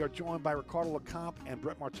 We are joined by Ricardo LeCompte and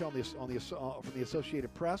Brett Martell from the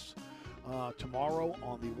Associated Press. Tomorrow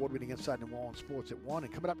on the award-winning Inside New Orleans Sports at 1.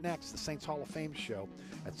 And coming up next, the Saints Hall of Fame show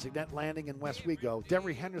at Signet Landing in West Wego.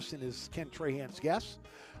 Devery Henderson is Ken Trahan's guest.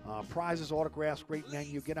 Prizes, autographs, great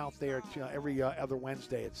menu. Get out there every other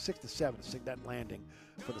Wednesday at 6 to 7 at Signet Landing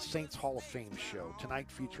for the Saints Hall of Fame show. Tonight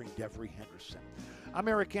featuring Devery Henderson. I'm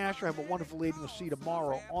Eric Asher. Have a wonderful evening. We'll see you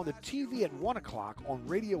tomorrow on the TV at 1 o'clock, on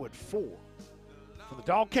radio at 4. From the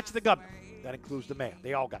dog catch the governor. That includes the mayor.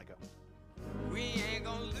 They all got to go. We ain't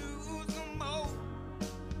gonna lose no more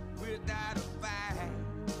without a fight.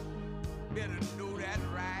 Better